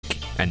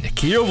in the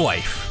Key of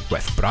Life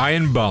with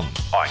Brian Byrne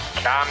on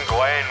Cam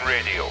Glen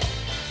Radio.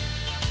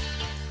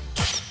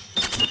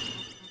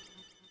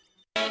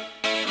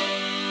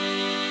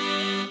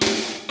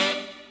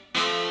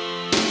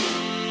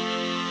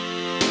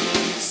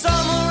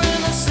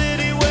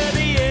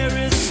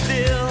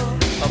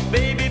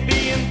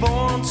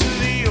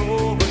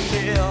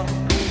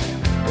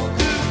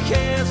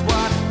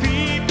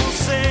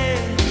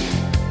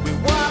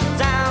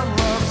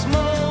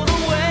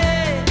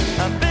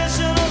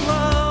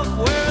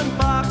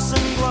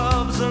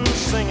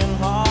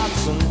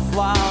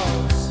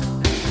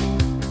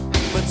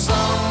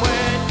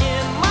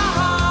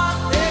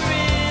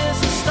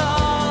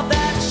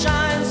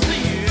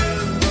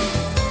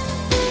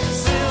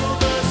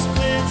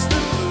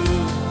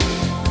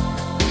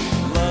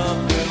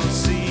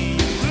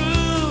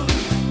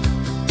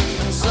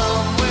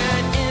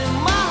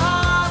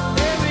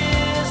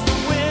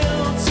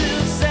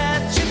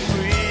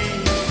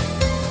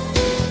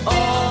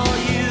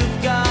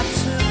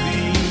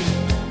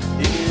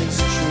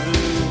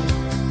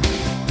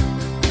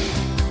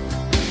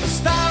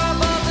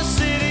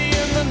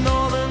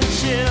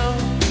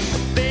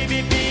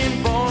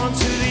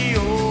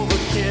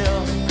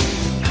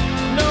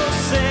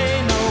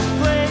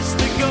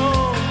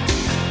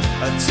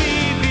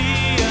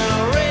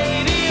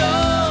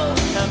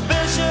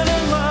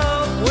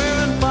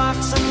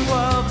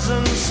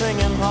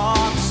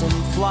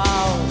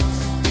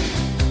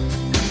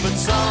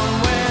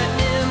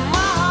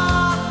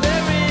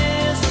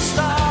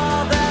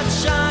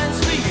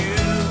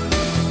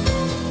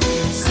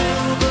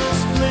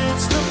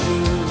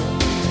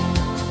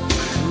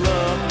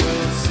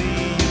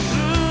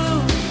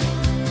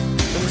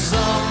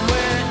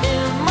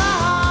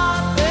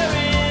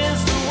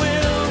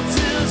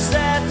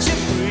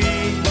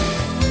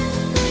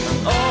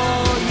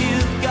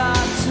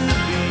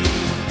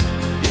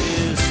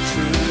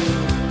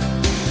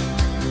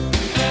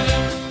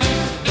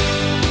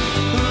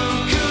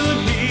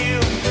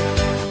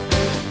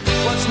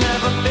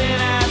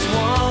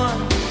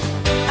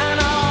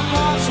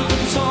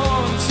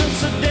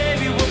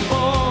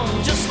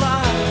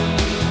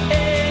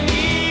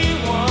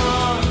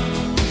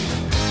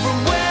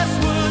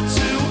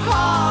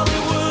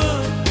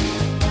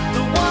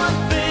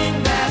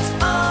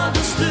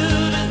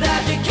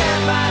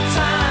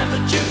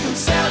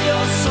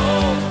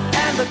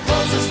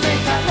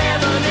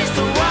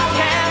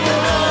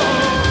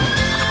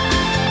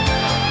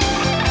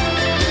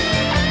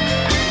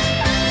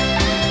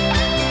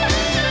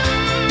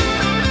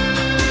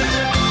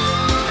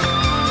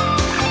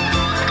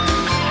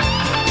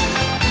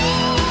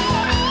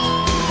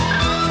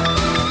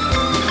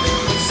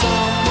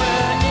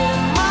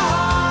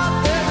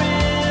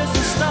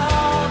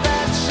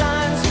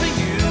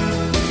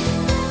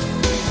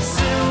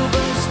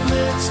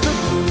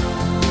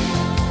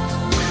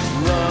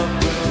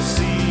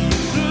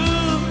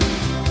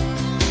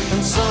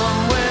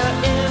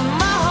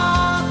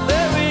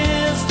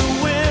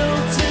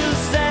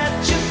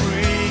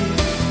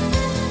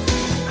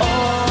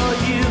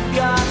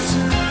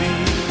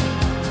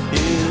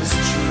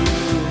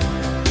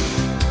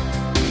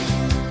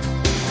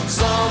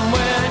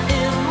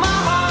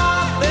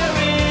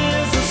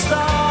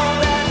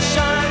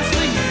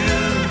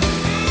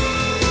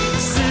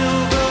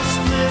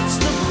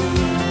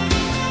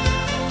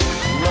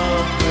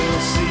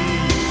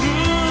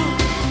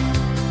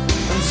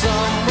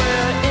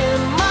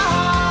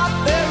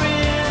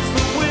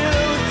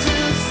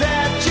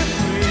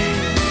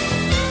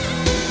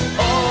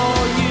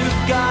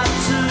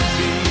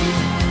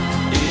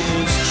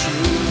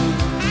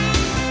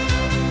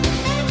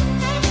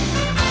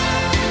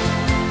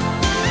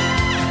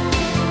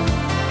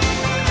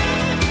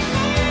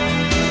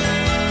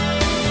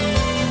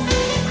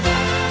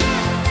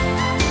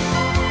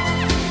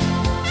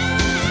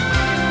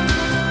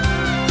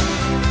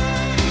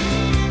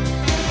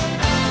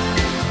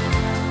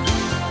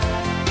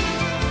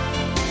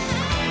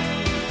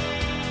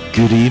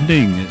 Good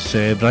evening, it's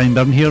Brian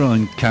Byrne here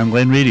on Cam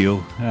Glen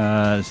Radio.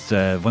 It's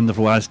a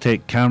wonderful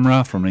Aztec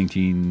Camera from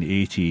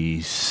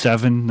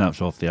 1987.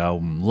 That's off the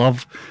album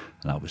Love,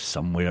 and that was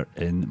Somewhere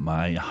in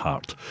My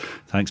Heart.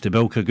 Thanks to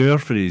Bill Cagour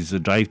for his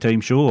Drive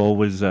Time show.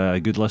 Always a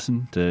good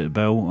listen to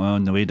Bill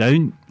on the way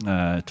down.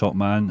 Top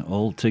man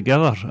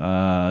altogether.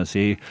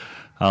 Say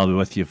I'll be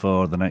with you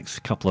for the next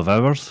couple of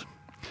hours.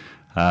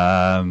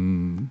 A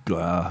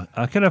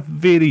kind of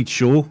varied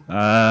show,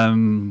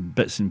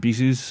 bits and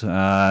pieces.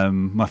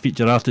 My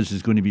feature artist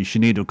is going to be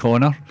Sinead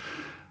O'Connor.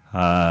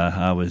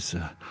 I was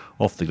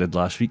off the grid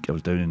last week. I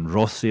was down in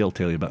Rothesay. I'll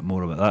tell you a bit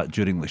more about that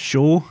during the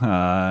show.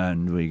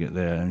 And we get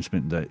the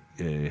announcement that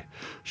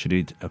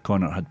Sinead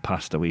O'Connor had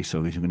passed away, so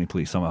we're going to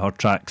play some of her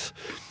tracks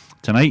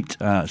tonight.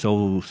 It's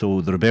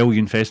also the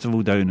Rebellion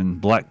Festival down in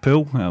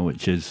Blackpool,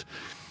 which is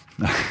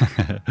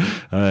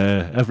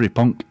every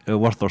punk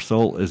worth their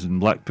salt is in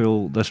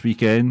Blackpool this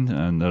weekend,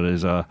 and there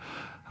is a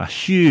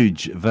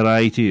huge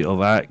variety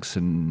of acts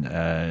and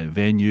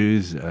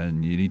venues,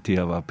 and you need to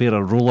have a pair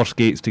of roller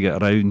skates to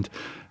get around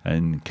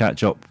and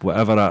catch up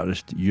whatever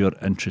artist you're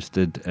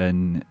interested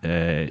in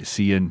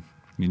seeing.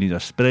 You need a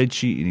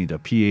spreadsheet, you need a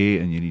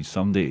PA, and you need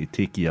somebody to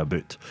take you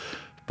about.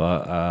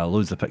 But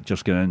loads of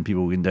pictures going in,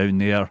 people going down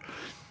there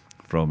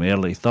from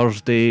early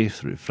Thursday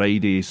through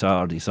Friday,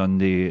 Saturday,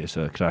 Sunday. It's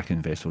a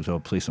cracking festival, so I'll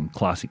play some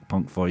classic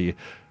punk for you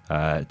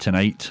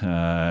tonight.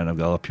 And I've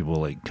got other people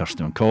like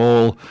Kirsty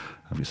McCall,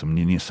 I've got some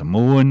Nina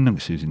Simone, I've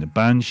got Susie and the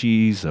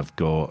Banshees, I've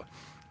got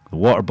the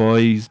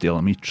Waterboys,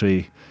 Dale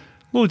Mitri,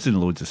 loads and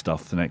loads of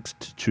stuff the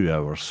next 2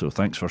 hours. So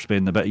thanks for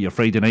spending a bit of your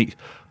Friday night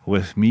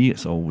with me.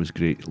 It's always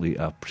greatly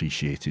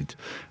appreciated.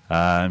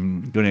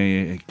 I'm going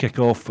to kick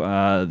off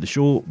the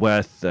show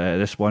with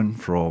this one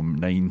from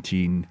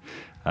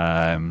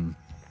 1987.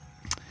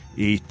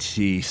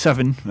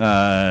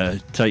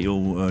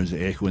 Title was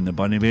Echo and the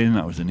Bunnymen.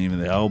 That was the name of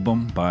the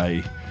album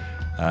by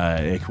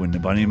Echo and the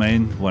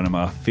Bunnymen, one of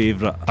my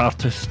favourite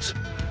artists.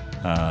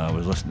 I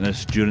was listening to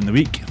this during the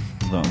week,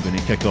 so I'm going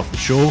to kick off the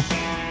show.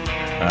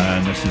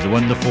 And this is a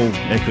wonderful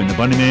Echo and the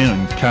Bunnymen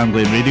on Cam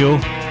Glen Radio.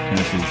 And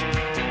this is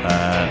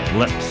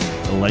Lips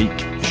Like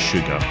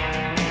Sugar.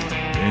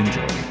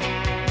 Enjoy.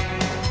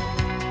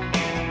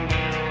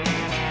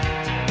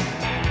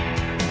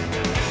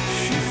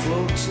 She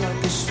floats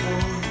like a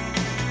swan,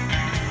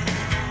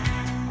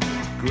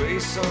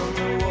 grace on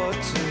the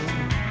water,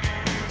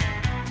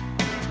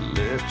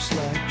 lips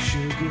like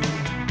sugar,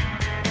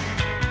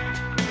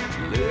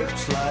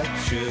 lips like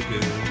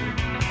sugar.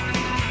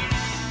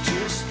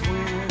 Just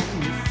when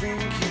you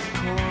think you've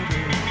caught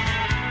her,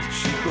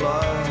 she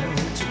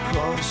glides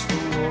across the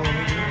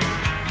water.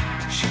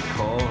 She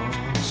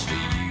calls for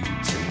you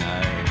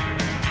tonight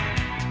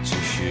to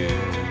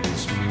share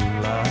this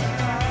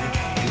moonlight.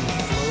 You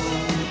flow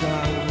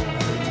down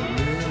the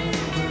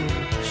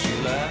river, she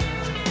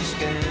laughs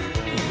and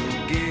you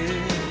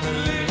give her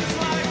lips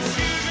like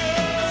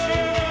sugar,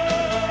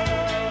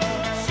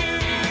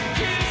 sugar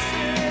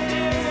kisses,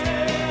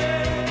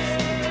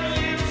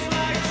 lips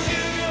like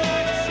sugar,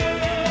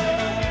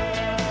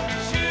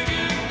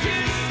 sugar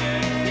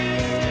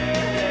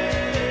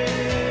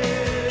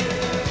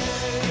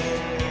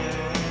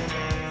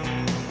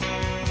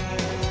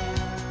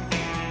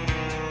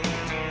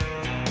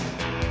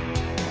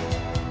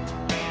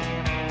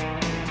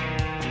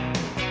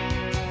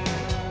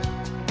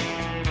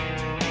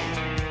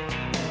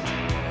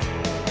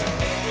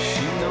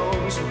She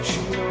knows what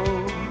you know,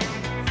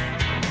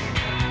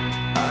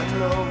 I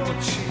know what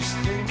she's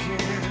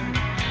thinking.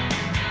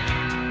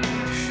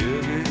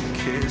 Sugar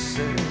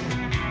kisses,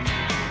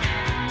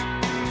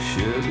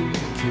 sugar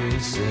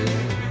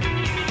kisses.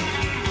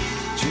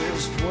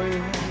 Just when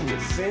you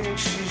think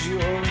she's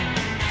yours,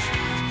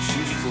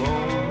 she's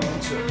flown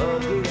to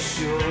other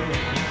shores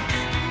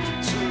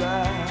to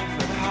laugh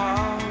at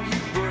how you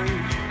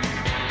break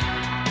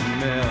and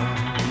melt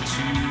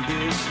into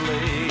this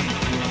lake.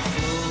 You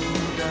flow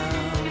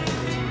down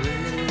the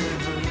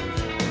river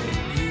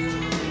and you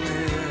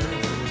never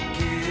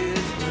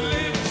give her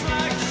lips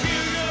like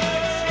sugar,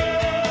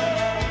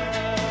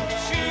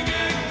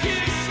 sugar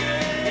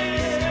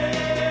kisses,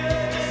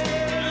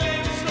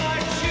 lips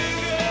like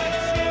sugar,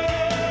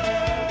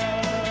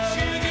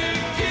 sugar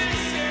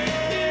kisses.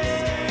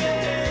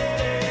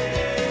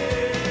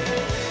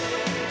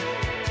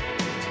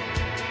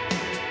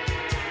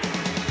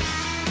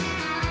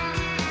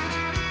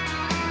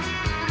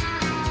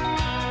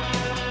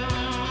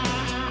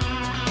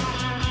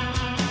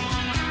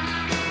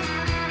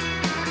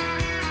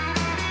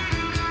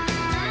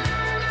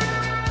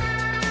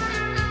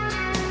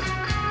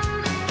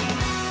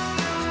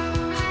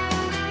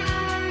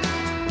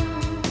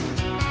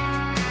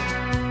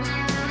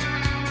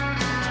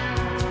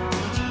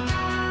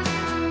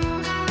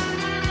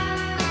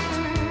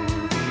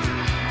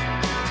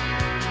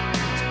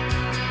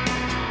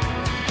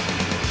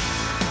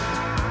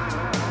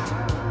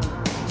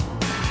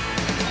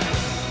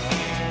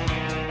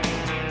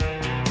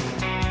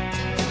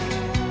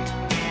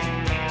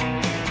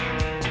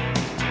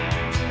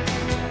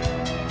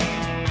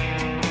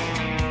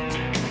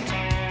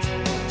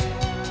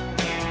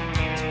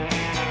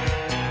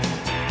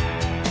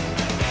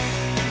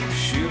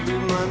 She'll be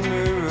my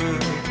mirror,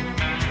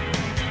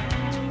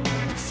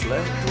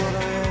 reflect what I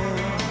am.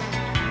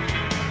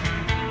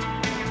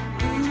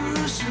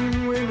 Losing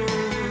winner,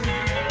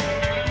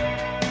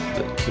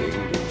 the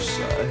king of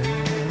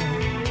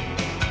Siam,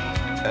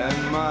 and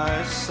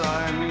my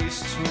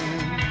Siamese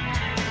twin,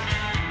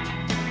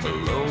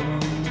 alone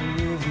on the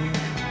river,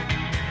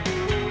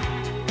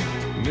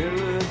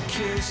 mirror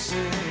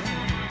kissing,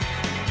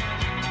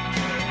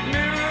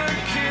 mirror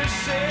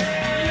kissing.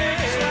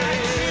 Lips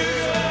like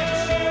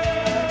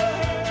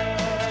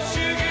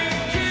sugar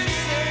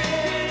kisses,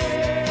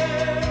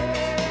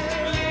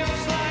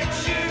 lips like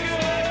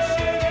sugar,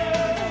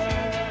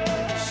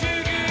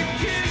 sugar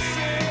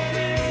kisses,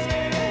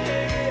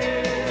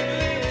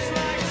 lips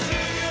like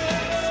sugar,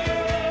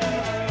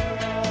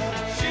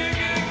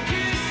 sugar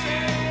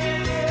kisses.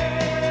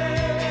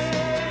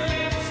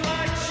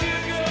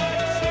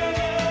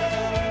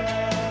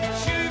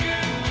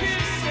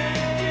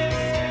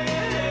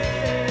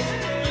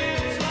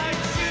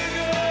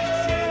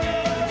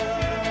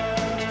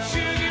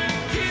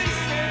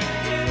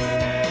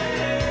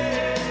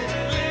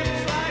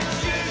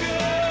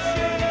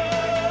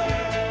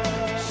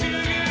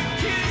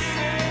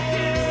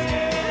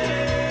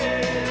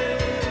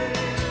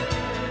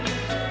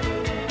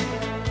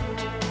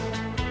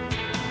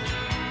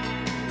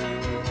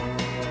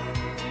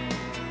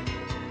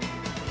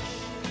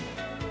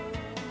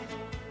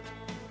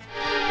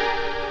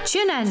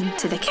 Tune in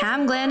to the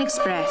Cam Glen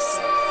Express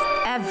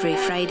every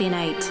Friday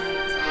night,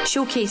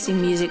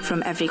 showcasing music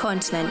from every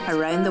continent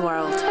around the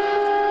world.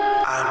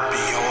 And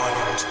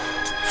beyond.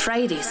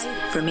 Fridays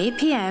from 8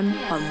 p.m.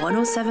 on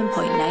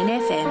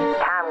 107.9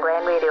 FM. Cam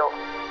Glen Radio.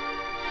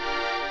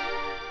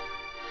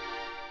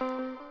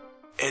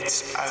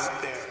 It's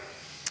out there.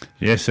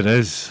 Yes, it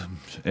is.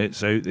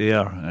 It's out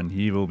there, and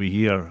he will be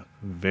here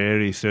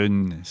very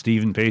soon.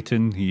 Stephen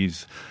Payton,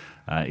 he's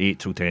 8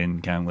 till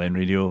 10 Cam Glen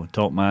Radio,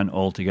 top man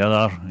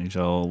altogether. He's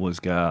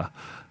always got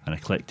an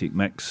eclectic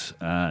mix,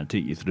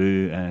 take you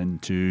through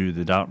into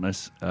the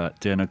darkness at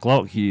 10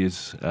 o'clock. He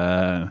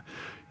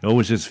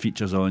always has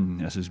features on.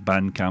 This is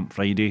Bandcamp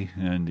Friday,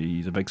 and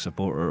he's a big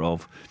supporter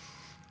of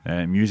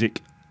music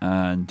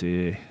and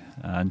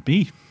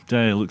me.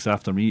 Looks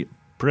after me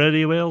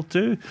pretty well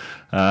too.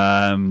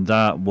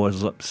 That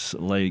was Lips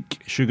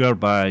Like Sugar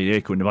by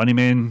Echo and the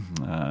Bunnymen,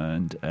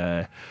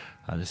 and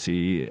as I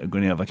say, I'm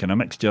going to have a kind of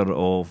mixture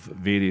of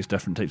various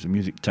different types of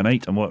music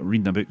tonight. I'm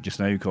reading a book just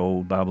now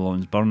called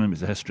Babylon's Burning.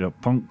 It's the history of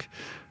punk,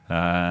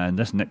 and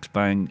this next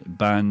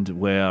band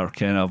were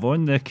kind of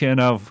on the kind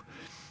of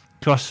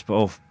cusp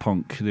of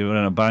punk. They were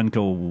in a band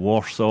called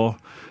Warsaw,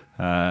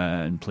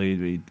 and played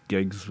with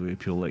gigs with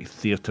people like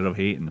Theatre of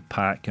Hate and The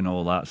Pack and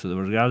all that. So they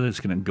were this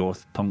kind of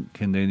goth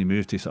punk, and then they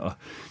moved to sort of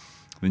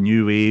the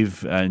new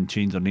wave and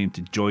changed their name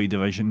to Joy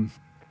Division.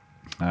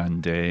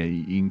 And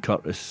Ian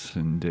Curtis,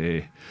 and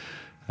we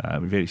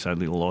very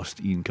sadly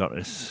lost Ian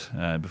Curtis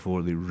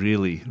before they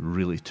really,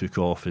 really took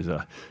off as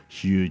a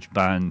huge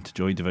band.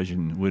 Joy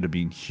Division would have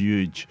been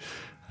huge,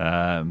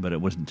 but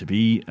it wasn't to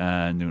be,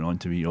 and they went on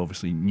to be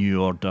obviously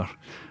New Order.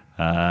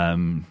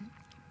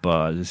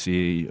 But as I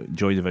say,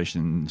 Joy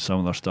Division, some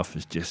of their stuff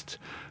is just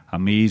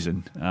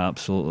amazing,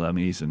 absolutely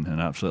amazing,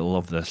 and I absolutely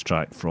love this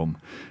track from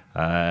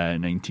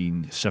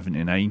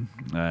 1979,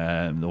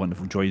 the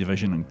wonderful Joy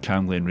Division on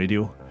Cam Glen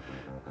Radio,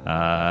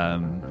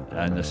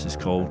 and this is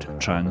called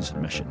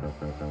Transmission.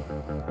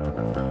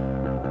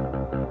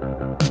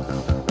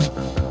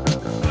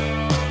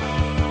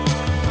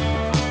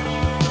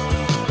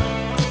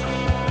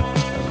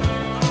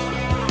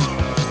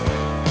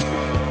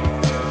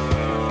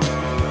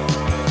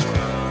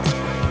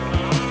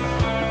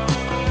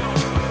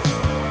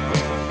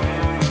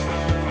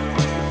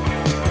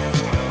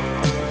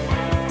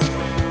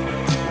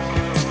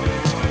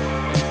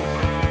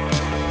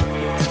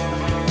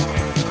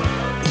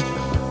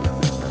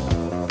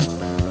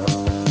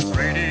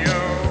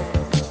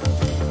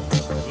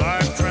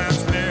 Live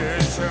transmission.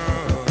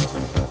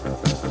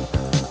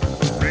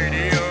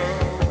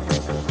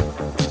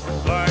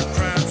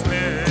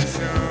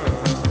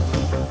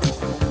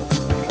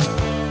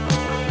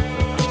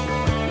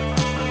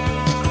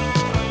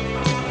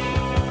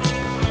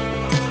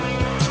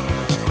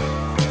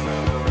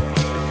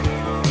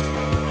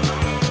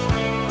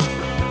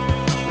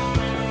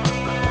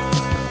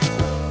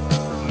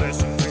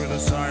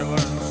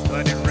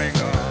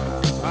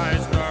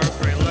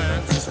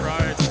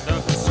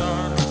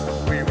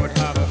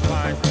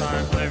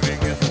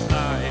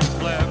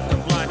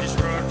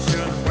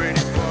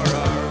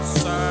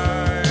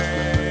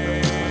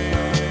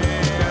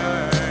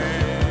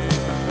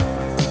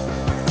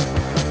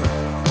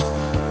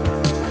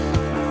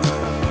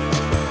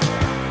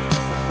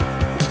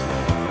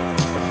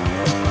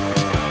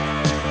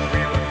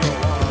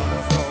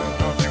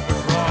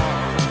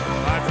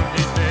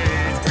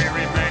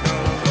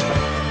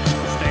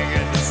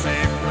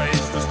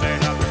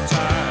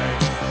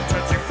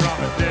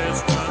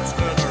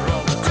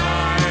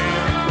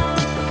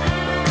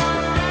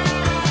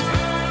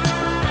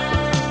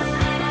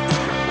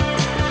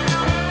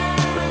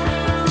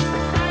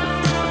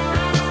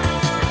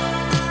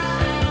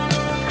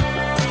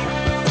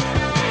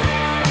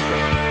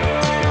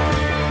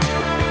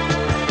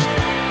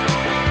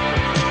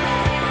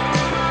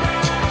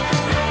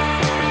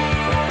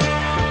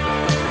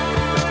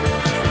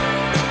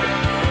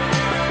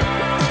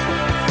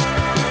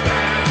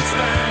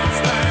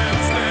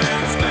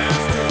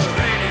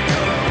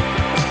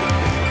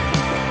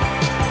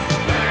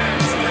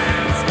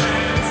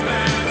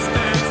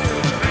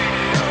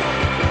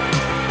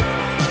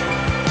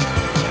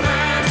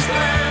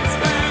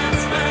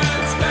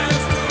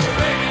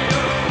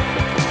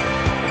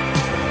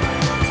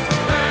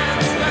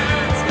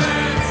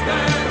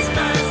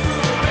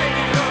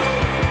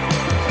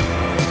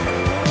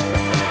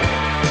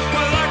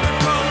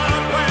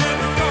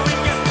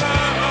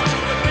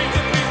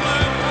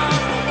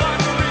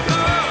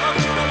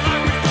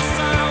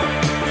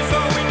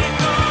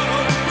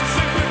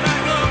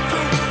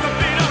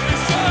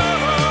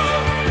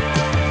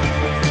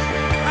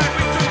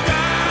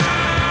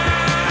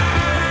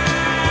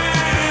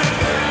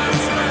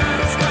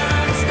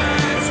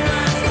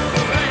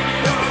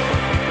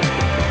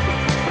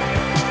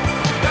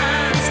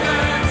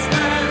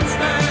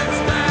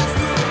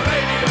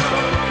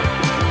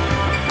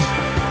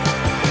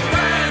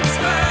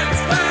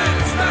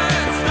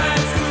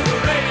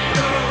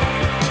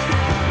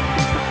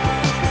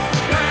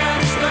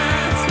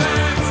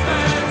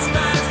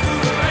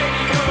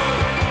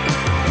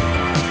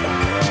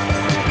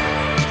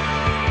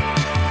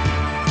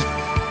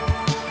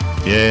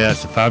 Yeah,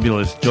 that's the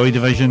fabulous Joy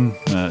Division.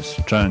 That's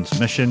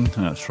Transmission.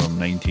 That's from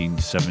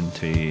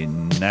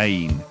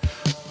 1979.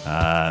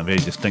 Very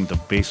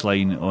distinctive bass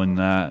line on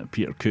that.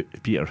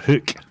 Peter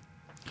Hook.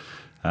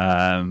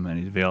 And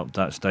he developed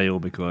that style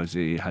because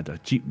he had a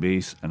cheap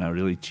bass and a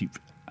really cheap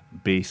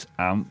bass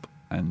amp.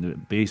 And the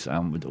bass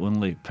amp would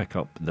only pick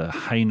up the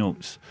high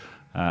notes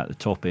at the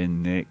top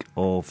end neck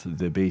of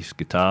the bass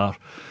guitar.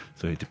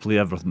 So he had to play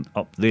everything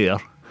up there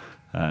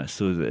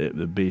so that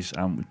the bass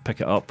amp would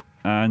pick it up.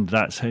 And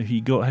that's how he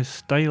got his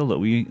style that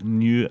we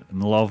knew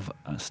and love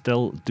and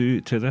still do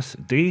to this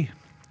day.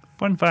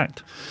 Fun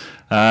fact.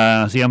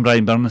 See, I'm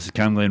Brian Byrne. This is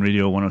Cam Glen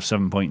Radio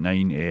 107.9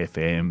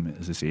 FM.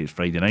 As I say, it's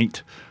Friday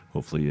night.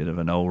 Hopefully you have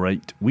an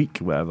alright week,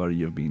 whatever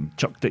you've been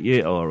chucked at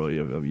you or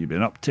whatever you've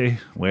been up to.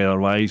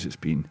 Weather-wise, it's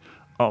been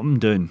up and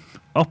down.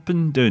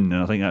 And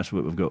I think that's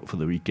what we've got for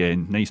the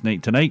weekend. Nice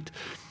night tonight.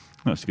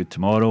 That's good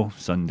tomorrow.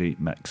 Sunday,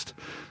 mixed.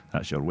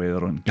 That's your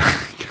weather on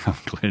Cam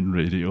Glen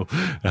Radio.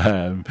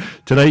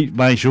 Tonight,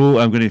 my show,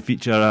 I'm going to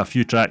feature a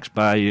few tracks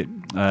by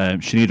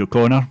Sinead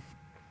O'Connor.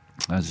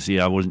 As I say,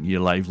 I wasn't here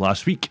live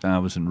last week. I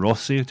was in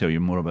Rothesay. I'll tell you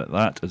more about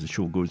that as the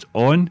show goes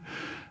on.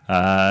 But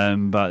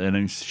I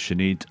announced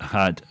Sinead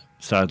had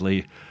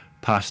sadly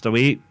passed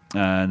away,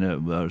 and there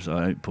was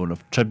an outpouring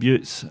of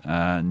tributes.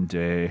 And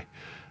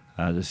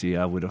as I say,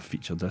 I would have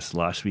featured this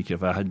last week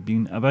if I had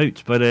been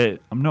about, but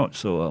I'm not,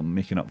 so I'm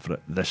making up for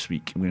it this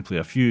week. I'm going to play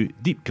a few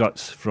deep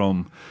cuts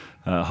from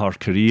her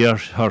career.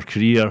 Her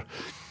career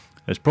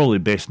is probably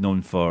best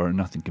known for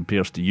Nothing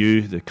Compares to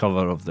You, the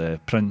cover of the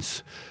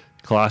Prince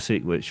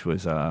classic, which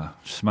was a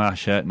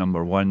smash hit,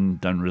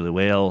 #1, done really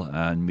well,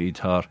 and made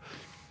her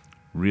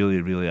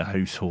really a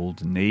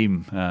household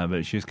name.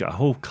 But she's got a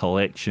whole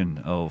collection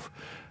of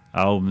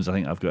albums. I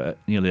think I've got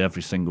nearly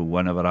every single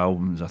one of her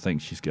albums. I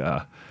think she's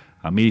got a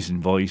amazing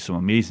voice, some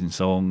amazing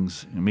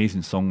songs, amazing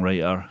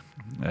songwriter,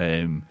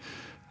 and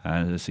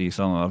as I say,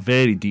 some are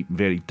very deep,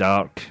 very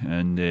dark,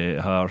 and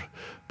her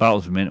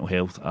battles with mental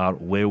health are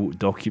well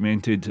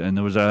documented. And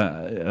there was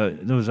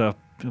a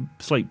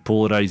slight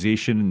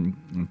polarisation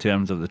in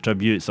terms of the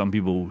tribute. Some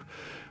people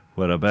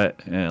were a bit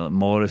like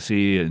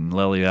Morrissey and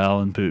Lily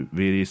Allen put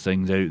various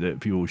things out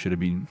that people should have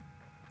been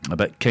a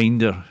bit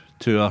kinder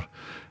to her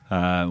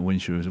when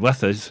she was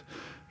with us,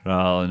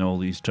 rather than all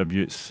these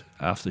tributes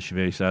after she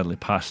very sadly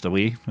passed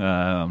away.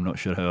 I'm not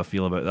sure how I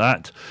feel about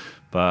that,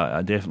 but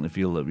I definitely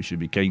feel that we should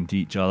be kind to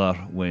each other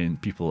when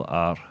people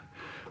are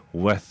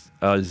with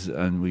us,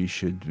 and we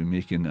should be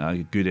making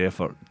a good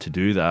effort to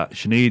do that.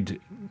 Sinead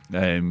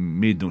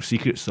made no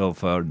secrets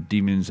of her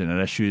demons and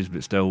her issues,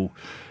 but still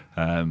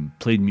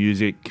played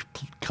music,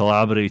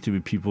 collaborated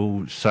with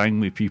people, sang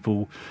with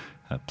people,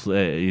 and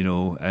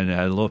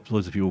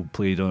loads of people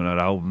played on her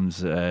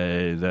albums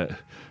that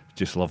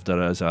just loved her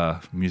as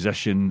a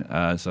musician,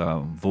 as a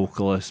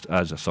vocalist,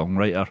 as a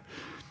songwriter.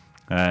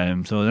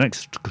 So the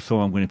next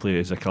song I'm going to play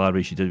is a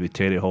collaboration she did with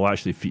Terry Hall. I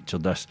actually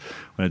featured this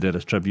when I did a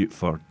tribute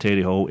for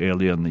Terry Hall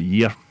earlier in the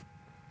year.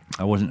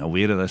 I wasn't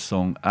aware of this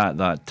song at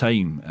that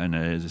time, and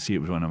as I say,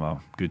 it was one of my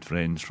good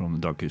friends from the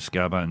Doghouse,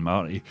 Scabba and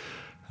Marty,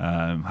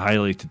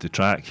 highlighted the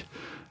track.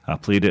 I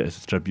played it as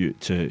a tribute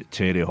to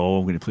Terry Hall.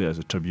 I'm going to play it as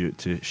a tribute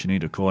to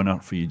Sinead O'Connor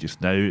for you just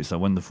now. It's a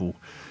wonderful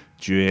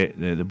duet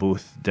that they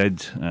both did.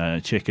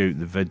 Check out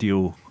the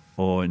video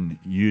on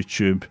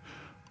YouTube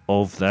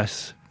of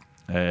this.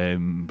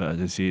 But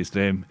as I say, it's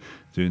them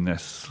doing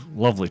this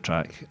lovely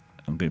track.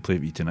 I'm going to play it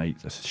for you tonight.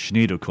 This is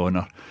Sinead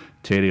O'Connor,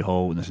 Terry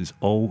Hall, and this is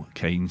All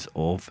Kinds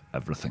of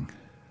Everything.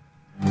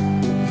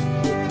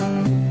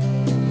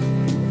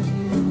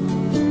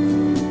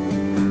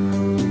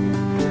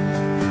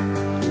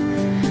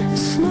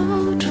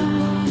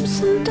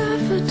 Snowdrops and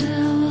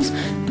daffodils,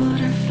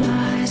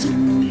 butterflies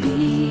and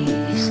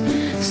bees,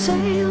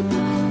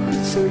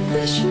 sailboats and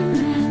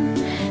fishermen,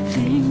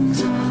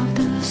 things of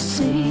the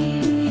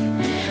sea,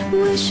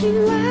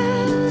 wishing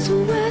wells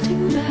and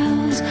wedding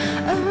bells,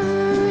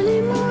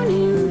 early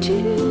morning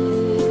dew,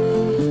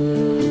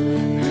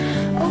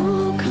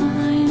 all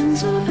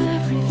kinds of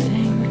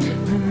everything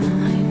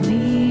remind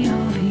me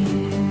of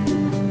you.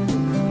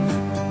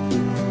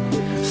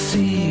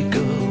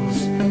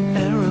 Seagulls and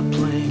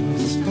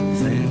aeroplanes,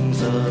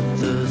 things of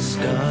the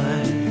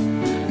sky,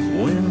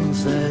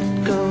 winds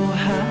that go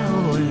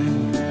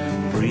howling,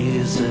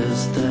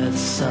 breezes that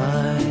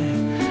sigh,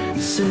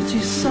 city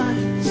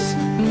sights,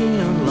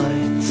 neon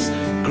lights,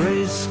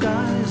 grey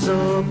skies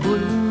or blue,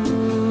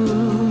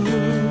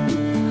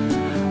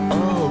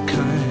 all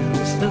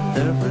kinds of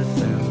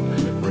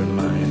everything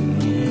remind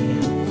me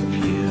of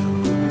you.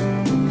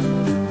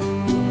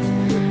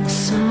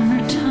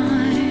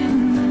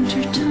 Summertime,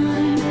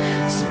 wintertime,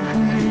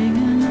 spring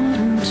and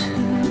autumn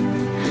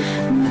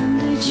too,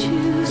 Monday,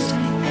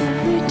 Tuesday,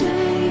 every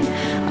day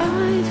I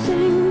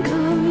think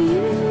of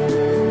you.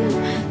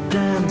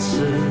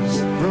 Dances,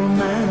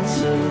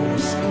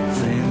 romances,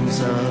 things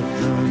of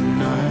the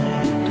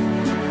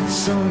night,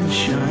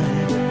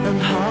 sunshine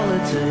and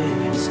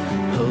holidays,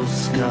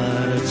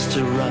 postcards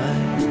to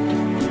write.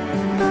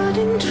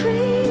 Budding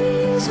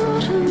trees,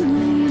 autumn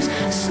leaves,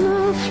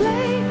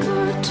 snowflake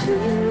or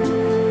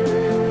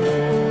two.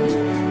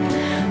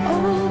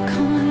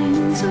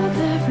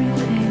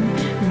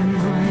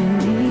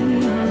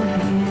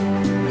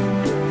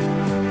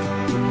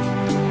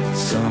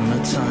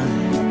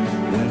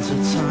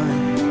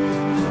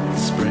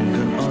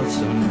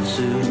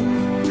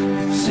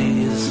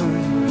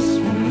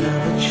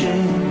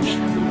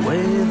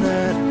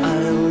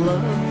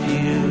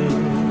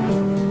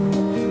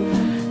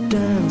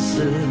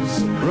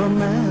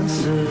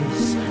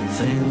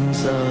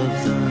 hours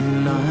of the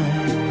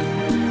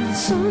night.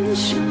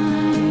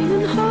 Sunshine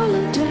and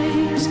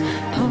holidays,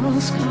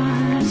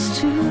 postcards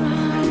to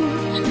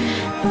write.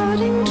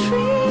 Budding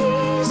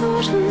trees,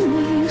 autumn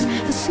leaves,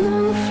 a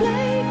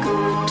snowflake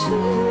or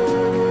two.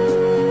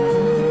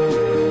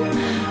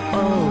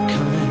 All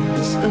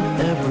kinds of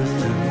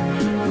everything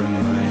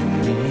remind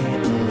me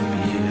of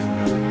you.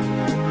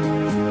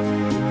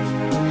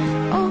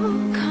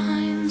 All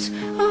kinds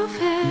of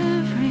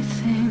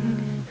everything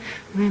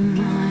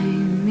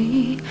remind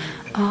me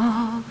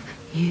of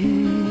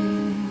you.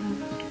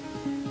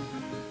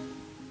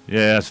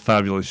 Yeah, that's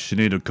fabulous.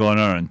 Sinead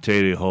O'Connor and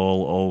Terry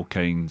Hall, all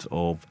kinds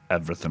of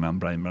everything. I'm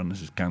Brian Byrne.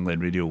 This is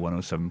Camglen Radio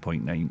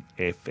 107.9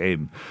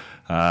 FM.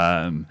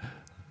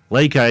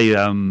 Like I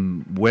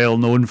am well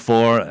known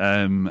for,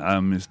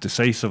 I'm as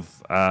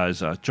decisive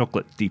as a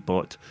chocolate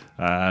teapot.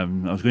 I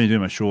was going to do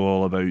my show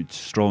all about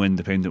strong,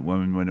 independent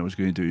women when I was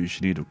going to do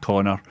Sinead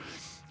O'Connor.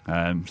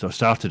 So I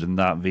started in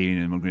that vein,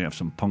 and we're going to have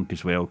some punk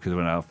as well, because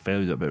when I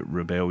found out about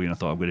Rebellion, I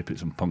thought I'm going to put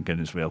some punk in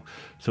as well.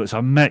 So it's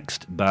a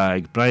mixed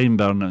bag. Brian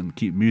Byrne and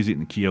Keep Music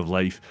in the Key of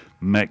Life,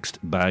 mixed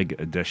bag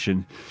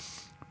edition.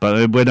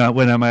 But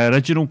when my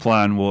original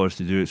plan was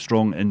to do it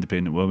strong,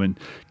 independent women,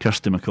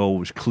 Kirsty MacColl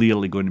was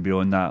clearly going to be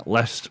on that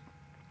list.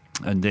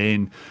 And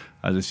then,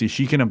 as I say,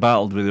 she kind of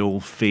battled with the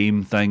old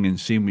fame thing, and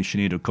same with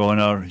Sinead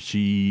O'Connor.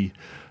 She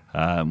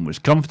was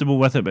comfortable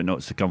with it, but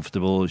not so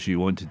comfortable as she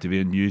wanted to be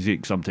in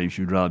music. Sometimes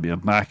she would rather be a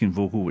backing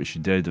vocal, which she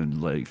did on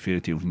like Fairy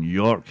Tales in New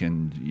York,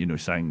 and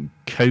sang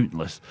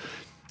countless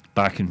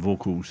backing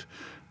vocals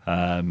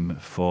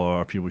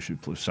for people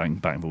who sang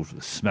backing vocals for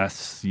the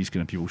Smiths, these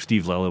kind of people.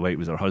 Steve Lillywhite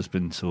was her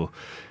husband, so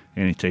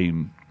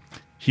anytime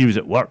he was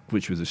at work,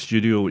 which was a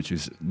studio which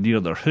was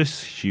near their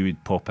house, she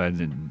would pop in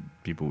and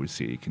people would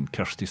say, "Can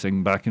Kirsty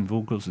sing backing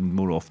vocals?" And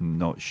more often than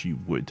not, she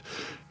would.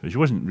 But she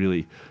wasn't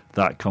really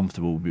that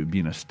comfortable with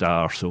being a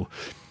star. So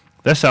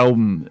this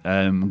album,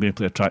 I'm going to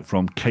play a track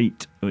from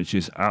Kite, which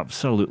is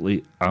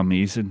absolutely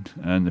amazing.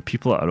 And the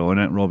people that are on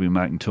it, Robbie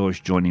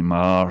McIntosh, Johnny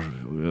Marr,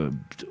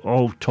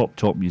 all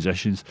top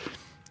musicians.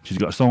 She's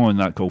got a song on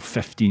that called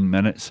 15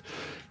 Minutes,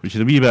 which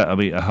is a wee bit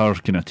about her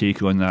kind of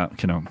take on that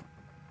kind of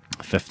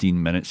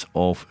 15 minutes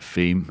of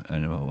fame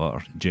and what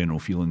her general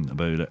feeling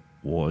about it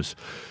was.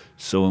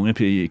 So I'm going to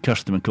play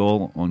Kirsty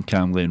MacColl on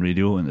Camglen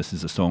Radio, and this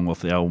is a song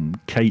off the album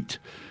Kite,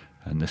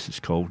 and this is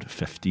called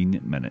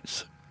 15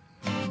 Minutes.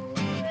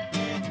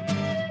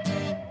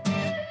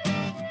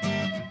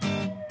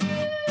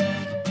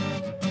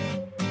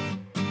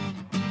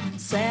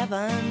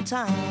 7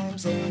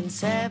 times in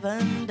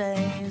 7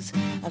 days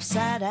I've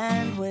sat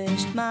and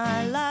wished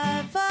my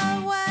life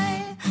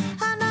away.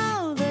 I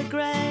know the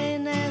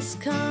greyness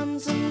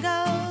comes and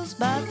goes,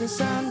 but the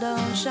sun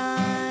don't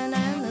shine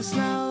and the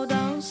snow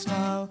don't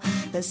snow.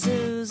 There's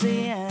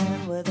Susie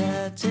Ann with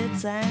her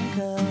tits and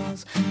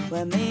curls,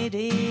 where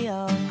mediocrity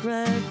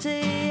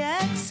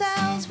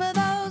excels for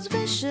those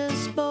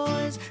vicious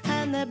boys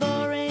and their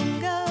boring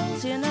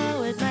girls. You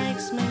know it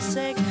makes me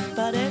sick,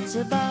 but it's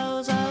a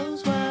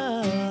bozo's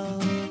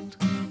world.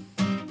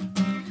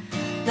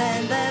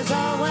 Then there's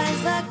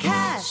always the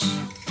cash,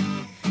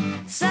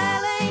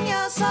 selling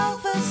your soul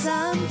for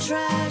some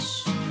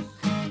trash,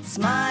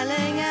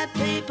 smiling at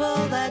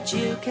people that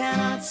you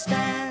cannot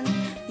stand.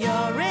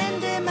 You're in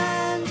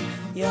demand,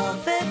 your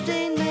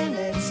 15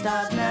 minutes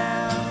start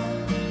now.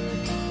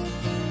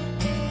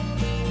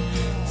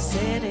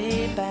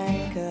 City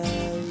banker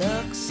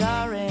looks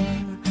are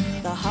in,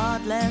 the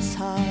heart less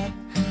heart,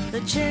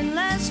 the chin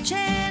less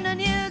chin,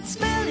 and you'd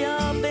spill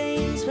your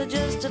beans for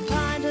just a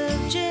pint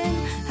of gin.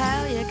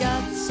 How you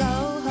got so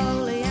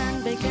holy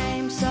and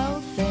became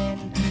so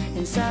thin,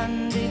 in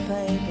Sunday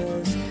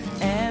papers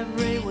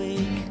every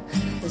week,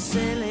 the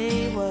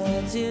silly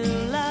words you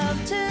love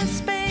to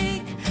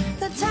speak,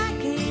 the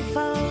tacky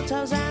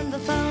photos and the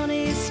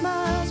phony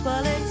smiles.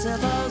 Well, it's a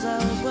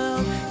bozo's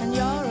world and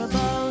you're a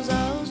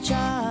bozo's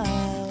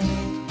child.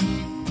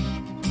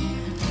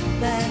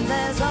 Then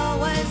there's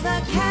always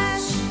the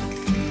cash,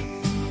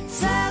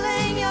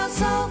 selling your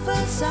soul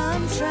for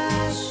some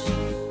trash,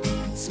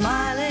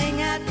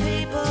 smiling at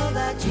people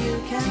that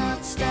you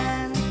cannot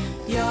stand.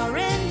 You're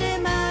in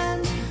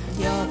demand,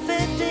 your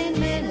 15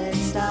 minutes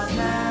start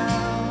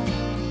now.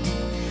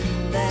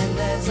 Then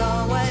there's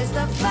always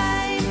the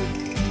fame,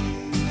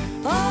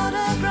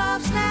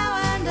 autographs now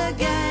and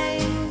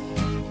again,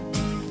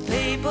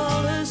 people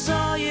who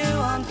saw you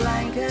on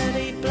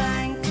blankety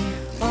blank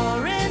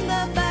or in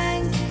the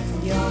bank.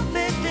 Your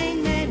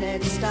 15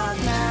 minutes start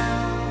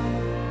now.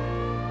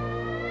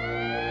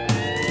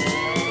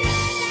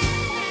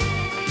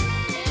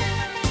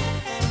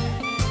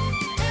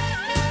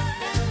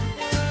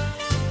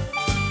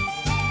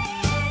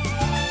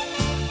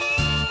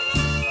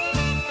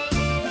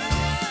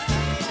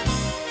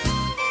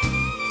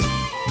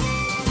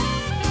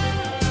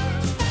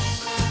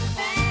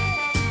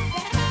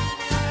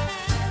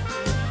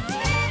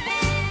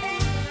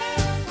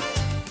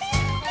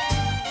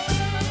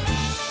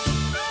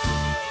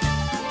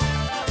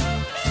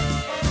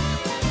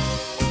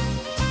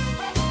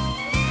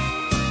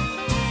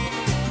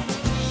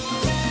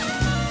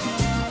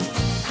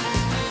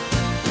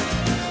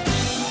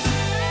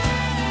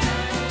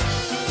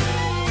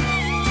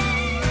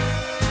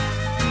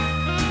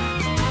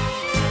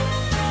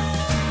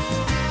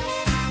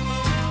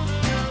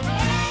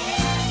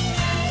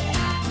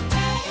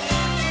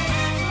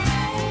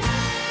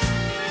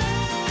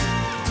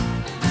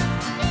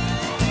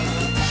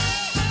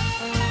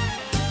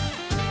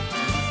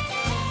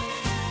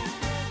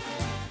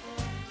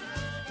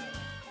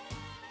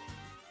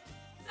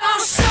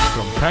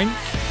 Pink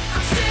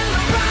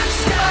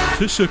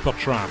to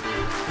Supertramp.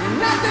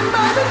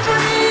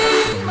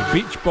 From the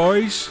Beach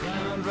Boys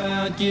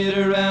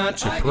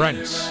to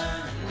Prince.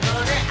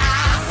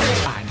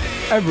 And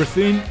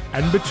everything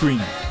in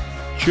between.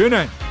 Tune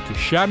in to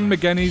Sharon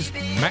McGinney's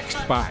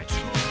Mixed Bag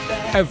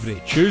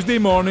every Tuesday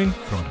morning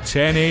from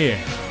 10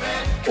 a.m.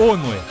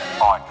 only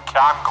On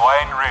Cam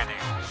Glen Radio.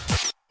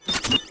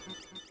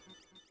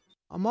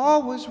 I'm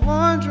always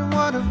wondering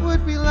what it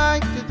would be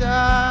like to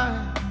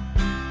die.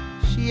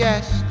 She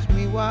asks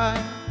me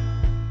why.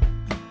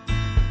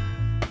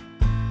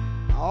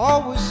 I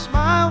always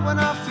smile when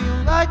I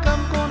feel like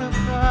I'm gonna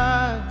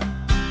cry.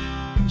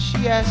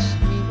 She asks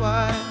me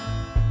why.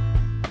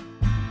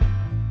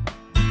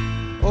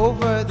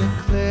 Over the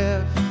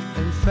cliff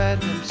in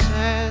Phantom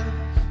Sands,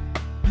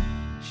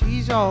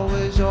 she's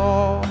always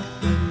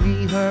offering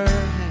me her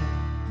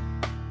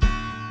hand,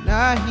 and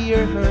I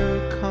hear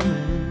her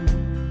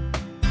coming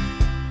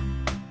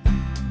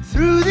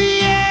through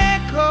the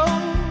echoes,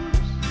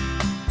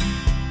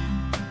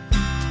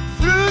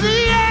 through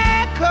the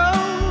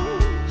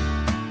echoes,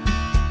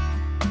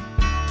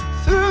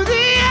 through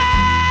the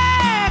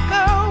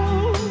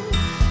echoes,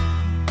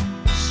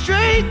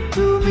 straight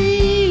to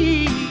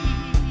me.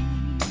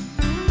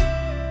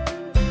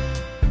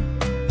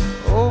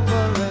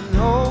 Over and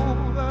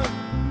over,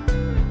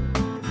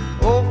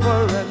 over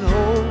and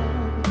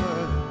over,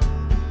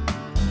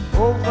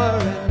 over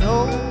and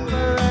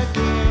over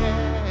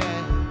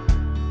again.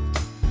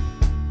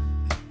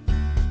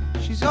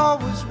 She's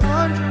always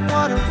wondering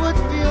what it would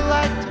feel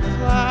like to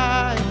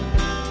fly.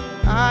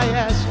 I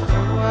ask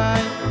her why.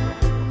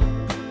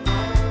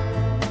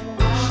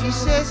 She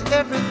says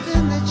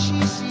everything that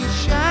she sees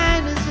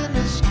shine is in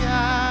the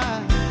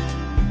sky,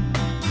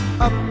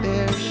 up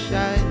there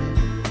shining.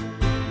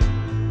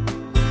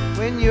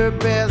 When your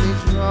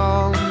belly's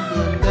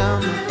rumbling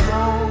down the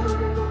phone,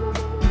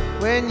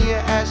 when you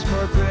ask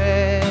for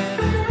bread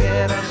and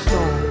get a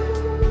stone,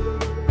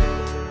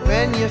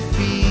 when you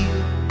feel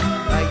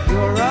like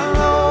you're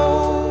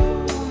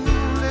alone,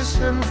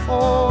 listen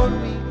for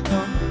me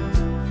coming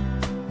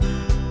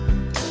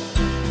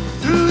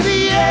through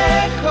the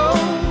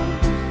echoes,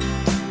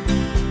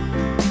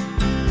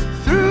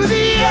 through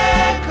the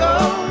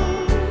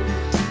echoes,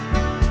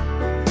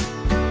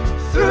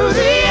 through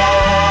the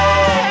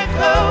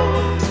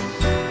echoes,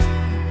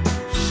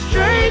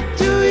 straight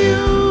to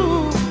you.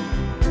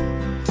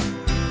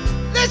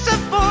 Listen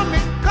for me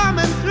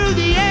coming through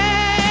the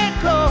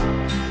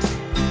echoes,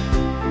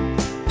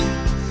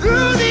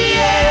 through the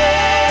echoes,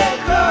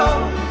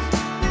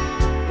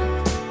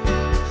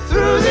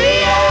 through the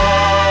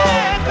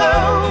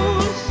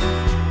echoes,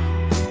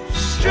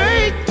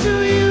 straight to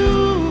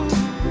you.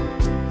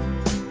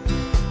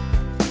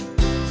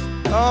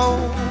 Oh,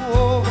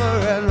 over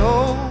and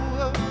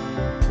over,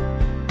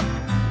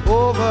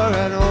 over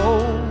and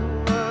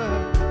over,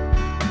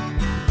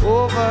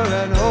 over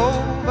and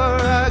over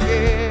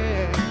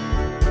again.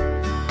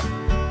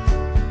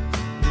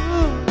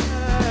 Ooh,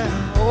 yeah.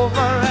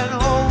 Over and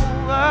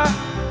over,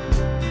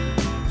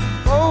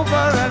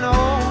 over and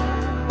over,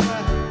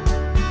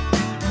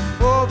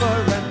 over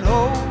and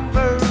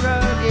over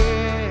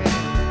again.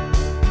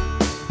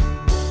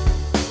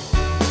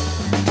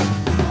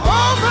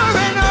 Over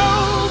and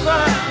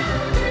over,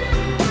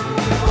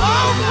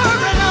 over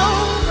and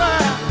over,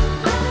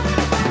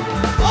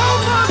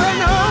 over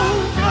and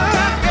over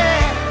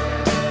again.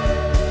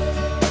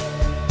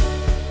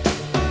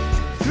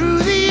 Through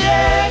the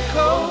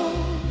echoes,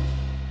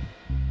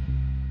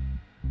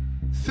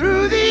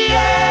 through the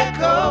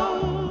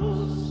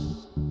echoes,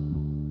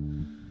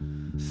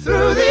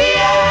 through the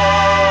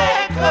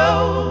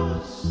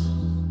echoes,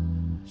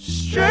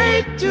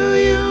 straight to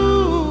you.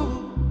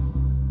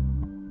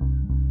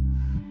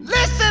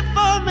 Listen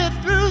for me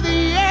through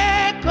the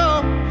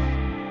echoes,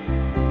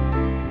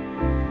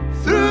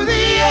 through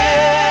the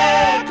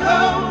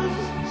echoes,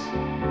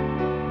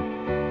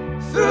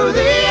 through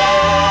the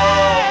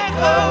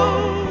echoes,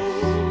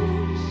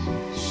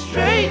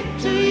 straight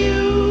to you.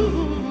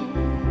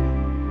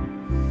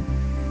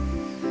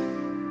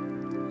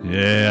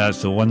 Yeah,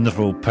 that's the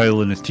wonderful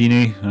Paolo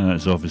Nutini.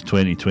 It's off his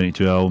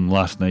 2022 album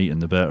Last Night in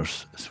the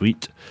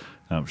Bittersweet.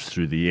 That was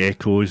Through the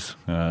Echoes.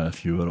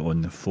 If you were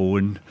on the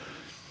phone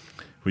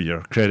with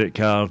your credit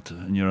card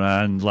in your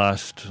hand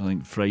last, I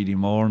think, Friday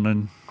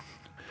morning,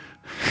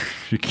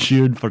 you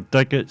queued for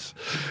tickets,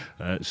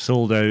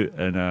 sold out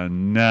in a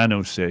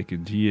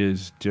nanosecond. He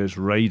is just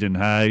riding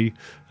high.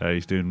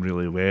 He's doing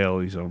really well.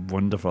 He's a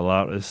wonderful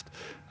artist.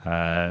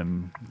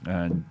 And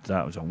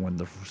that was a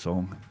wonderful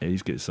song.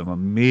 He's got some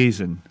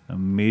amazing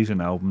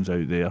albums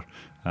out there,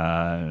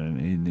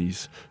 and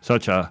he's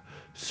such a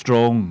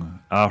strong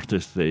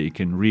artist that he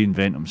can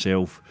reinvent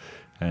himself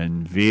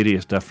in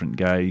various different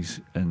guys.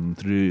 And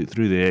through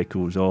the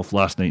echoes of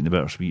Last Night in the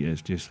Bittersweet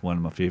is just one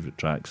of my favourite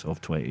tracks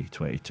of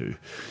 2022.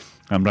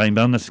 I'm Brian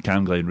Byrne. This is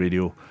Cam Glen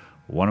Radio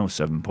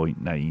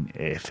 107.9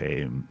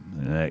 FM.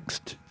 The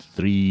next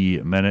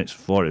 3 minutes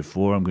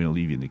 44, I'm going to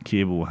leave you in the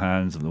capable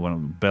hands of the one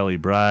of Billy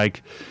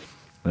Bragg.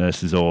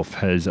 This is off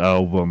his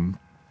album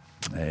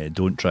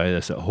Don't Try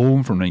This at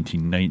Home from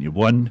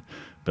 1991.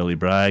 Billy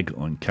Bragg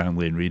on Cam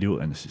Glen Radio,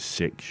 and this is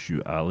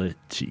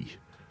Sexuality.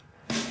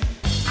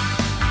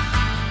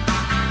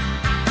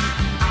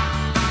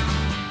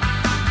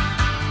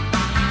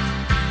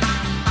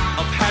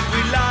 I've had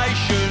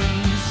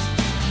relations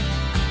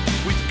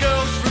with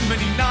girls from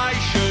many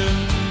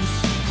nations.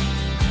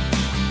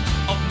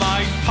 I've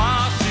made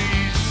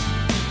passes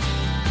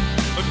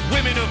and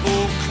women of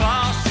all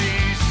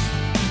classes.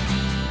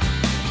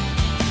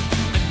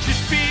 And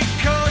just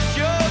because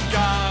you're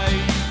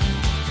gay,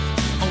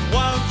 I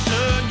won't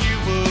turn you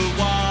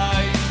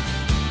away.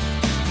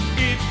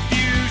 If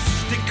you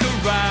stick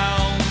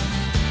around,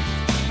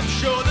 I'm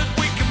sure that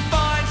we can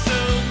find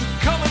some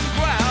common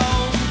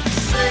ground.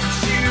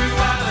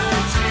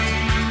 Sexuality,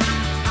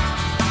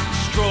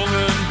 strong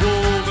and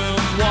warm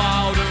and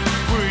wild and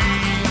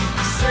free.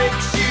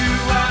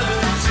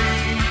 Sexuality,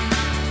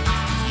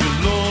 your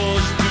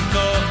laws do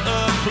not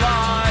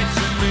apply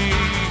to me.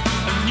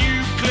 A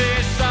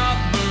nuclear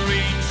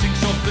submarine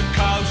sinks off the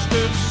coast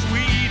of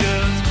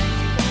Sweden.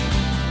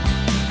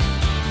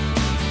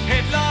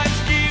 Headlines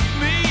give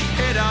me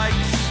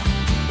headaches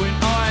when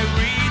I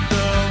read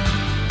them.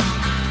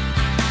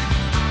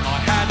 I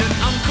had an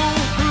uncle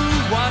who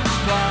once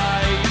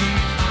played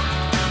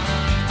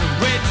the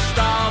Red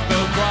Star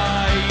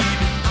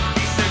Belgrade.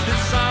 He said that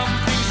some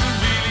things are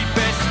really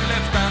best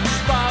left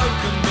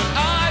unspoken, but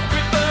I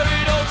prefer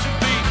it all to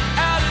be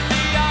out in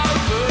the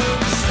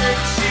open.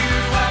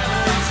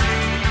 Sexuality,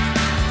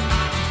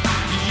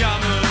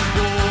 young and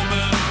warm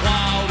and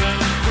wild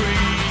and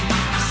free.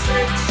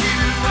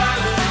 Sexuality,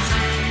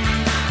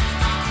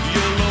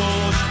 your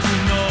laws do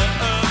not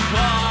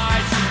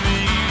apply to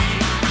me.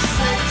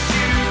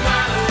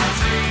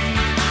 Sexuality,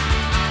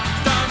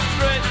 don't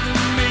threaten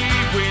me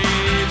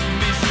with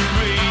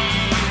misery.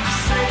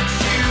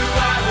 Sexuality,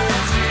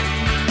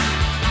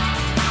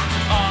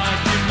 I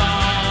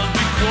demand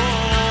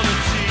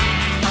equality.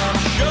 I'm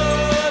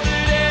sure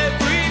that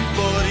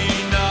everybody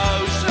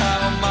knows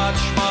how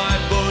much my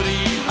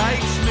body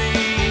hates me.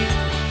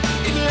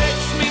 It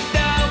lets me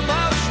down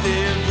most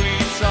every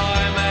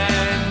time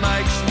and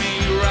makes me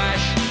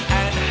rash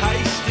and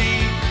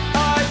hasty.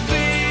 I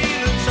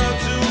feel a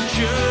total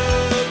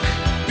jerk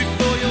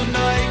before your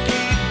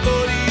naked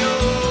body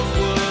of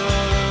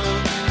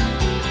work.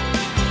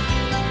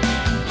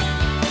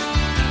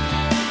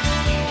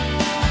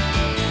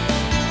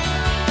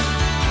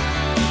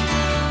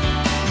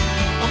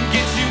 I'm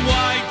getting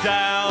way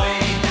down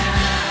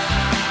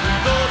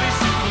with all this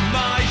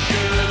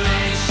information.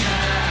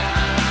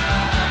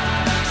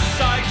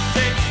 Safe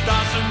sex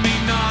doesn't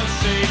mean no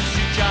sex,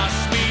 it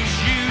just means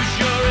use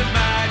your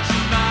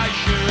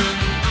imagination.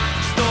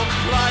 Stop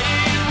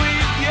playing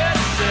with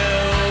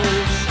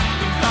yourselves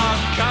in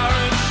hard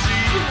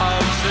currency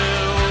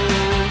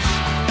hotels.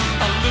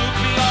 I look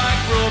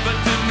like Robert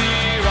De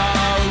Niro,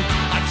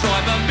 I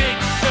drive a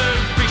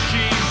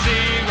Mitsubishi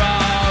Zero.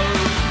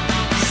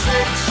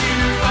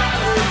 Sexuality,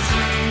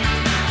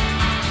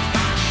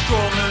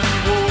 strong and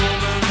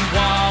warm and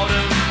wild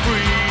and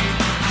free.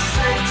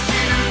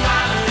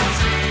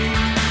 Sexuality,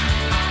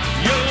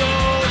 your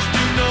laws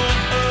do not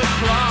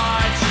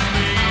apply to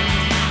me.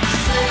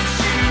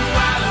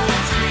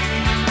 Sexuality,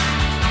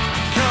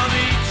 come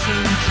eat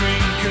and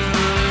drink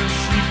and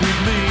sleep with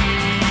me.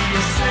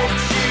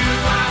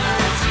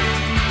 Sexuality,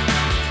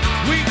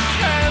 we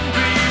can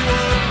be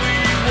what we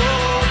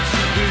want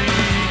to be.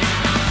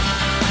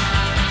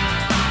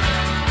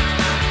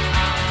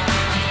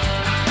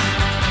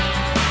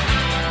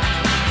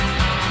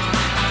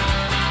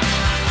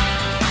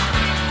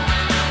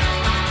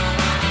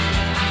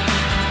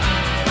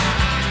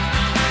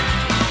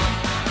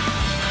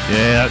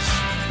 Yeah, that's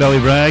Billy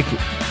Bragg.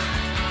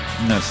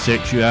 And that's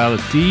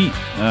Sexuality.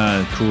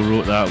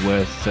 Co-wrote that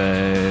with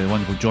the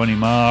wonderful Johnny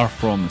Marr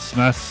from the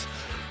Smiths,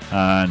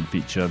 and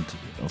featured,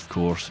 of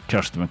course,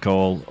 Kirsty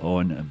MacColl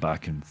on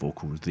backing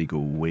vocals. They go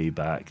way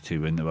back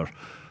to when they were,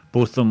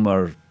 both of them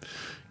were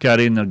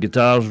carrying their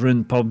guitars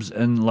around pubs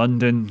in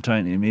London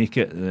trying to make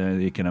it.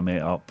 They kind of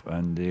met up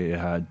and they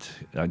had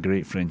a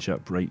great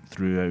friendship right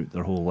throughout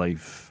their whole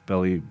life.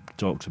 Billy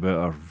talks about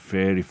her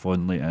very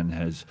fondly in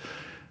his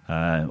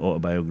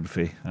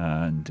autobiography,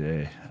 and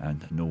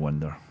no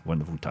wonder,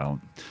 wonderful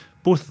talent,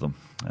 both of them.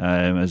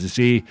 As I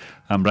say,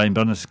 I'm Brian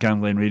Byrne. This is Cam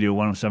Glen Radio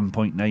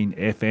 107.9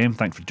 FM.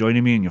 Thanks for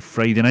joining me on your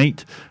Friday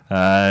night.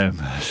 As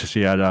I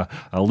say, I had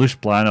a loose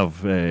plan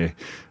of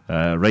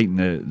writing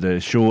the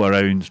show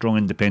around strong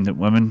independent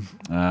women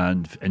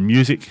and in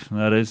music,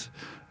 that is.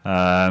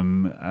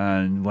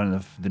 And one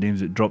of the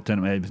names that dropped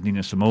into my head was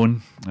Nina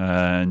Simone,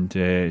 and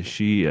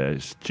she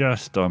is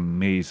just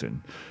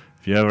amazing.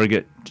 If you ever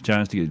get a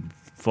chance to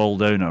fall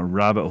down a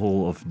rabbit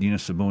hole of Nina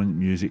Simone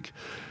music,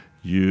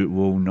 you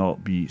will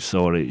not be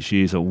sorry.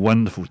 She is a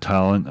wonderful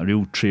talent, a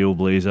real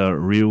trailblazer,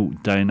 real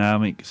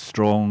dynamic,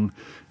 strong,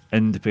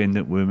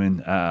 independent woman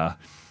at a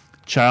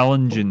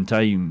challenging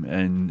time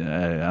in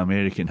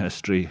American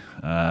history,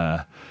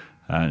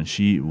 and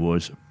she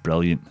was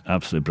brilliant,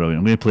 absolutely brilliant.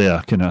 I'm going to play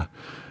a kind of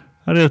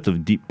A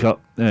relative deep cut,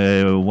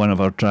 one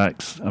of our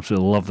tracks.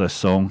 Absolutely love this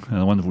song.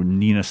 The wonderful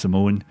Nina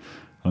Simone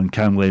on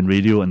Cam Glen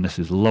Radio, and this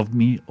is Love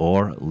Me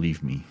or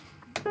Leave Me.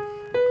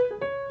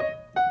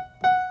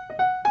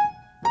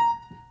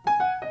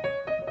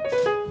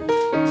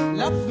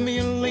 Love me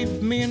and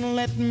leave me and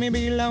let me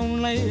be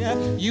lonely.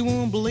 You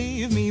won't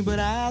believe me, but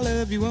I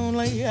love you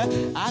only.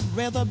 I'd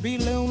rather be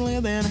lonely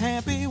than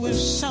happy with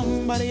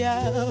somebody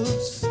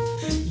else.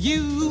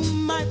 You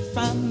might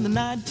find the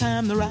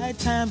nighttime the right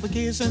time for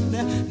kissing.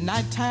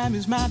 Nighttime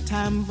is my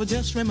time for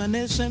just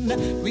reminiscing,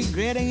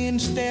 regretting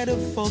instead of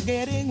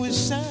forgetting with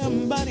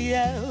somebody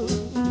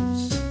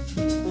else.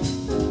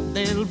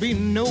 There'll be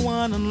no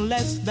one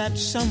unless that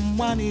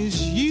someone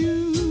is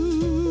you.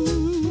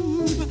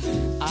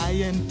 I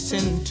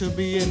intend to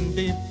be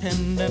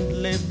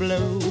independently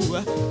blue.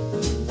 I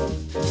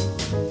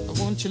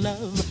want your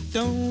love,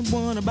 don't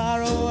wanna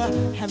borrow.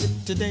 Have it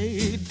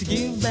today to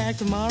give back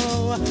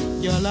tomorrow.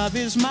 Your love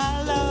is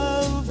my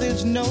love,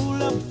 there's no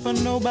love for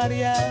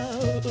nobody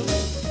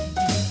else.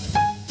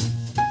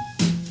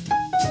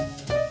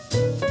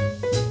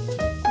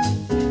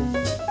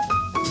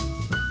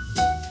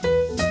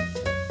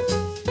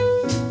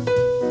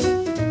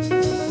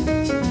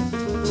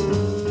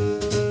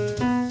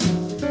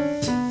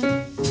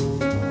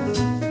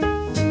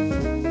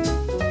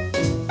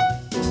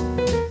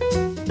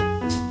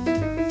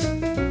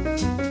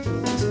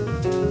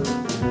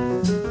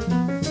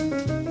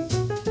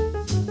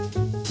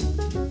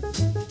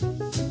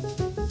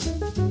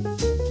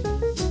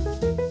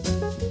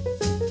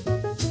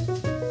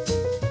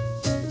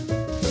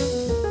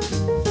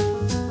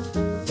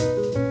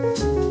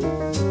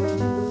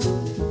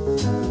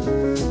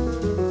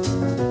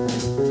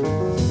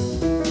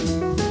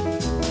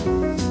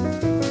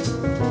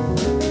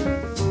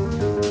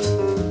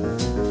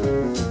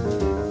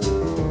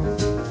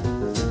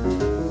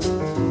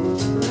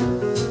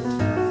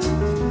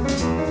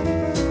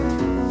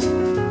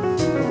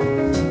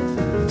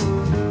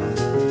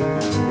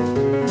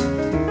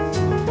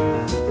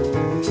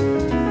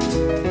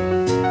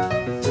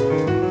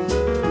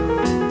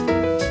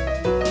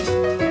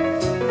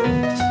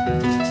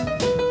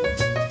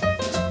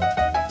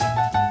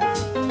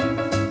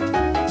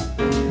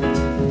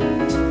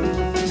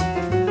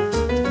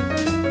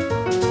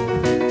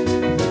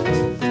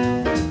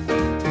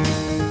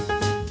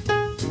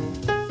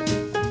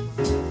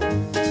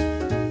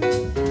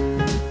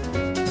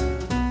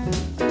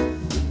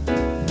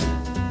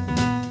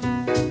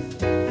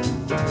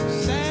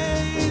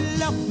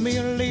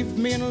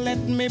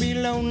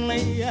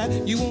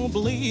 You won't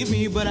believe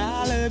me, but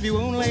I love you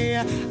only.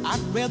 I'd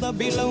rather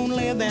be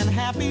lonely than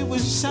happy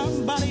with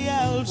somebody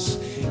else.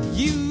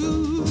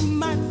 You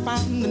might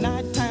find the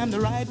nighttime the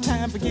right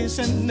time for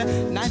kissing.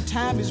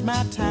 Nighttime is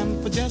my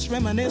time for just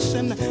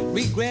reminiscing,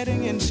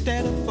 regretting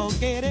instead of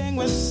forgetting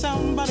with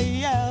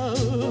somebody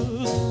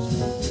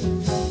else.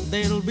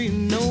 There'll be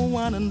no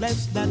one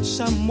unless that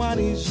someone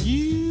is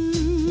you.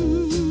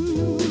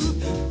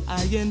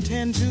 I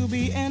intend to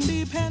be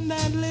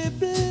independently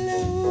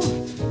blue.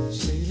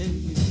 Say,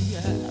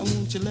 I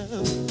want your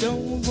love,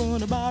 don't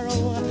wanna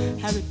borrow.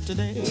 Have it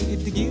today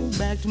to give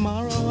back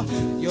tomorrow.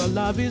 Your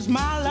love is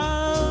my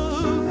love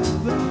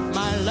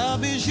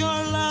is your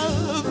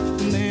love.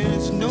 And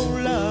there's no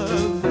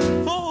love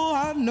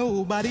for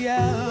nobody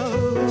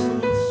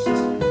else.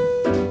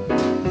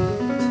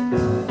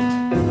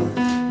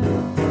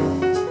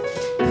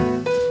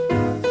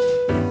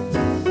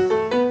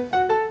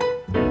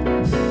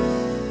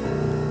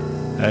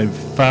 How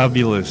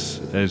fabulous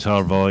is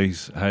her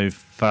voice, how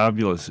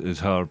fabulous is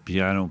her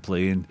piano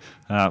playing.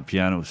 That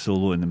piano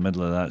solo in the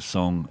middle of that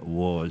song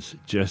was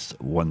just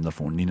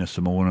wonderful. Nina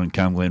Simone on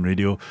Cam Glen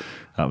Radio.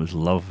 That was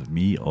Love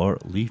Me or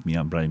Leave Me.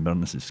 I'm Brian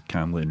Byrne. This is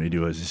Cam Glen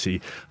Radio, as you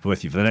see,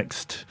 with you for the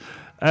next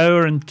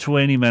hour and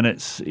 20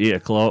 minutes, 8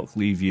 o'clock.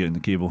 Leave you in the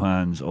capable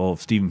hands of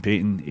Stephen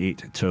Payton,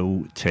 8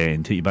 till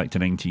 10. Take you back to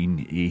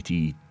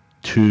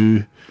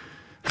 1982.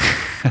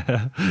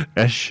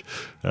 Ish.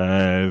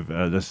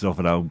 This is off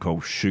an album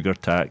called Sugar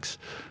Tax.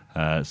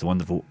 It's the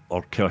wonderful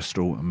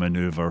orchestral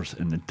manoeuvres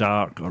in the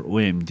dark, or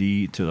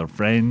OMD to their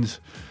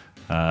friends.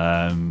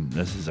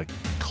 This is a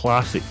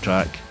classic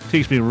track.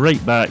 Takes me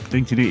right back,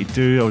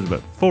 1982. I was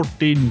about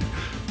 14,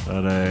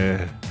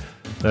 and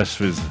this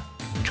was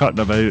cutting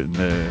about in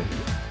the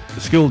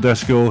school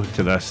disco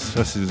to this.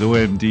 This is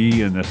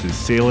OMD, and this is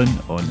Sailing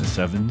on the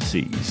Seven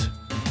Seas.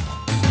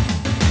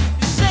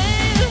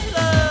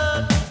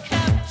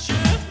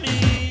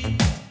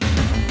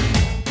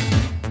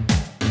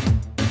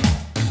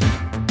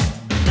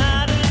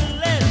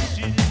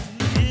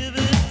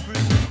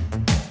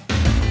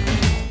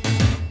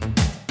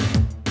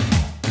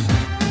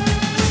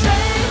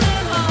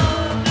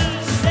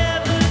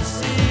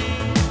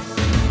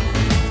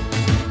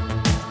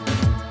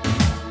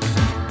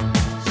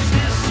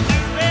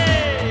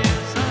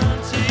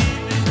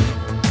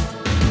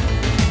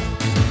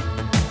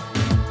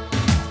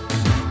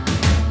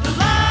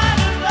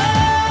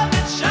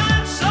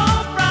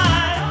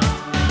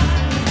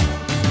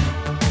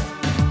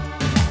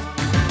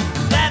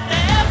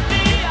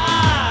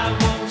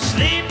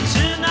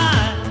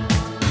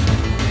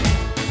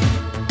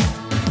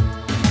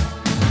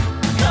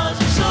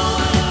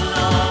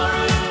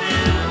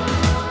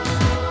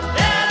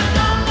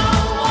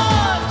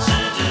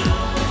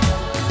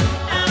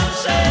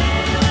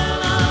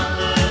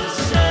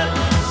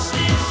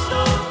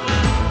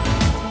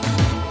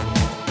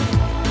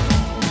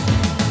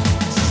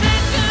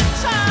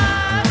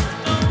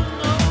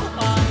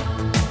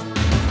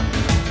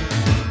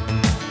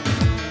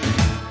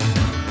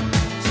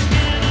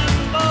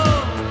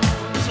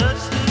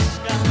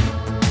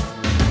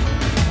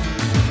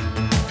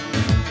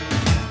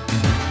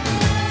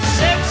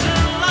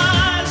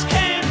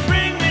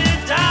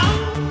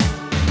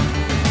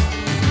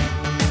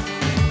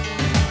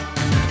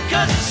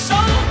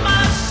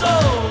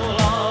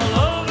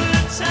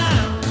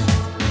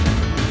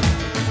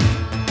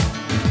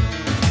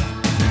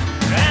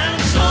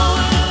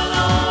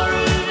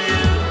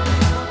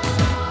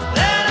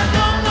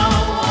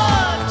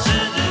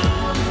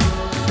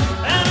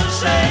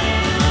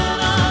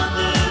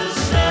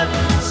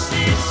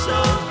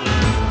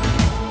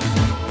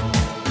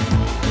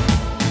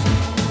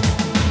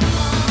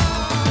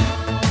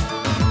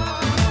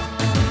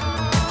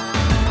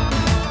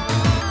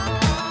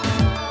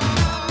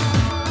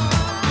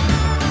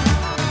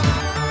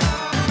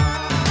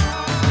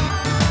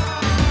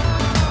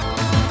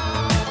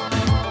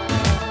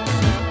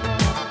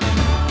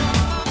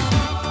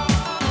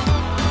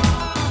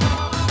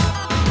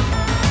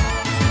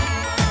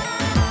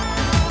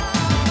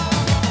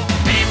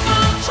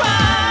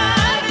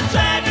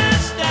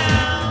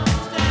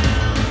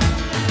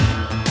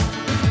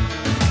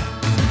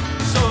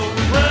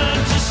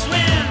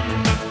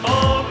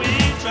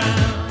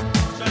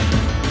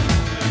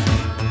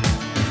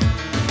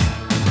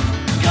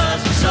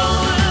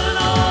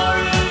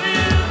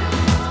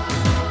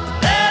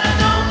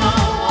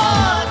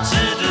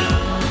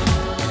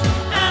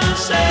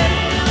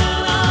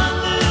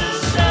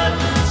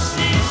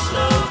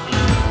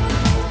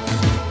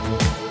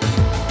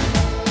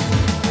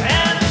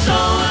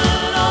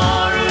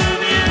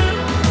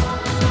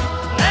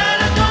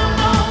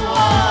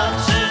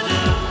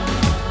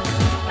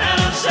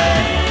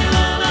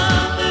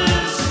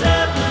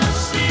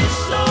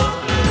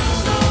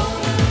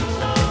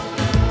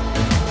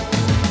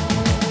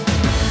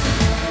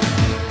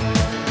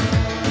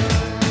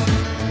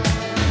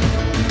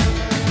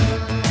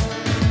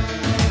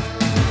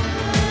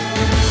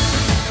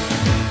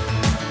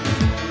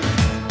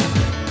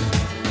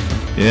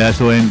 Yeah, that's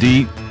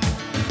OMD.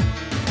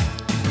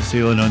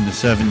 Sailing on the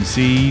Seven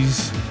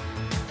Seas.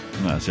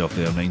 That's off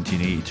their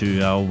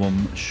 1982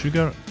 album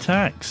Sugar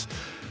Tax.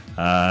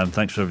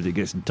 Thanks for everybody that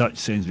gets in touch,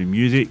 sends me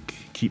music,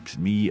 keeps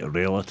me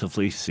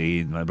relatively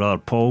sane. My brother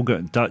Paul got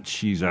in touch.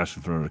 He's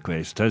asking for a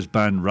request. His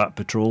band Rat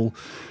Patrol.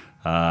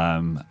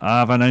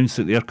 I've announced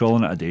that they're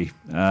calling it a day.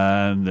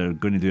 They're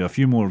going to do a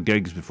few more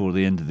gigs before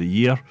the end of the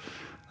year.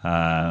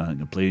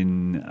 They're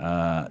playing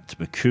at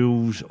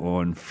McCool's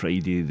on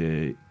Friday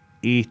the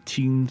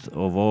 18th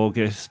of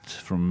August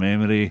from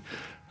memory,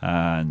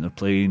 and they're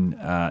playing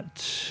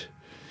at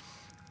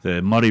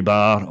the Murray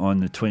Bar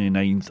on the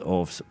 29th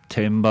of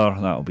September.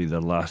 That'll be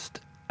their last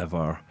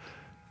ever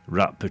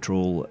Rat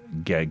Patrol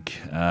gig.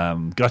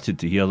 Gutted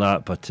to hear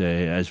that, but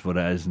it is what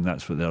it is, and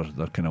that's what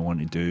they're kind of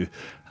wanting to do.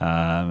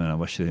 And I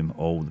wish them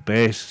all the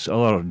best.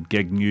 Other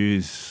gig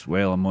news,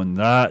 well, I'm on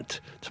that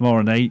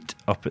tomorrow night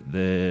up at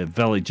the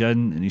Village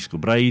Inn in East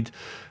Kilbride.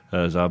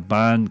 There's a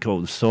band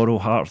called the Sorrow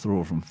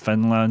Heartthrower from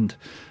Finland.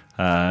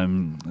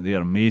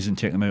 They're amazing.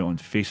 Check them out on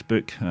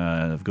Facebook.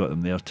 I've got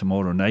them there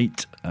tomorrow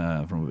night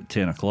from about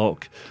 10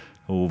 o'clock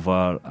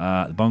over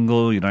at the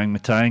Bungalow,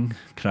 Orangutan.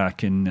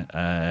 Cracking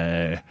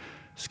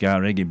ska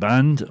reggae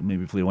band.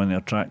 Maybe play one of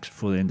their tracks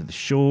before the end of the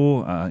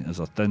show. There's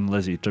a Thin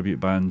Lizzy tribute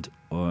band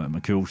at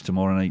McCool's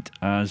tomorrow night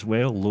as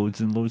well. Loads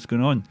and loads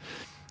going on.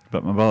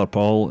 But my brother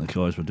Paul,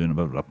 because we're doing a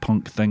bit of a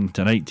punk thing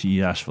tonight,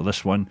 he asked for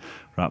this one.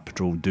 Rat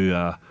Patrol do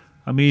a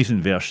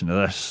amazing version of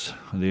this.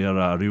 They're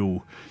a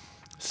real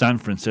San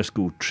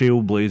Francisco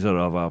trailblazer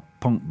of a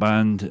punk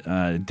band.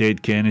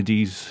 Dead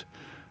Kennedys,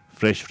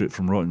 Fresh Fruit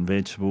from Rotten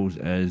Vegetables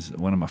is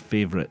one of my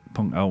favourite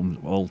punk albums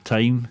of all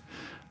time.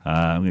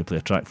 I'm going to play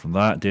a track from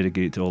that,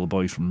 dedicated to all the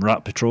boys from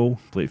Rat Patrol.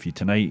 Play it for you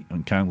tonight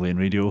on Cam Glen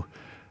Radio.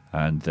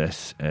 And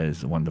this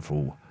is the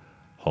wonderful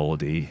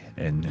Holiday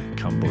in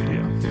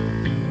Cambodia.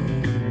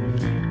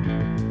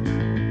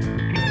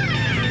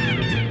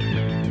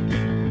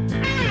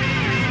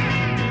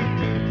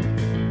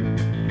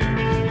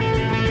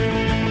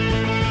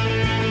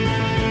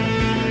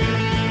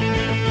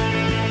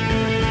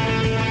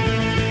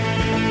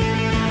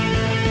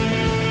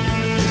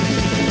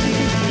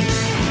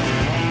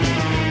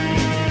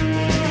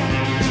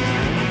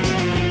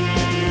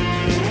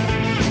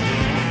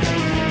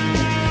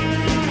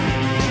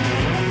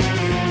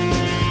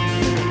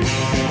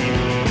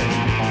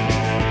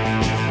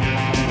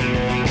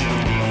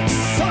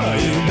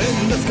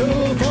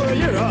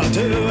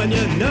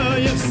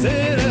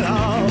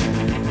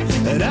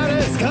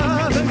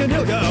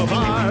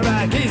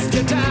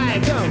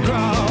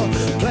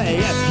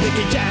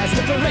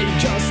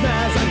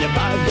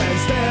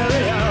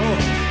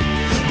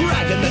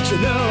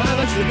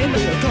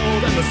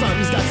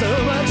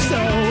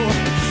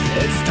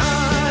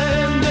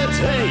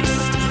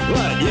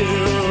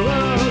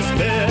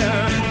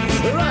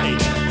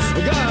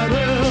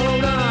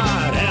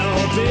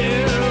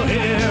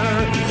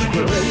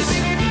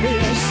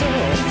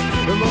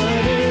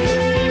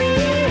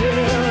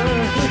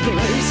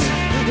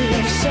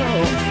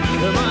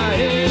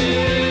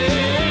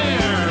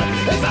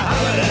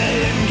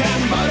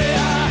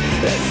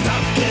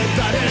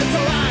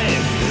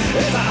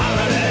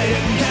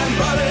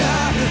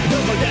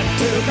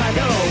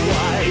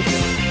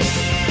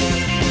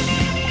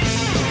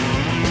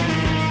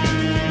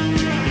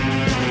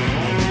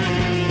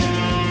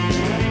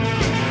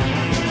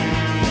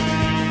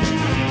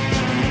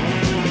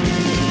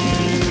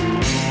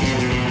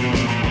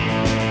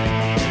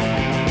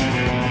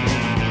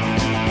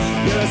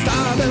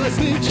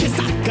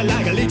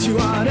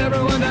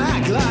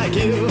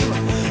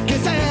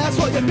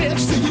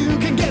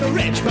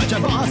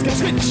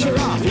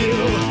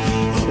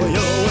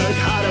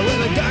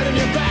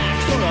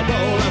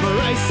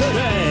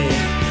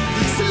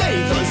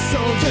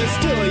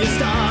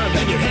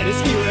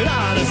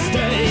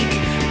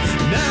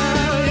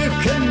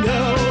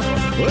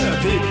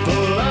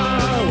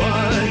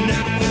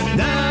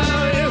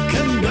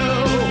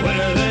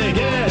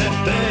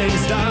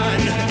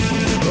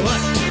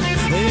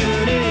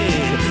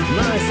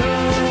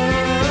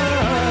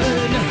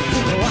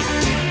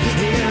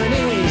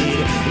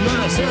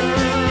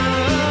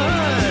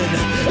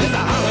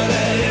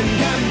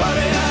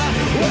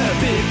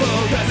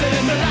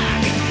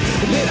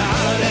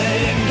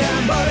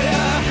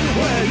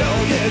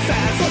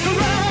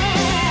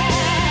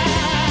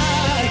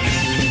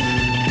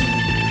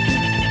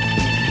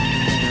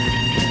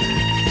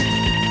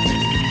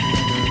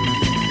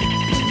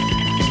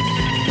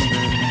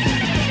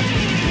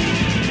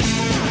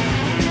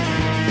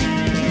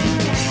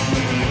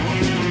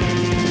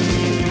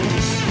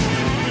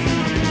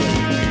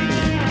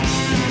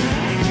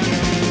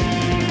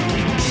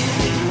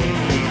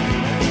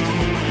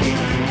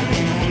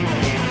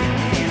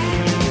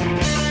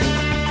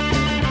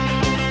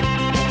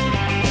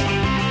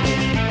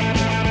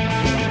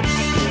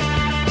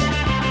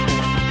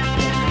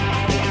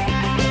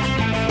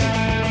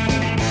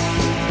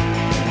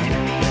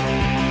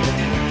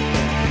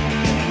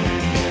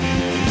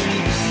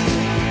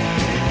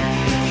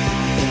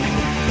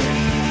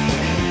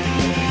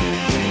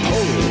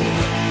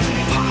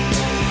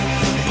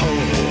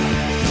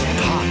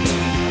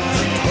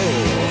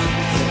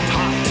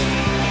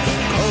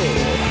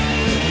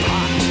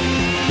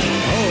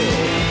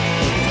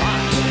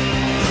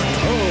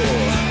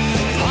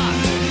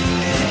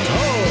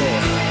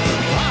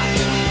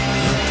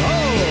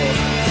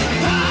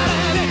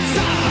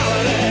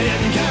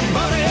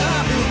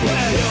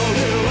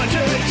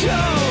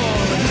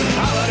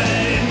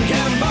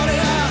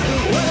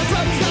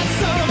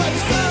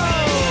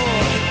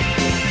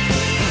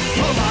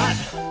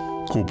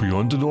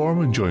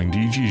 I'm enjoying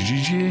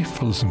DJ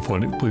for the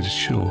Symphonic Blues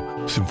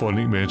Show.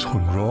 Symphonic Metal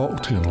and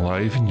Rock doing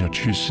live in your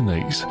Tuesday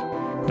nights,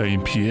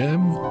 9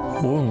 PM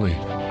only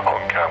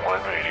on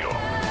Camglen Radio.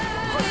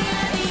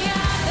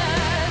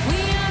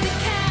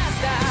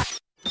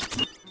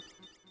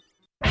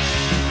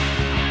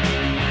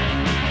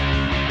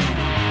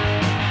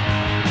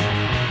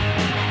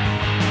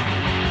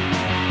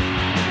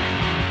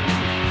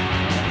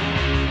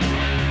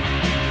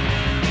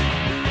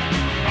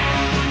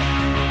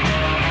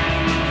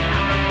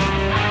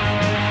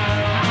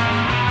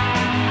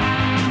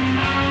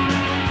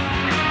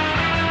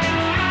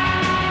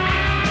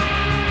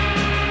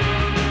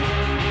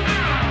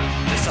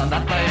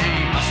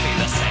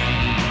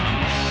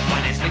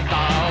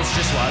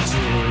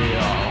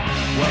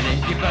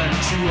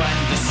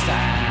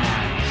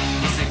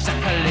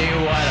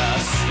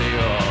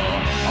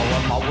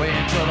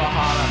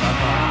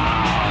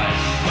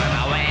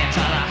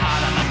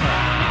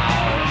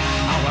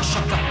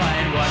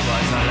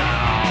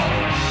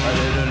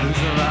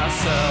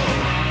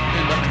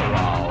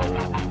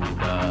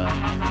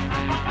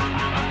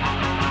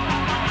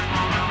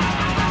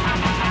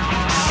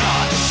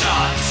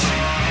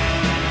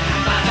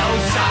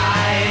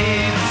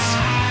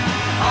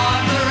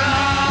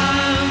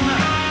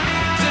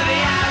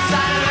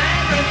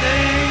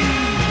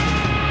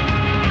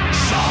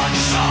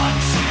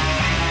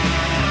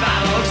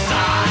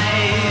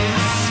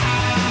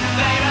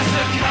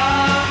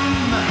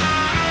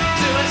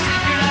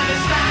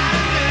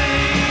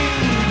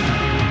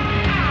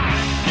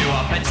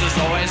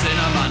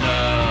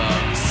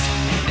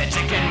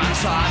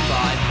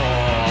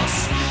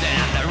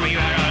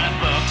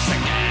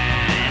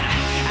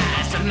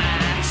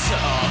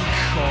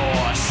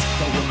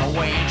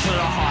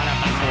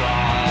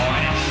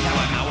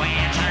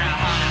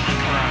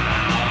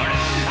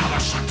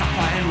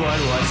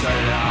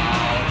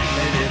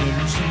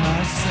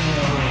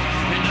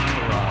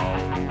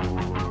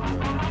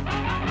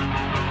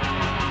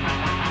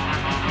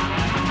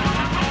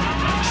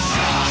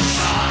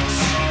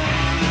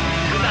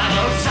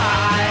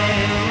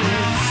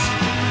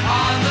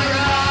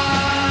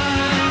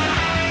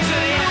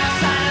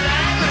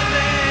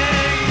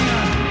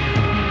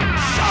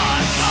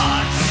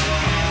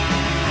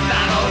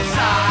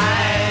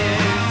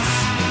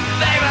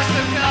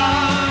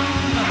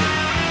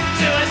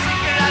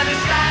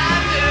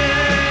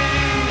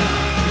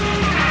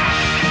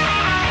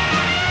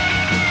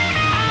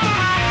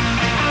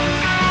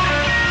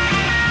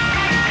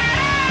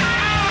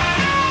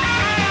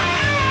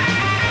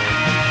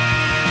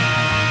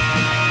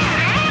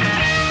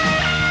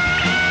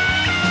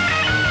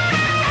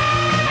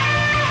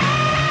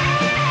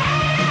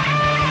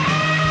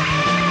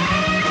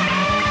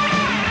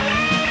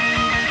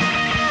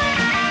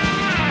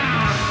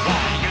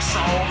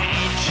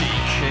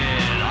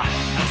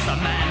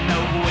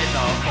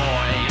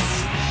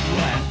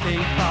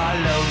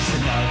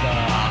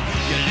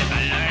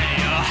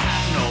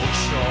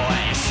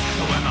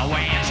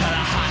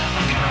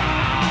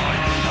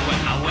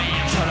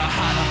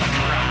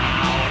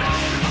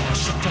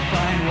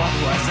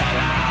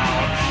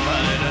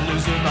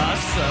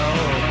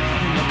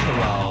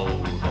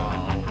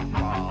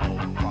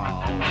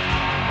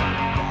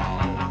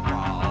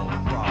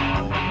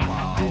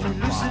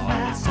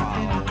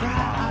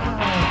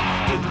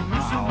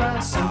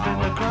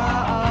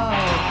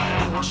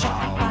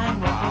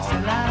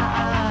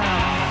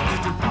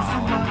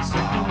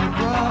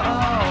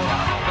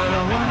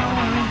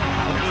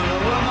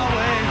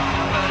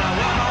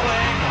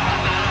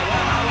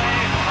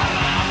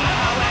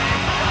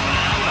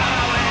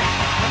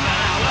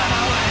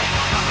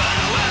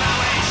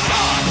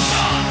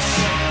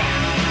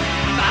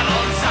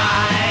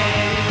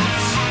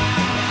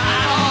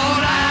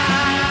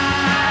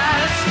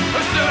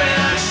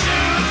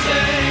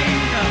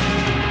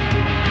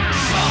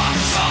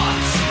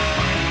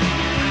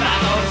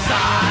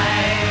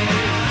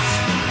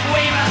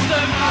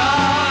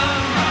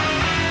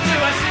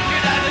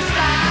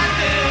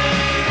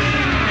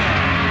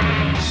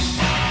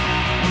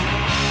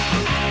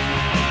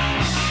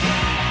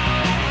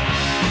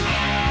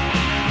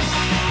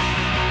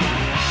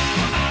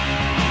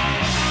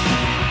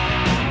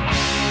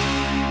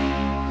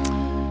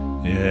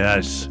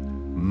 Yes,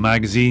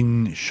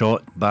 magazine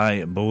shot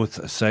by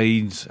both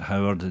sides.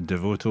 Howard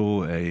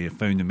Devoto, a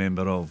founding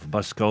member of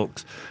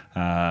Buzzcocks,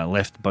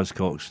 left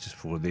Buzzcocks just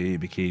before they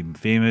became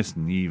famous,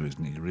 and he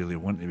wasn't really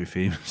wanting to be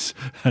famous.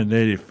 And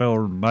then he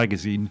formed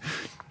magazine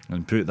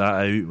and put that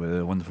out with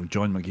a wonderful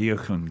John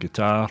McGeoch on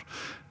guitar.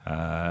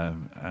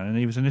 And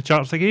he was in the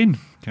charts again.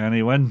 Can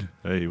he win?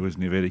 He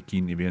wasn't very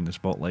keen to be in the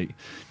spotlight.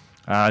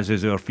 As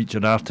is our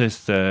featured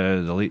artist,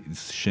 the late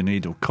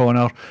Sinead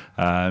O'Connor.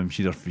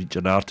 She's our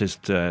featured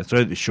artist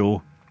throughout the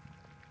show,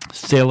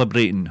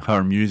 celebrating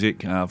her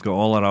music. I've got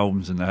all her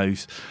albums in the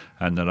house,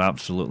 and they're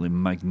absolutely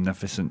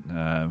magnificent.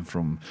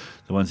 From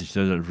the ones that she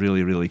does are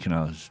really, really kind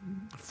of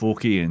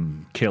folky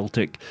and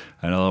Celtic,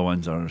 and other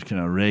ones are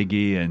kind of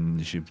reggae,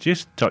 and she's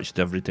just touched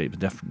every type of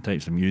different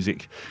types of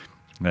music.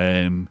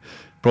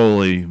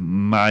 Probably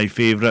my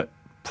favourite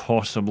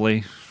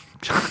possibly.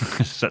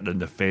 Sitting on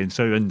the fence,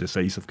 how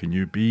indecisive can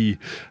you be?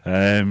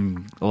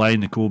 Lion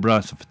the Cobra,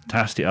 it's a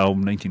fantastic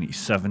album,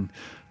 1987.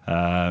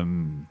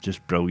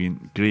 Just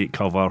brilliant, great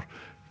cover,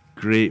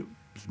 great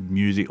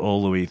music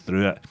all the way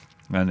through it.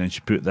 And then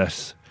she put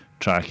this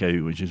track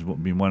out, which has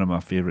been one of my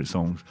favourite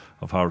songs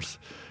of hers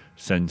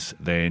since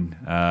then.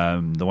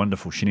 The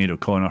wonderful Sinead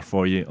O'Connor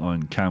for you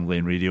on Cam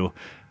Glen Radio,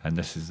 and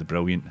this is the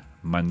brilliant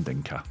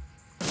Mandinka.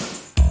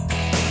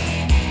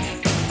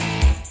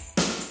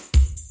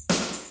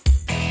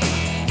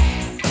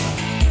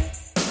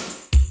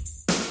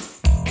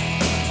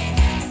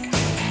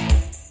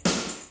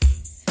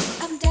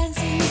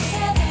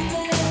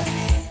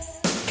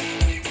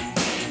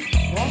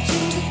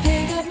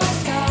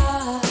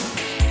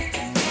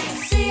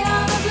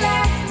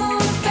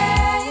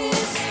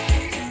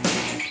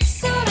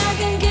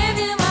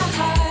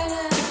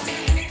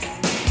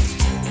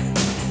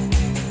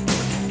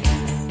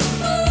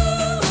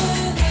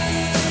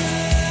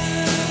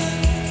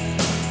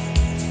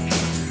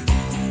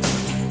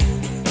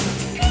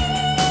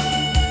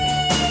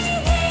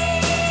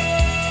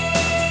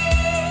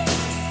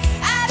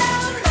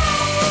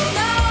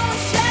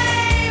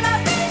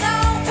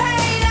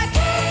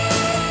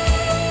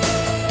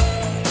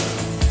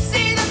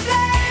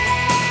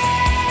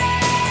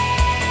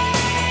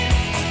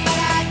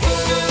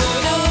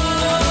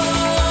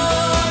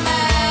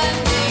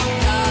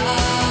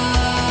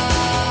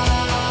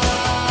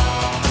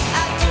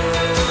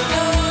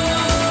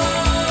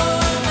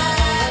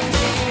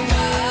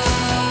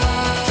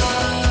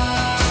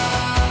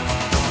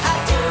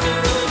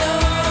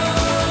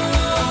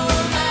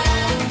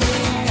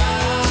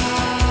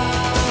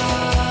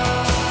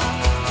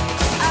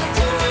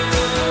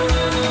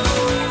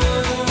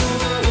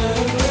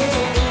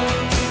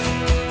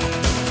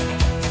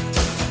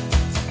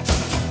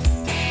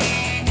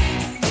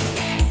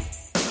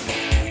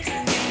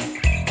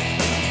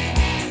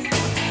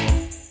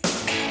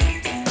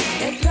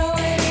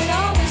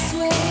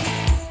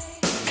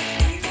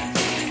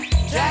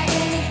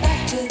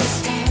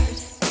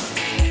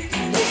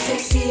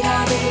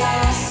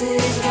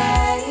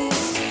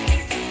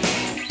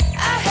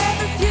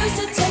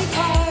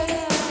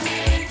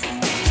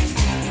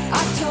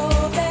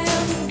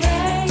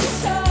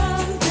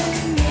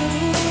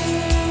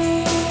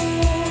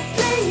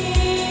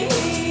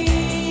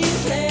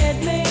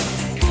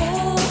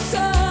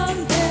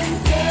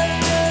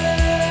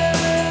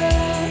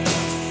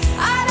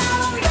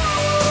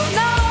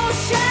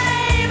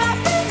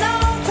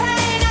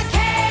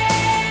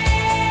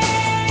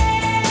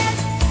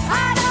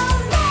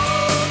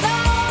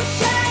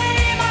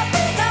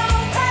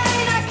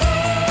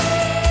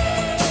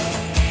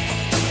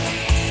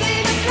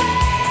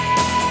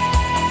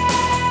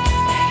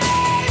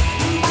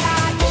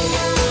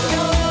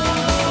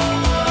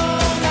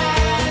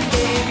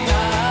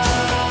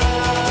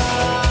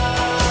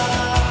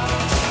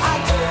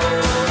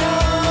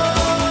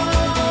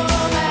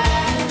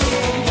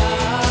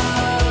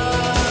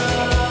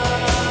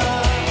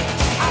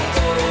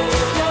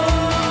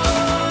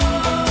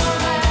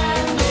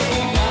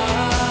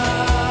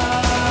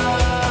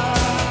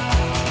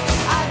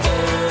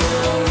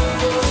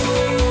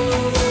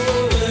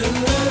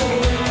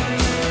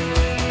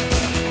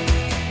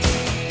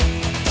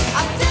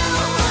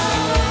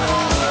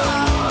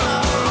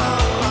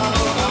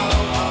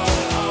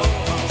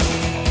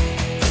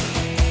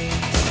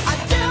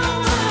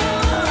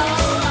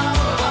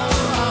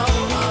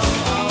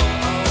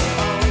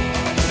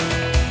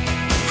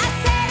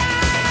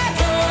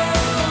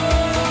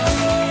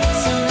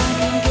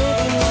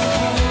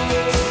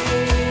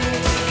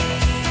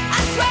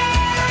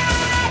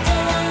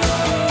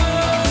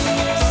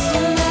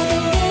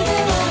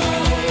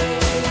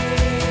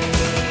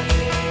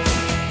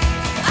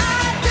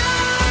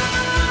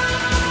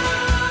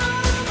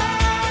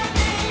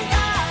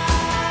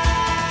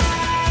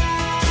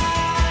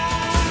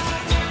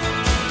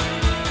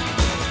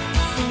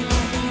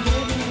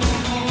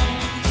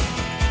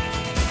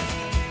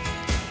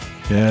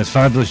 Yeah, it's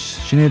fabulous.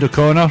 Sinead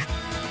O'Connor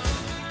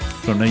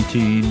from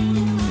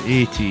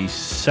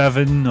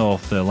 1987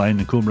 off the Lion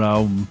and Cobra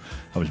album.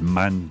 That was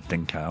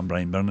Mandinka. I'm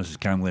Brian Byrne. This is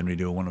Cam Glen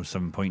Radio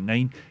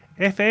 107.9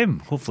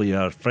 FM. Hopefully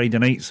your Friday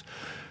nights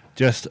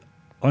just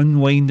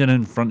unwinding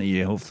in front of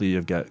you. Hopefully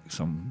you've got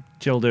some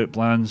chilled out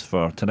plans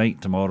for tonight,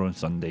 tomorrow and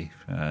Sunday.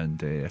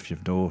 And if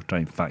you've no, try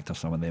and factor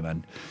some of them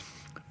in.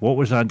 What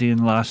was I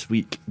doing last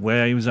week?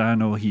 Where was I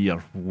not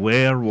here?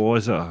 Where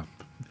was I?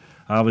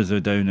 I was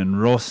down in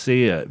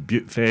Rothesay at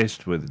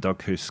Buttefest with the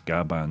Doug House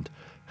Ska Band.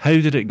 How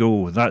did it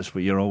go? That's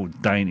what you're all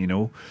dying to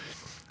know.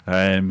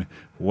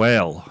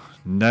 Well,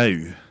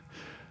 now,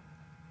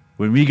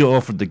 when we got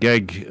offered the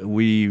gig,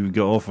 we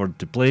got offered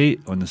to play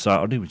on the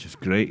Saturday, which is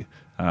great.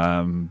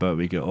 But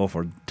we got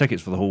offered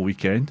tickets for the whole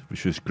weekend,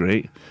 which was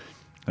great.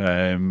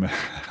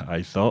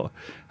 I thought.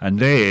 And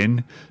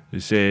then they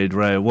said,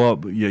 right,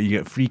 what? You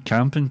get free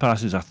camping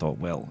passes. I thought,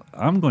 well,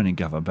 I'm going to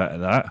give a bit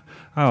of that.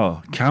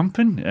 Oh,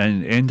 camping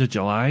in end of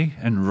July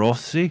in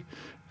Rothesay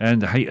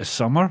and the height of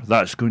summer,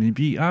 that's going to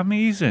be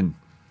amazing.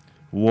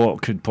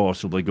 What could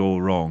possibly go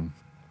wrong?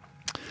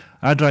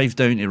 I drives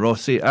down to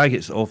Rossie, I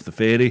gets off the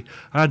ferry,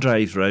 I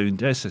drives round,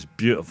 this is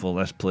beautiful,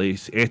 this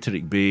place,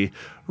 Etterick Bay,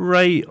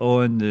 right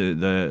on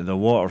the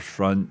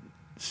waterfront,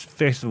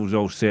 festival's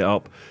all set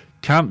up,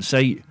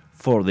 campsite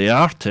for the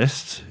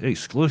artists,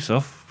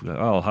 exclusive,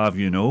 I'll have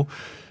you know.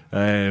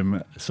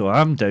 So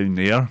I'm down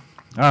there,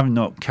 I've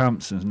not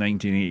camped since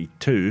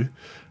 1982,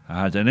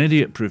 I had an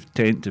idiot-proof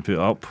tent to put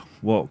up,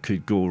 what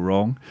could go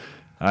wrong?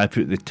 I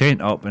put the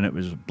tent up and it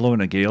was blowing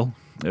a gale.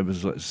 It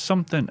was like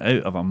something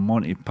out of a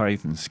Monty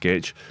Python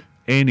sketch.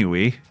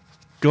 Anyway,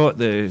 got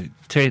the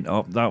tent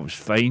up, that was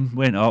fine.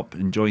 Went up,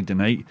 enjoyed the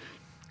night.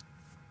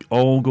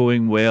 All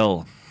going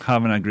well,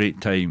 having a great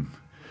time.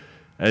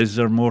 Is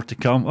there more to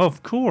come?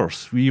 Of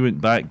course. We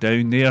went back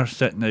down there,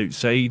 sitting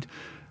outside,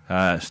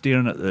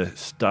 staring at the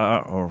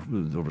star, or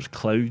there was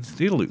clouds.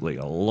 They look like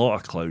a lot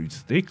of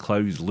clouds. They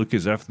clouds look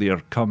as if they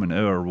are coming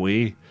our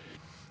way.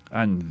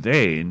 And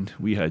then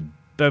we had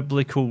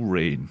biblical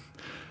rain.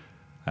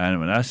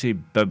 And when I say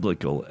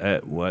biblical,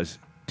 it was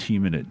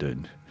teaming it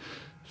down.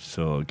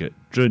 So I get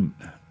drunt,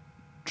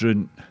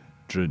 tent,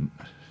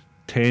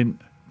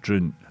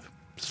 drunt.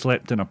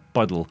 Slept in a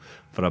puddle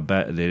for a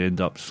bit and then end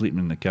up sleeping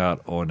in the car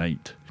all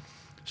night.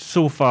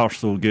 So far,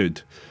 so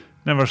good.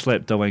 Never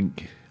slept a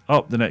wink.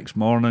 Up the next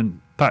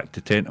morning, packed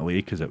the tent away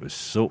because it was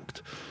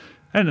soaked.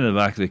 Into the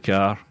back of the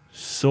car,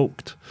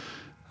 soaked.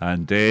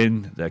 And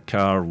then the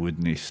car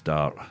wouldn't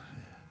start.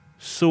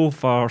 So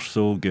far,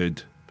 so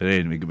good. But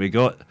anyway, we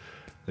got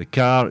the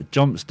car,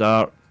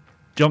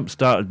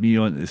 jump-started me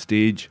onto the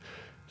stage,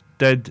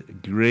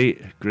 did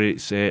great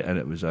set, and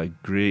it was a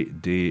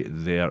great day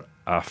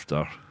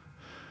thereafter.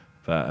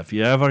 But if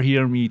you ever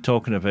hear me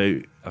talking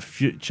about a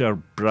future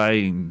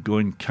Brian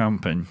going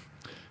camping,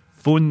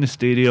 phone the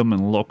stadium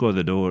and lock all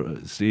the doors.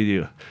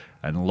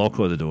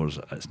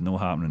 It's no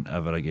happening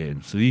ever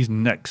again. So these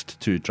next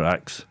two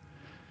tracks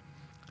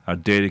are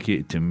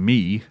dedicated to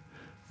me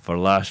for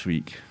last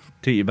week.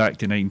 Take you back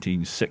to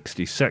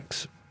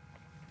 1966.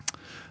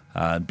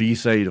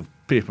 B-side of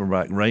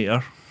Paperback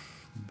Writer,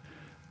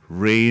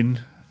 Rain,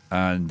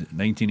 and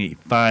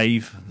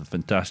 1985, the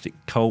fantastic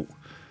Cult,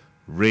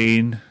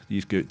 Rain.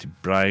 These go out to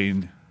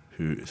Brian,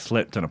 who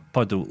slept in a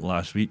puddle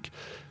last week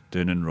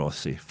down in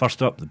Rossie.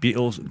 First up, the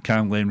Beatles on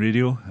Cam Glen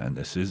Radio, and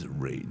this is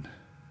Rain.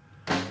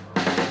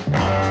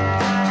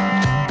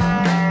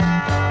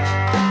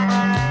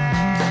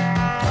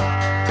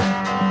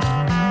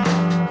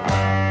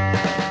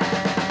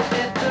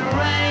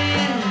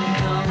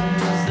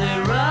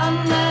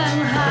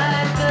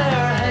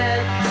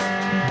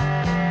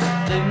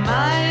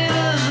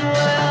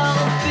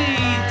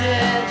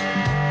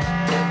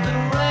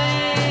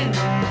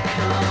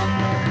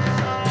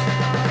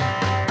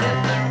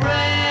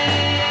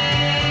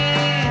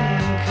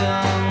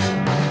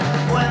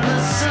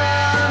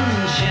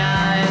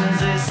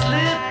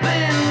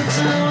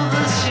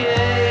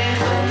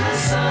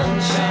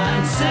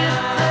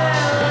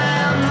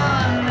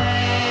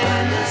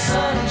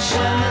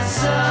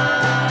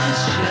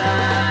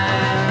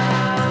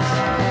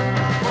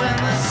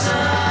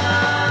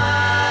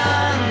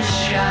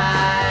 Shine.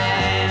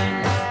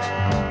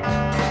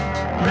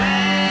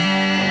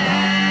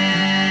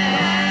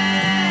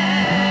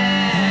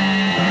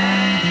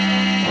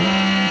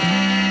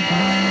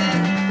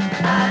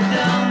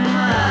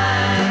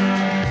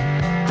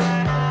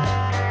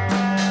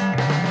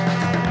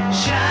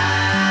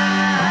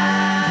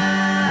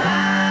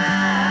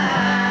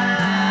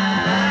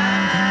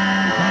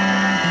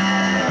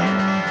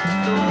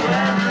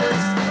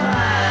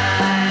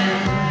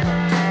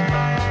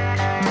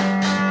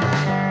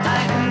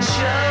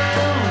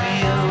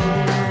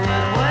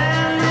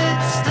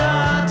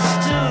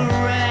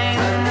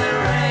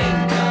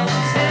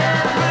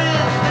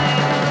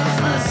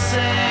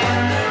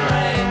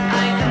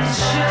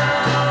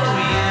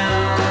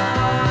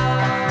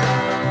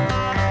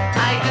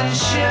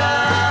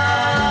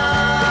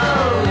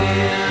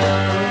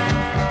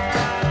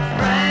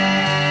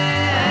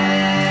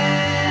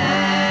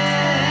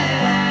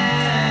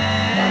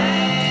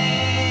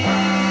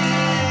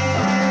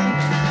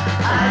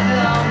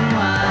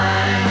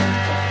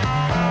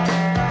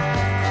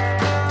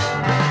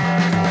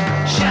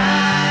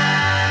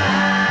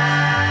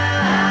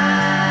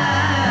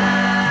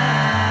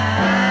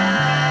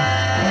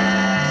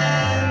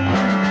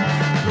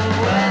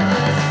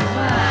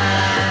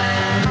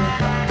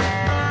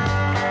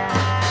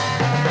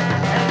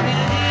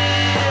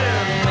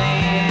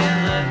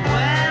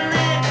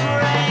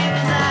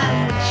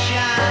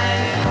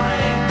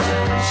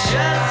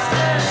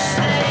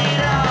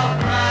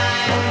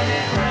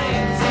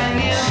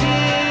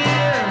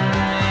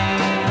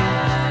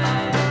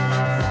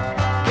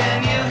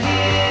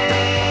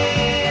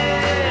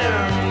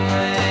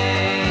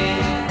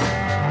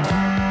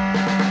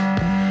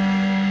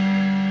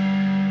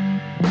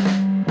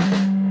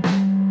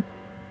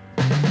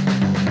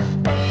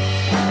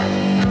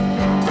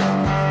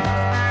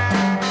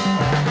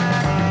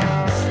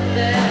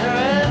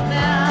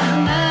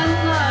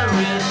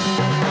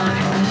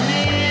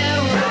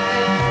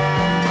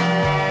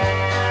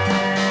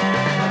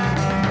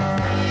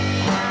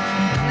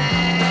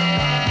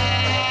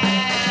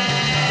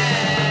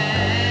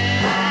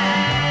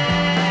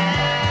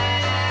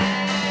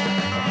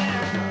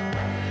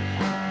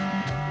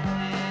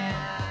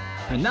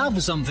 now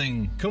for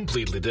something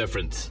completely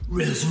different.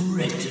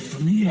 Resurrected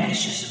from the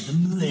ashes of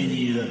the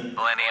millennium.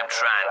 Millennium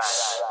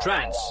Trance.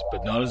 Trance,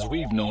 but not as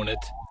we've known it.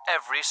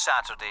 Every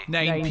Saturday,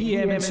 9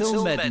 p.m.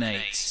 until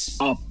midnight.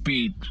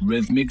 Upbeat,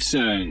 rhythmic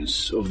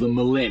sounds of the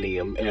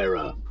Millennium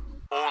Era.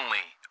 only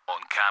on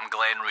Cam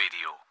Glen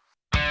Radio.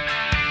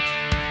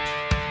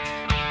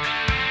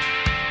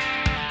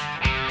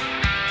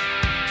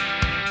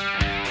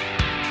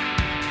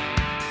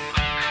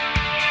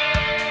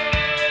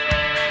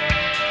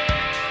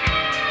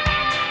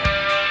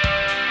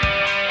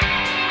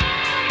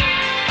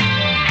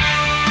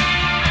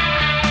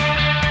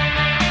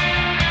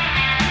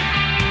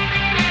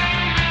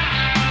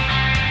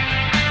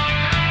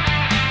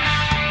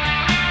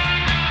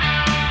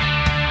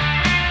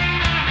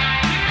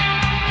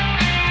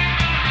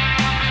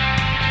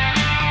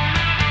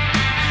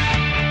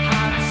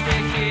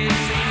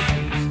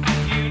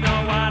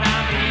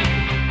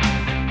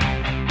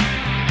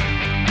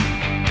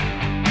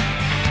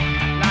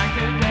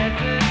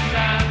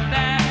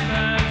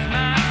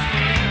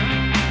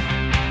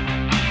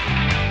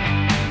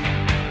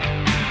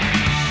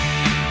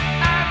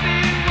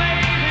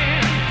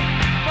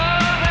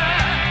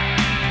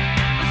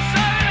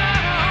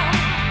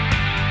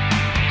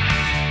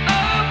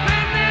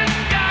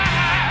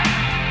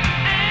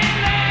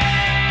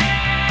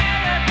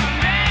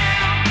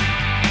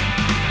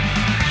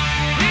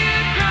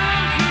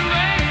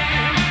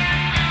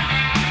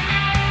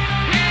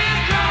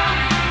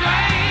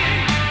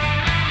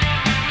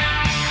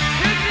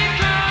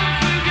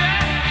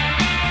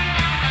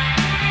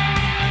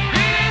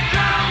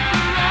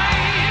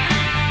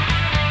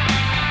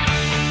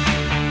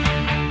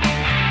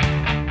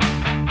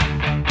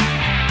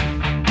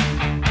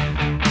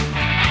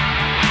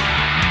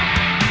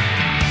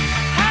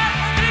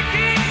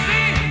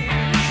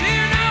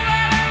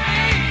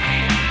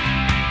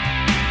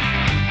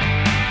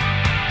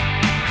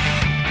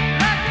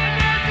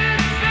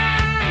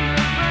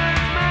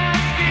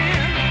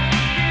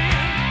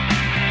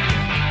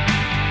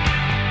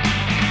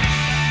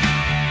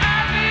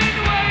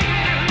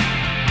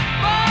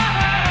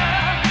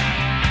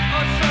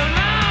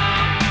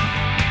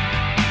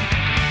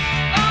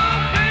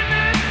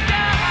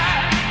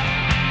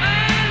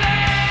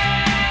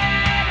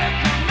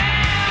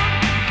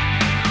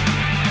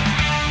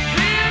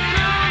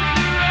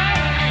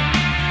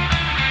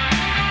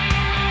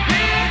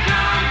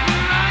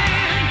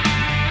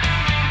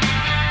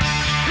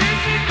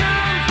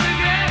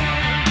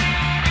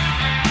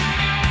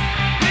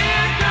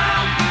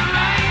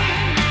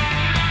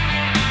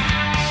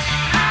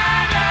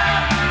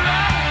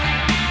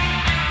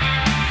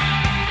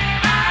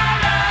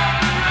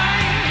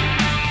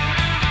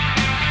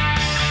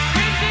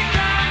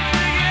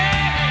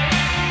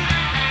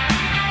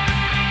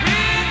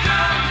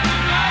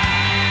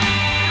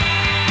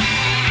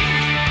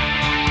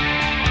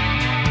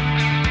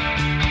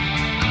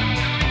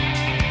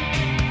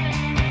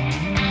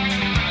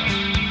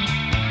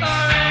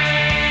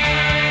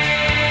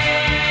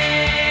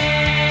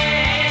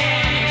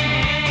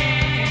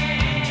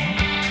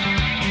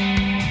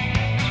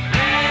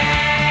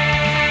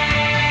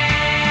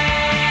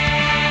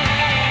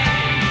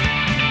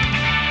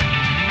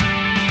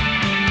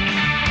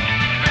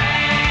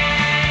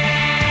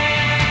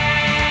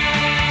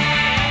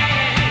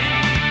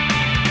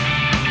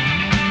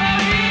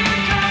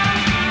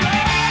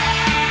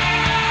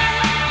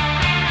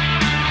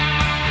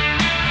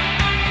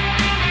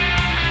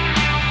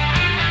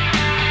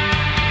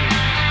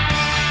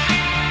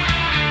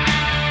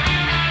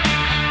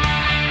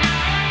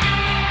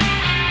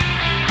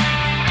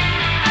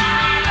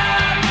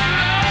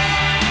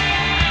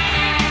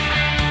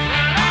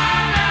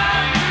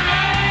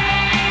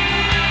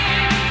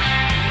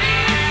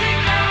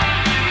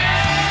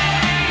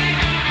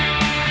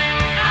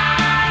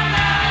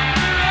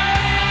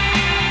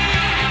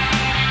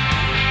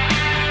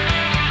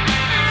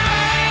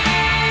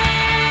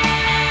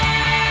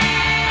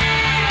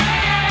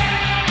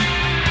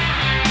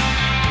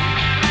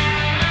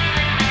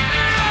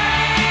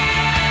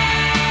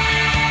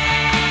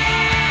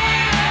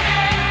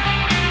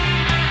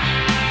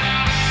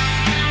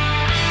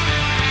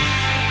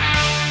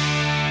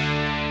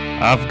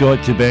 I've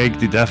got to beg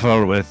to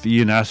differ with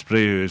Ian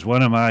Astbury, who's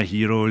one of my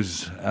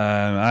heroes.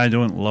 I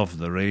don't love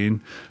The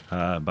Rain,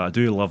 but I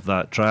do love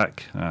that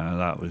track.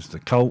 That was The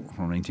Cult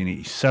from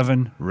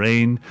 1987,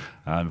 Rain.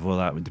 Before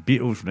that, with The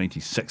Beatles from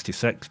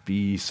 1966,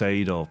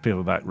 B-side of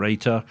Paperback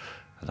Writer.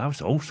 That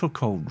was also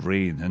called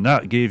Rain, and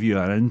that gave you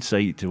an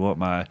insight to what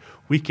my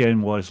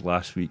weekend was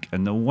last week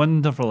in the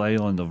wonderful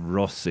island of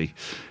Rothesay.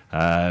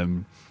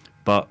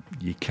 But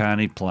you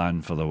can't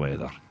plan for the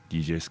weather.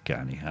 You just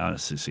can't,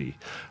 honestly say.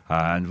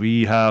 And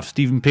we have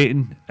Stephen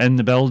Payton in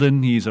the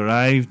building. He's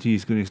arrived.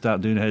 He's going to start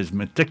doing his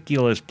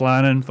meticulous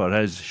planning for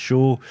his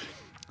show.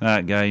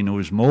 That guy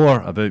knows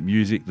more about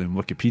music than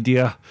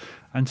Wikipedia,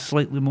 and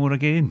slightly more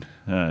again.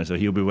 So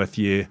he'll be with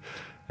you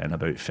in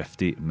about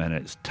 50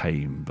 minutes'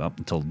 time. But up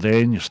until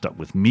then, you're stuck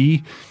with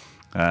me.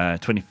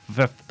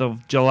 25th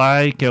of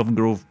July, Kelvin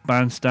Grove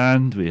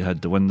Bandstand. We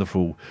had the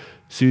wonderful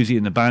Susie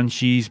and the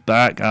Banshees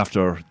back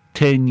after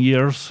 10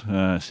 years.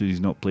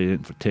 Susie's not played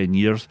it for 10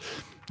 years.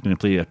 Going to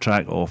play a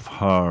track off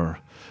her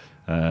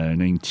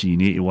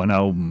 1981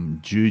 album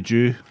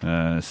Juju.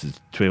 This is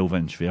a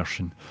 12-inch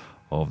version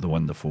of the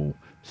wonderful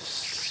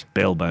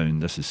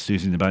Spellbound. This is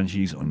Susie and the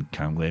Banshees on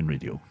Cam Glen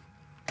Radio.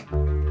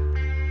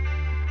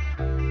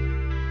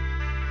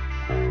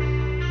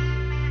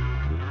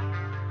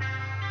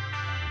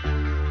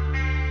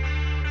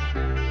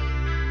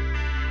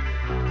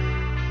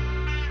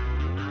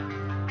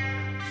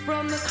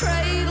 From the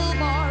cradle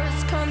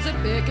bars comes a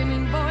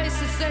beckoning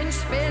voice, a send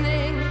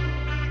spinning.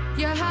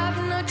 You have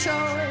no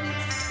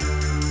choice.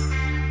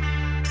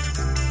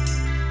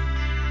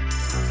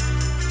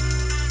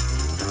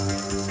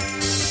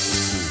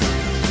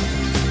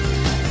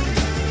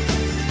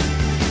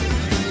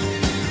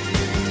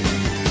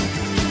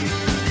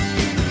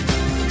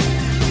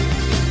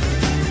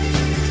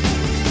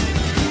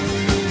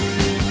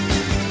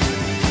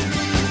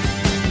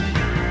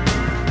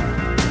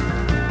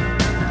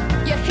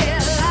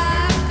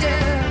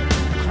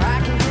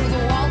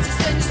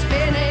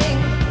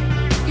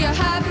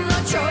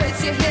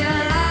 You hear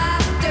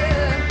laughter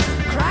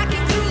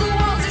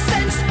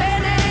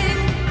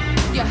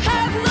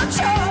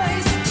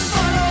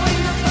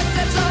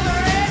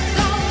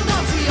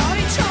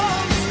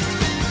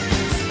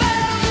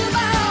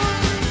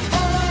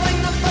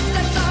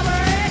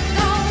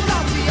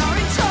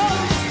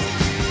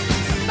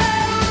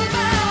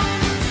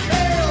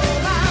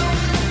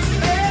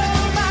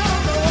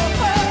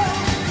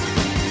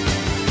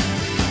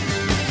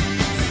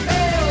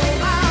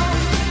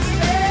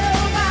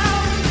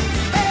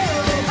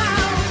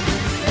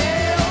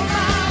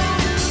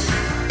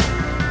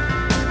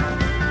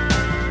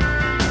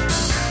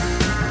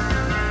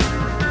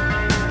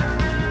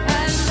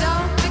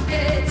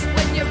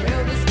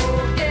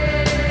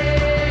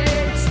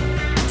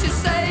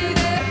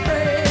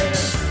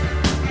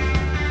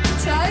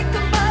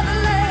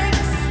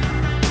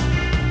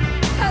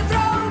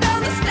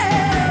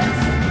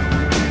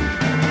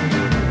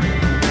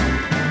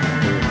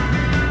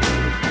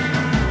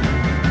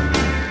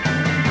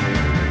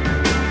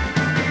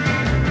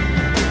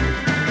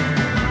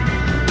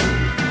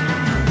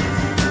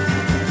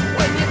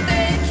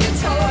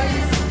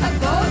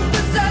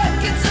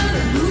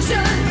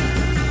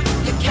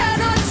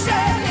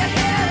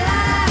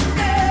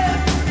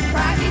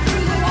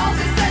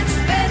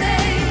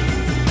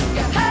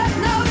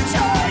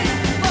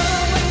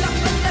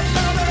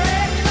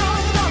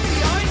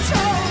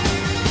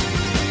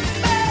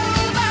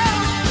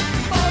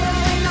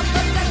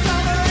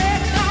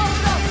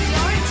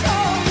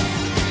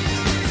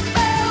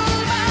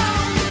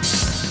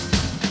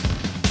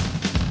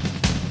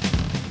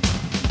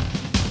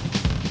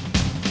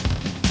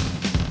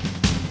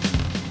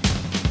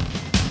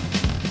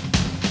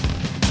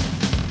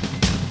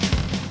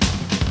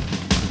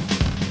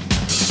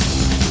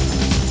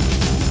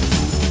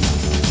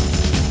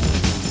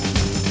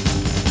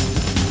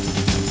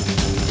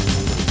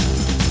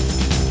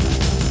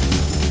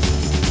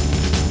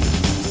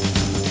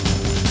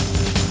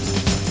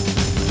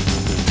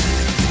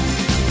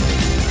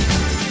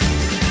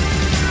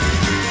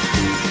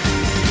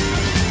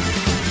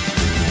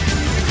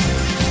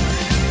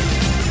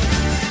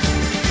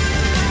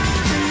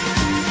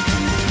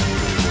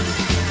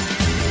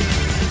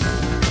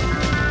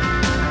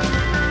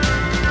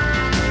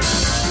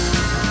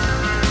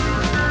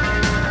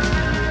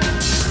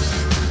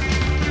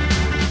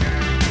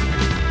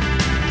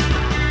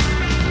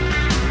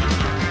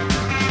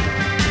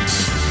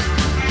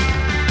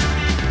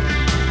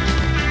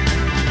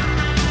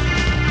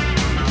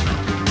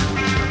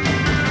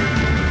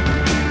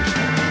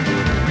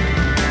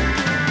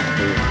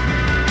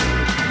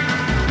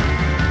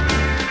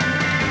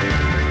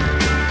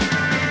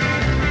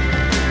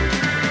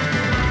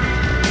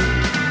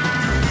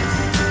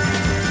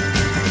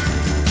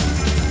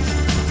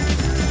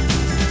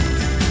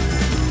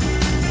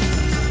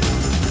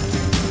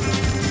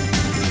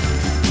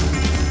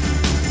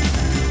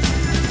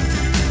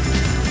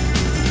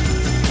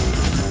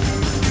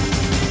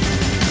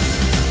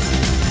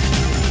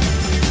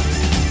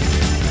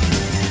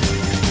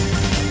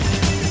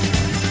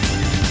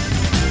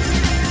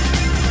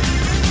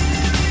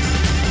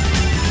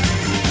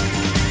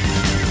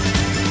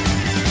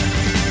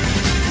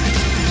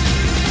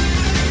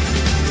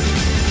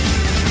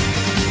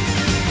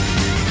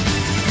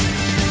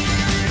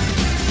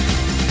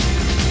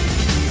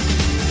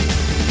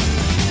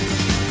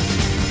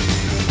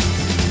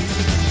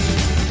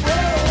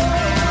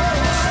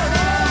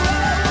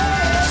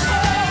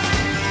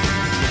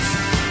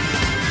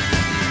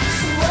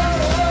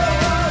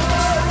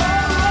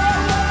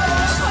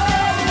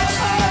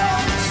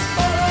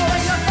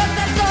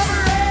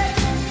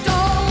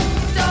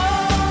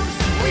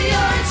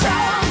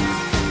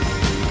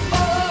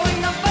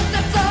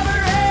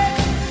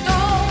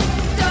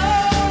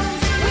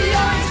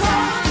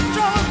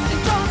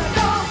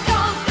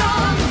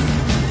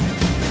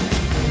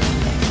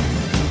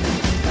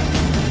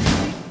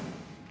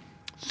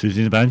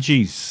Susie and the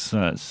Banshees.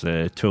 That's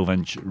a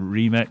 12-inch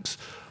remix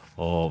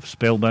of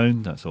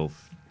Spellbound. That's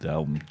off the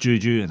album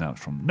Juju, and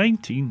that's from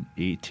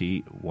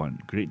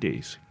 1981. Great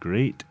days.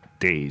 Great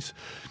days.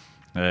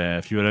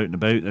 If you were out and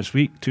about this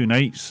week, 2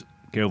 nights,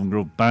 Kelvin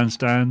Grove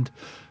Bandstand,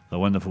 the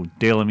wonderful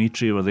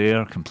Delamitri were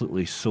there,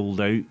 completely sold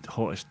out,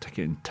 hottest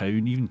ticket in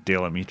town. Even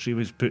Delamitri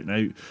was putting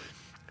out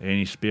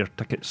any spare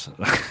tickets.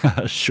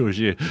 That shows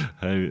you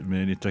how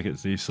many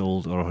tickets they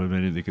sold, or how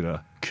many they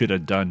could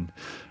have done.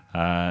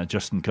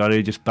 Justin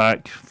Curry just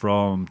back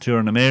from tour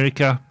in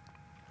America,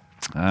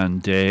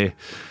 and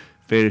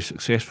very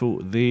successful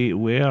they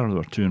were. They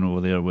were touring over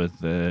there with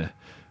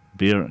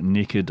Bare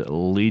Naked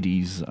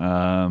Ladies. As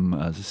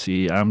I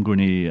say, I'm going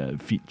to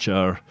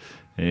feature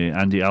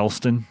Andy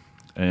Alston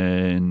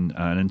in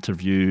an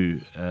interview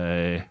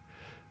that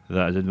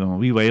I did with him a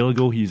wee while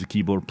ago. He's a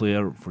keyboard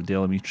player for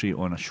Delamitri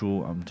on a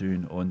show I'm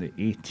doing on the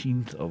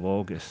 18th of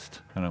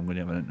August, and I'm going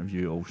to have an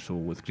interview also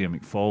with Graham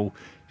McFall.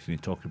 He's going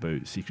to talk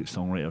about Secret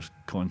Songwriters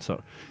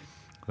concert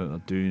that they're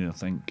doing, I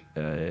think,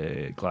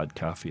 Glad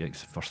Cafe,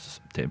 it's the 1st of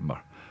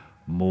September.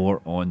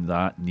 More on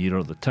that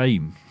nearer the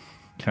time.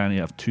 Can't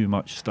have too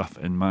much stuff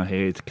in my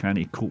head,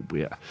 can't cope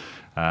with it.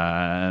 But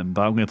I'm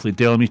going to play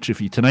Delamitri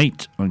for you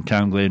tonight on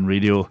Cam Glen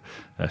Radio.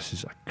 This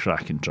is a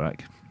cracking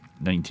track,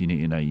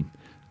 1989.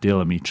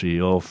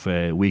 Delamitri off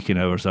Waking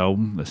Hours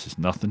album. This is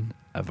Nothing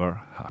Ever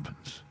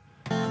Happens.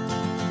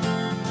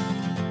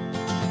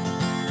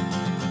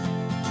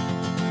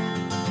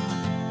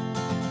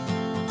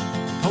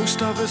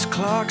 Post office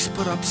clerks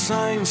put up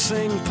signs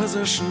saying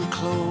position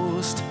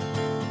closed,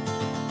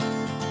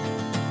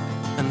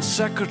 and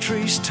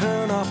secretaries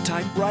turn off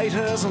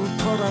typewriters and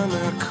put on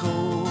their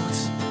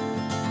coats,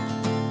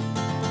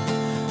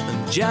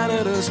 and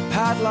janitors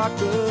padlock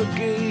the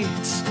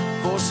gates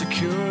for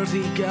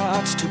security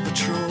guards to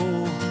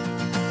patrol,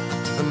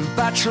 and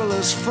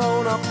bachelors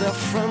phone up their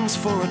friends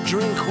for a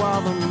drink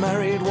while the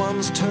married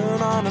ones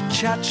turn on a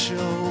chat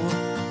show.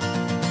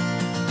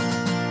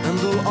 And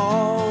they'll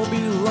all be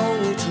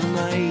lonely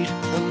tonight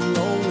and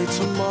lonely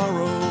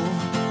tomorrow.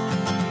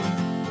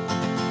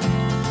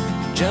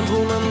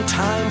 Gentlemen,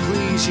 time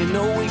please, you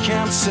know we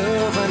can't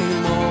serve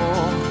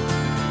anymore.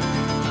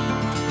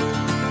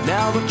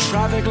 Now the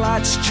traffic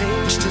lights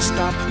change to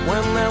stop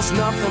when there's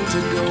nothing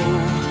to go.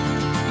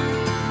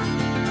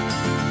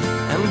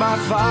 And by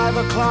 5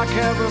 o'clock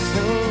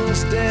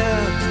everything's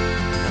dead,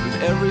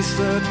 and every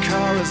third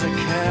car is a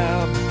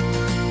cab.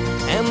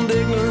 And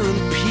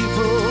ignorant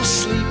people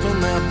sleep in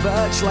their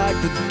beds like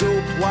the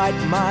dope white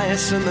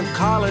mice in the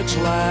college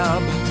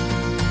lab.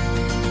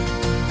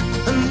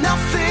 And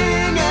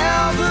nothing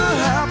ever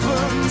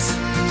happens,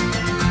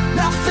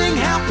 nothing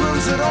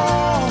happens at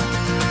all.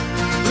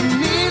 The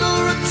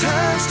needle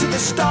returns to the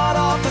start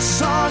of the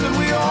song, and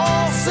we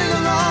all sing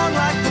along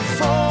like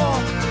before.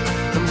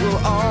 And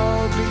we'll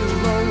all be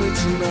lonely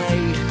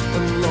tonight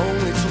and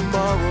lonely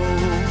tomorrow.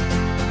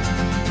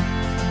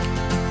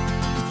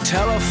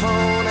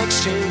 Telephone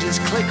exchanges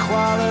click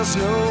while there's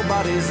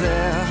nobody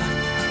there.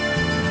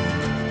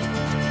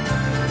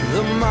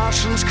 The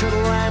Martians could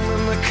land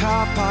in the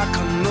car park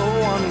and no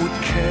one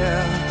would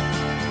care.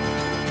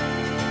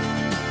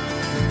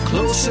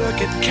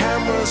 Closed-circuit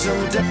cameras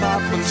and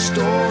department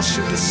stores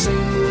shoot the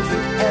same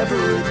movie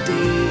every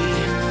day.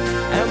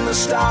 And the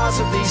stars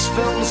of these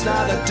films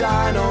neither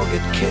die nor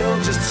get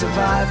killed, just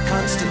survive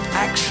constant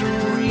action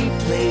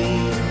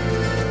replay.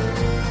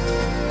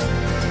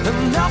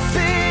 And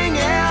nothing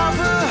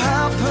ever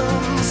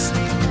happens,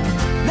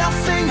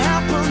 nothing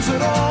happens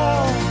at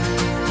all.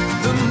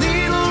 The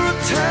needle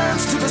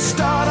returns to the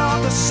start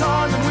of the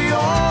song, and we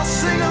all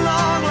sing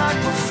along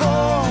like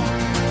before.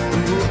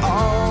 And we'll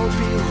all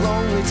be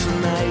lonely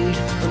tonight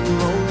and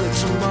lonely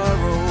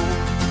tomorrow.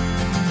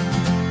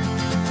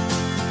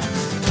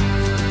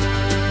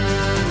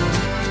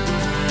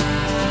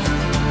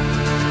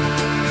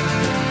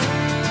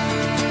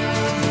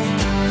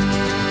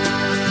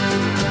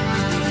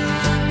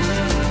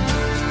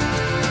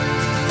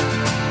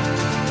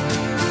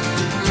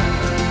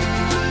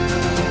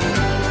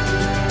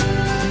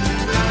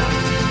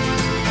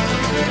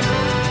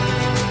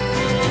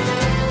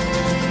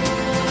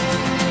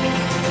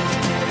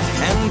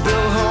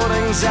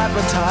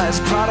 Advertise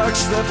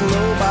products that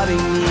nobody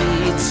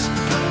needs,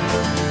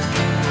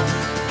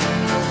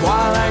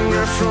 while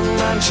Anger from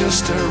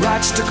Manchester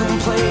writes to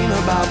complain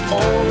about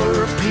all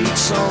the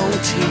repeats on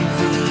TV,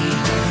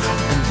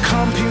 and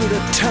computer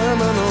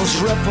terminals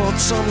report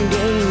some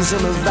gains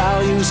in the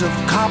values of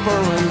copper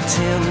and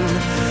tin,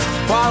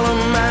 while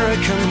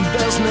American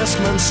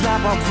businessmen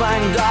snap up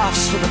Van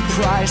Goghs for the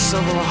price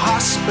of a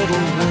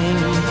hospital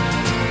wing.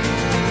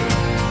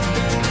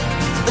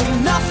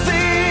 And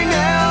nothing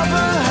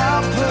ever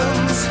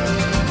happens,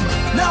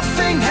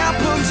 nothing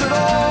happens at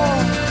all.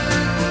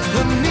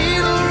 The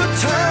needle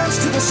returns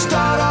to the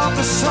start of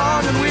the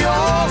song, and we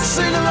all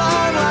sing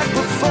along like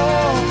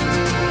before.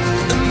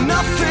 And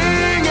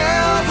nothing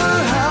ever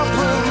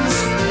happens,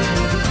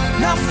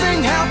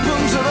 nothing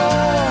happens at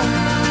all.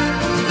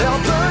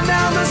 They'll burn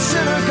down the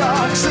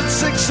synagogues at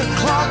 6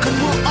 o'clock, and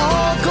we'll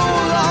all go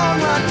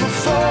along like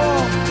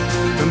before.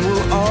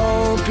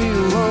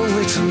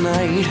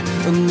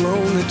 and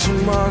lonely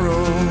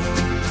tomorrow.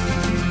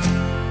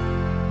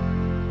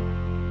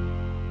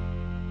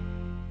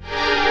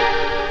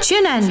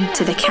 Tune in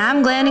to the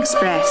Cam Glen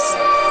Express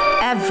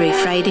every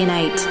Friday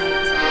night,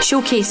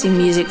 showcasing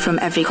music from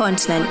every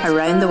continent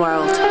around the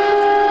world.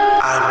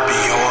 And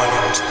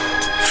beyond.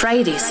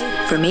 Fridays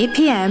from 8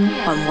 p.m.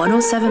 on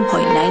 107.9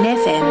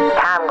 FM.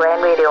 Cam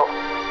Glen Radio.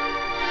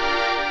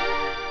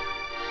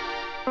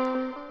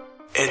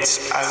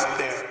 It's out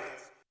there.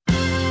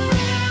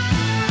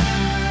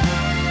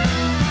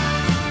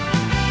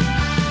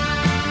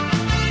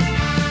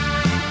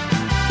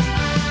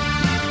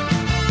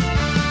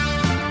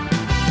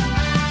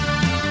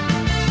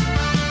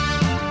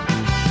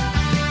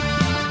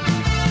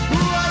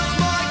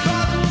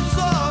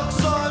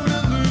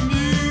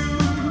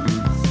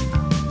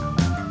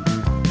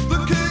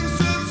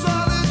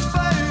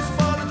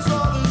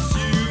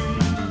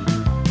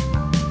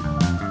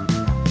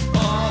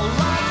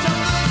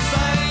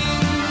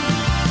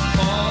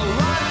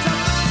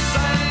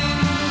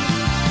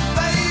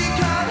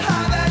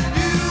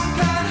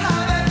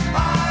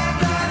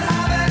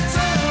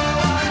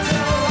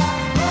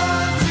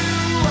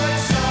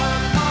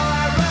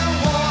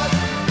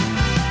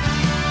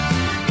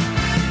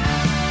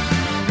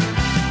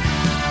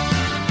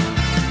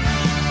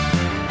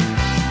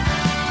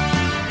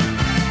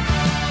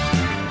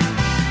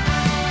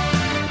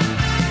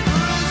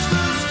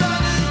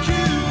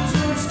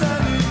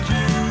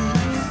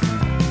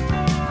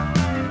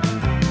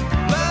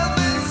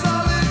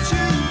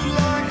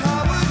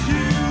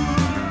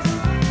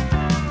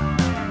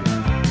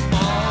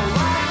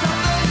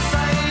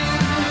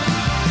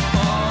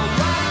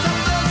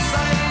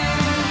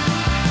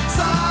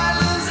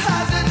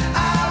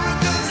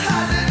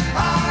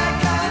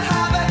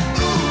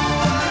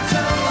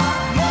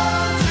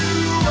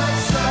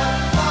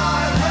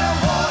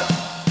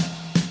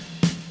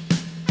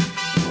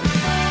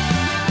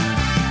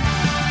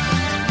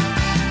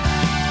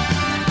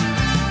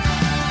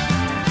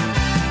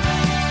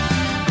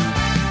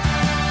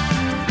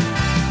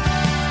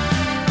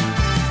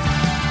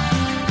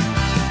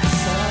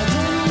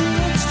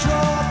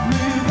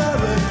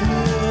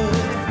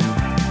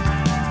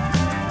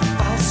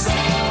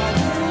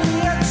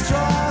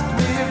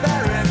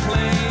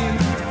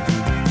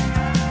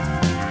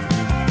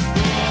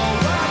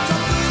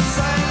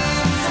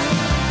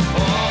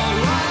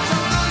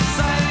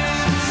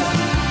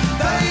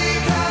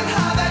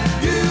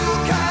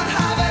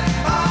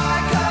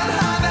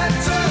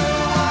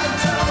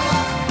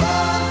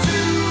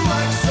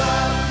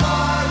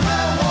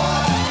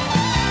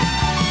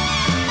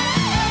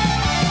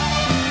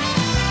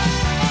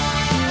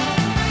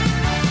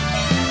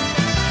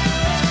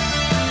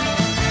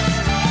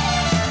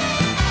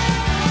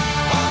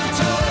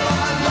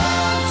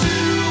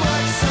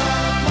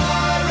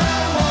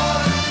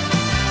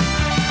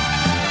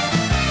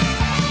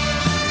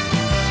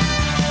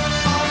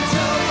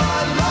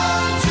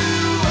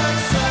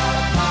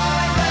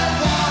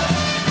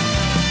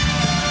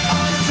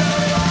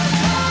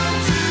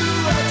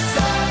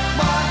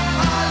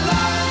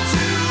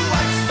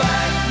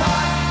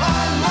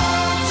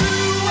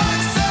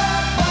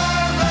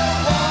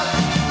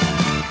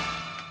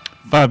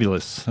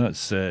 Fabulous.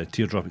 That's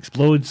Teardrop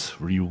Explodes,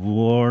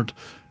 Reward,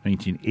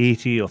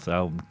 1980, off the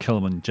album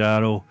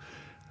Kilimanjaro.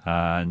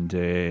 And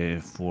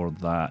for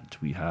that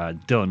we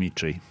had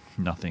Delamitri,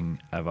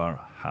 Nothing Ever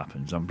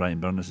Happens. I'm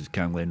Brian Byrne, this is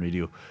Cam Glen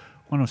Radio,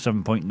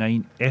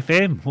 107.9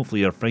 FM.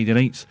 Hopefully your Friday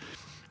night's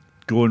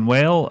going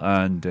well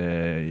and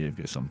you've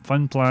got some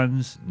fun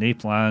plans, nae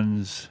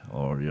plans,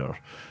 or you're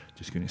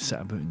just going to sit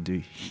about and do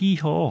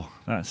hee-haw.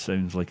 That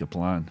sounds like a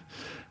plan.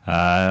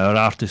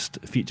 Our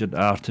featured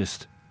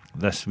artist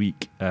this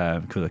week,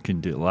 because I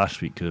couldn't do it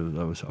last week because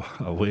I was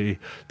away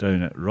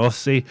down at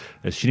Rothsay,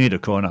 is Sinead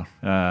O'Connor.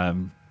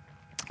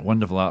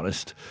 Wonderful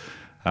artist,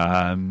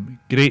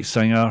 great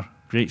singer,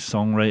 great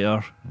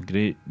songwriter,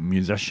 great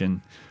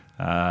musician,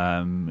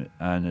 and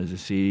as I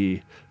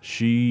say,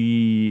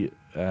 she,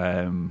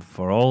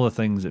 for all the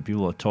things that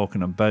people are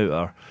talking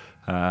about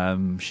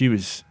her, she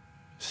was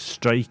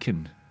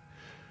striking.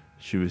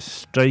 She was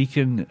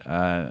striking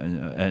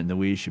in the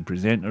way she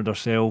presented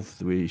herself,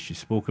 the way she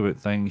spoke about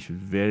things. She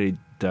was very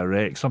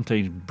direct,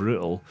 sometimes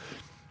brutal.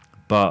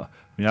 But I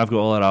mean, I've got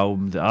all her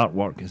albums. The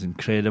artwork is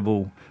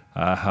incredible.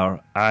 Her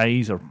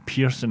eyes, her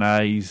piercing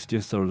eyes,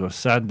 just there was a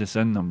sadness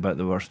in them, but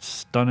they were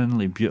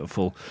stunningly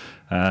beautiful,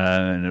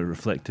 and it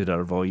reflected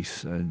her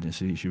voice. And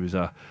so she was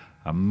an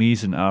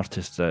amazing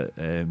artist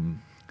that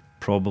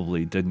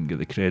probably didn't get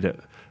the credit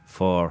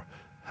for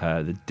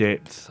the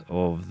depth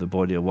of the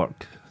body of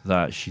work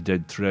that she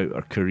did throughout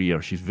her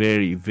career. She's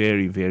very,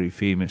 very, very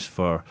famous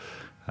for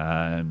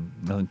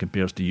Nothing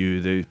Compares to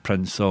You, the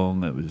Prince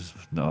song. It was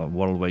a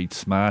worldwide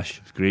smash.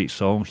 It was a great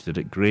song. She did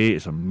it great.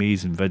 It's an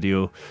amazing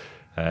video.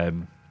 But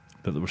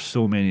there were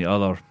so many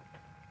other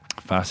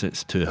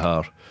facets to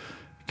her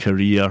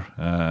career.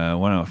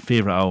 One of my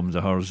favourite albums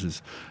of hers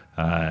is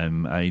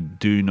I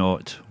Do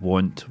Not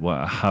Want What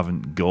I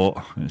Haven't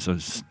Got. It's a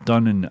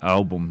stunning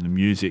album. The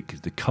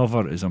music, the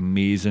cover is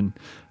amazing.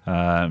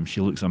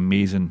 She looks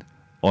amazing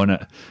on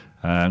it.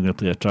 I'm going to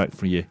play a track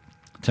for you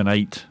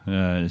tonight.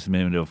 It's the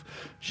memory of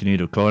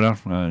Sinead O'Connor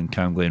on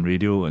Cam Glen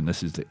Radio, and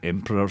this is The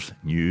Emperor's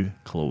New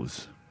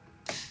Clothes.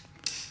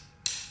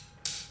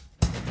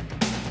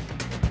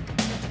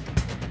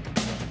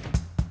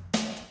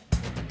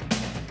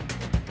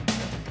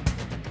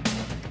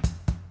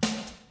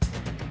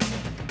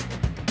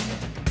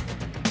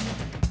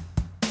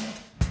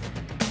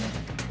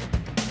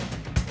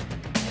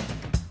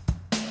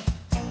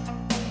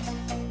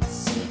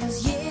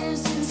 Seems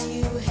years since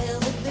you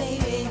held a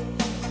baby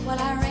while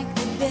I ranked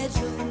the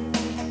bedroom.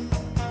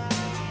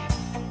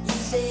 You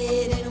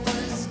said it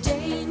was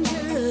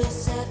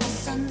dangerous after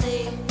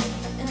Sunday,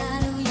 and I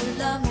know you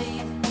love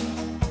me.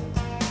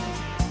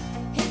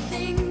 Hit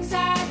things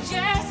I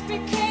just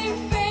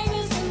became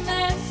famous, and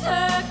that's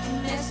hurt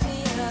and messed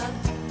me up.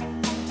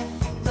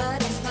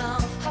 But it's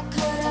wrong. How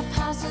could I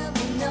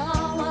possibly know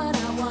what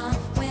I want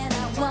when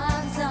I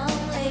was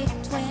only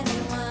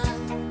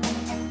 21?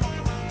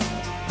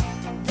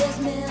 There's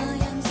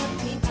millions of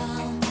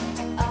people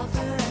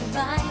offer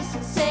advice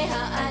and say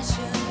how I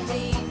should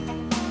be,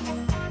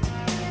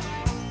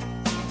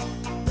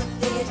 but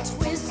they're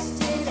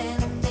twisted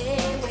and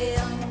they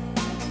will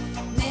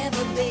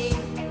never be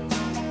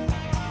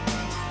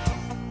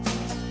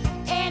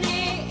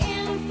any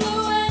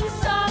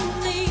influence on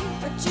me.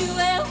 But you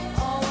will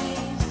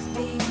always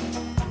be.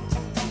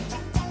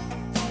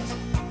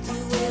 You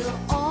will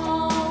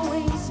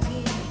always be.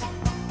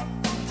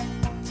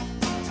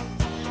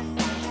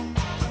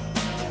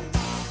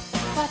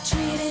 If I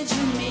treated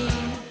you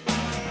mean,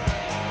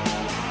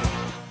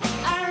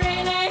 I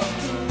really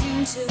didn't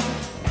mean to.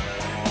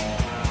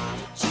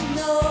 You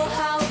know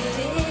how it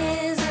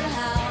is and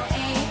how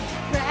a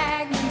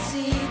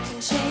pregnancy can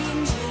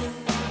change you.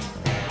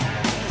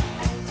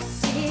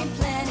 See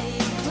plenty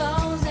of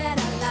clothes that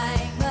I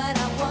like, but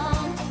I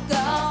won't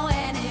go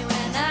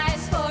anywhere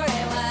nice for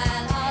a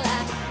while. All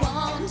I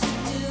want to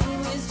do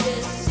is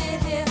just sit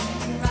here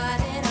and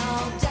write it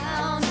all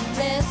down and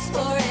rest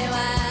for a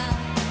while.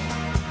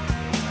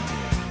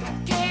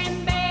 Can't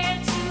bear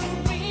to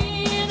be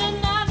in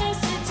another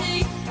city,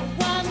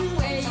 one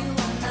where you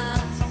are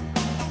not.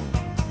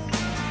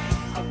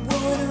 I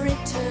would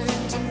return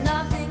to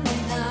nothing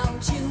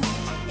without you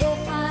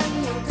if I'm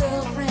your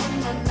girlfriend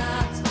or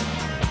not.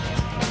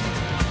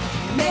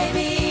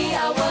 Maybe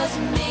I was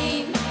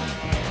mean,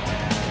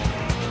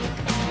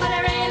 but I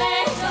really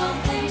don't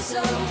think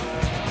so.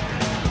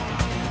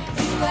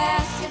 You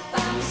asked if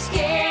I'm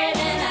scared,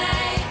 and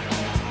I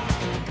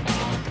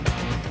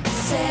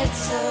said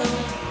so.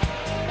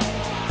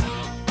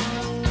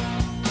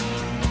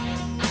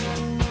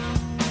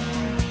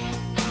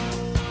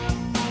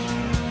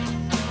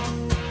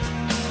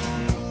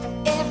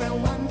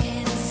 Everyone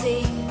can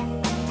see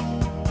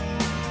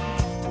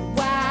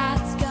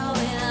what's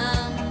going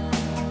on.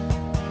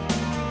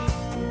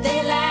 They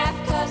laugh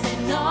 'cause they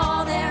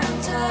know they're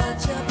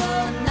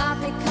untouchable, not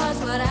because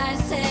what I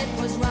said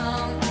was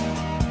wrong.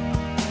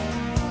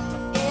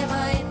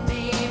 Ever it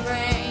may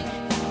rain,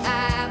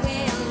 I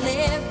will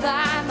live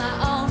by my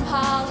own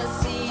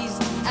policies.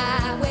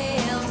 I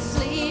will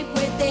sleep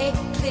with a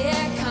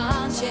clear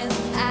conscience.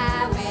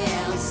 I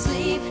will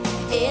sleep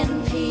in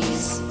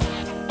peace.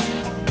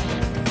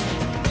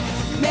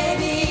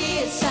 Maybe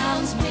it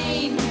sounds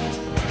mean,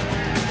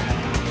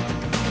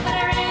 but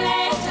I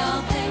really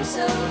don't think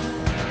so.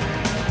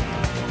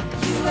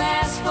 You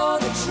asked for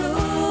the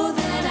truth,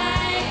 and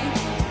I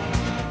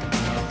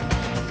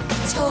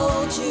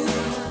told you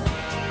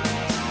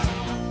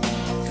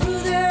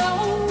through their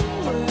own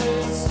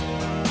words.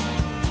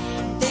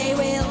 They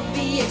will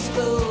be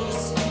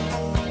exposed.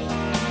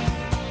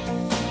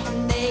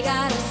 They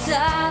got a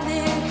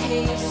southern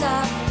case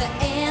of the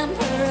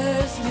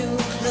emperor's new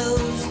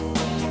clothes.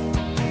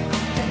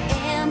 The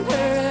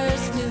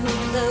emperor's new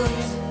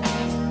clothes.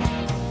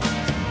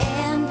 The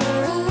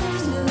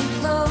emperor's new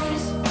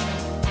clothes.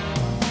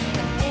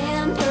 The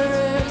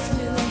emperor's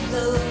new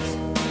clothes.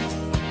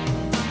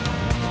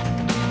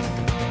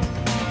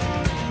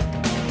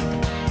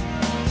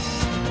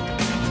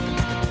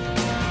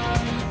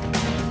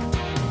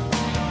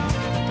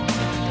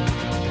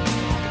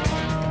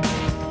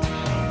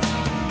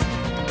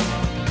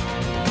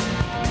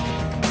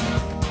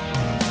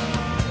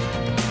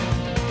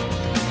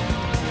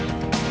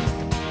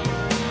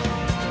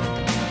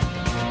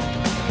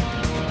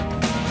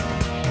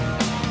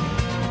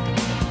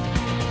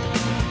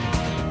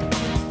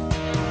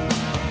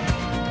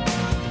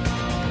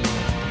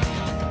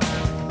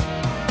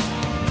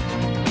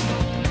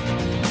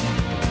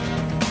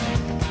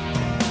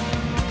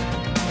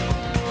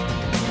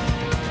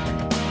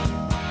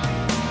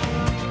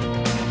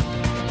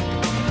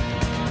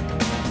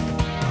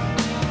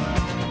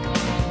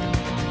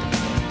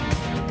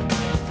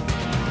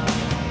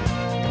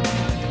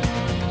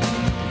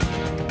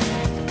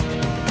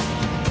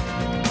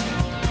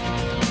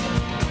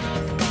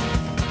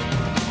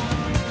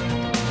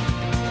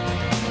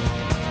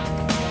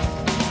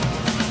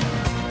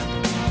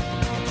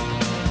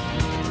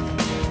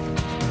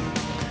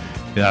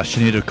 Yeah,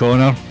 Sinead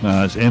O'Connor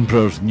as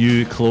Emperor's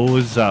New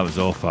Clothes. That was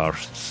off our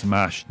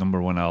smash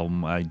 #1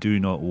 album, I Do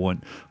Not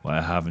Want What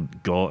I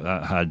Haven't Got.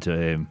 That had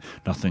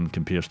Nothing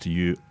Compares to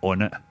You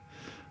on it.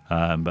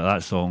 But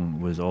that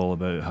song was all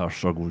about her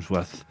struggles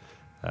with,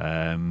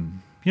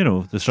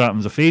 the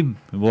strappings of fame,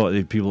 what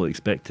the people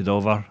expected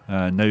of her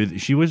now that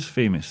she was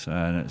famous.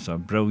 And it's a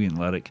brilliant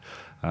lyric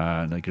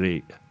and a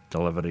great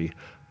delivery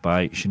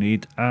by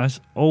Sinead, as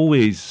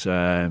always.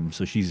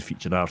 So she's a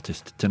featured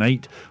artist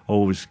tonight.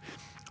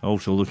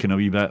 Also looking a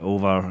wee bit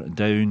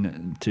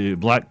down to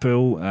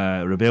Blackpool.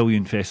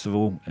 Rebellion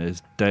Festival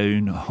is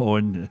down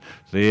on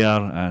there,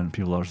 and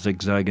people are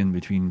zigzagging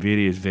between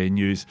various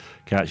venues,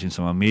 catching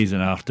some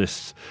amazing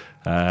artists.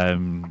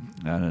 And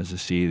as I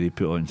say, they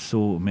put on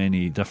so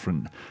many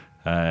different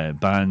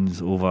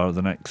bands over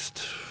the next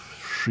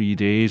 3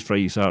 days,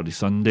 Friday, Saturday,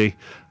 Sunday.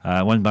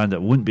 One band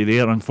that won't be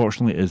there,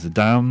 unfortunately, is The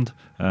Damned,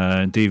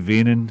 Dave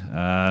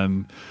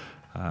Vainan.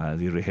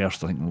 They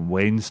rehearsed, I think, on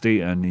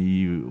Wednesday, and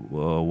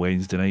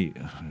Wednesday night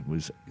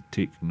was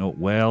taken not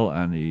well,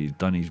 and he's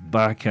done his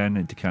back in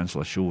and to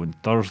cancel a show on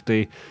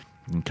Thursday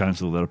and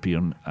cancel their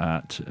appearance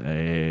at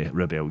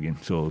Rebellion.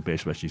 So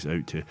best wishes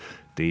out to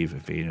Dave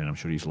Vainan. I'm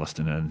sure he's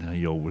listening in.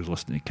 He always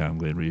listens to Cam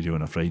Glen Radio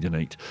on a Friday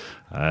night.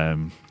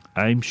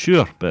 I'm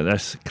sure, but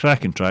this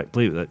cracking track,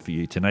 play with it for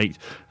you tonight.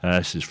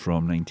 This is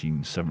from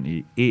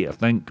 1978, I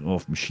think,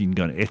 off Machine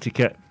Gun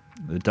Etiquette,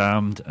 The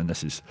Damned, and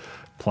this is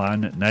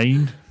Plan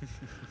 9,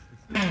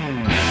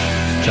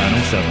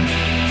 Channel 7.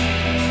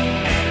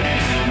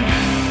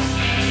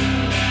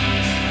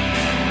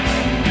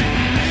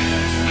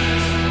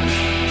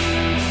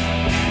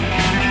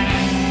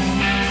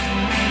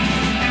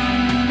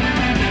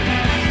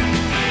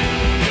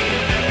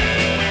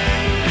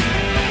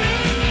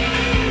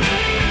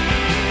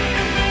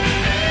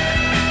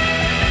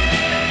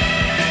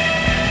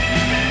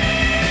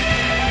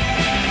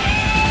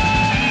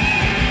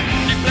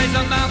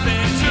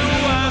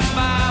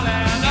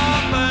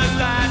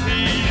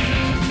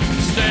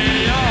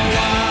 Stay a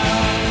while.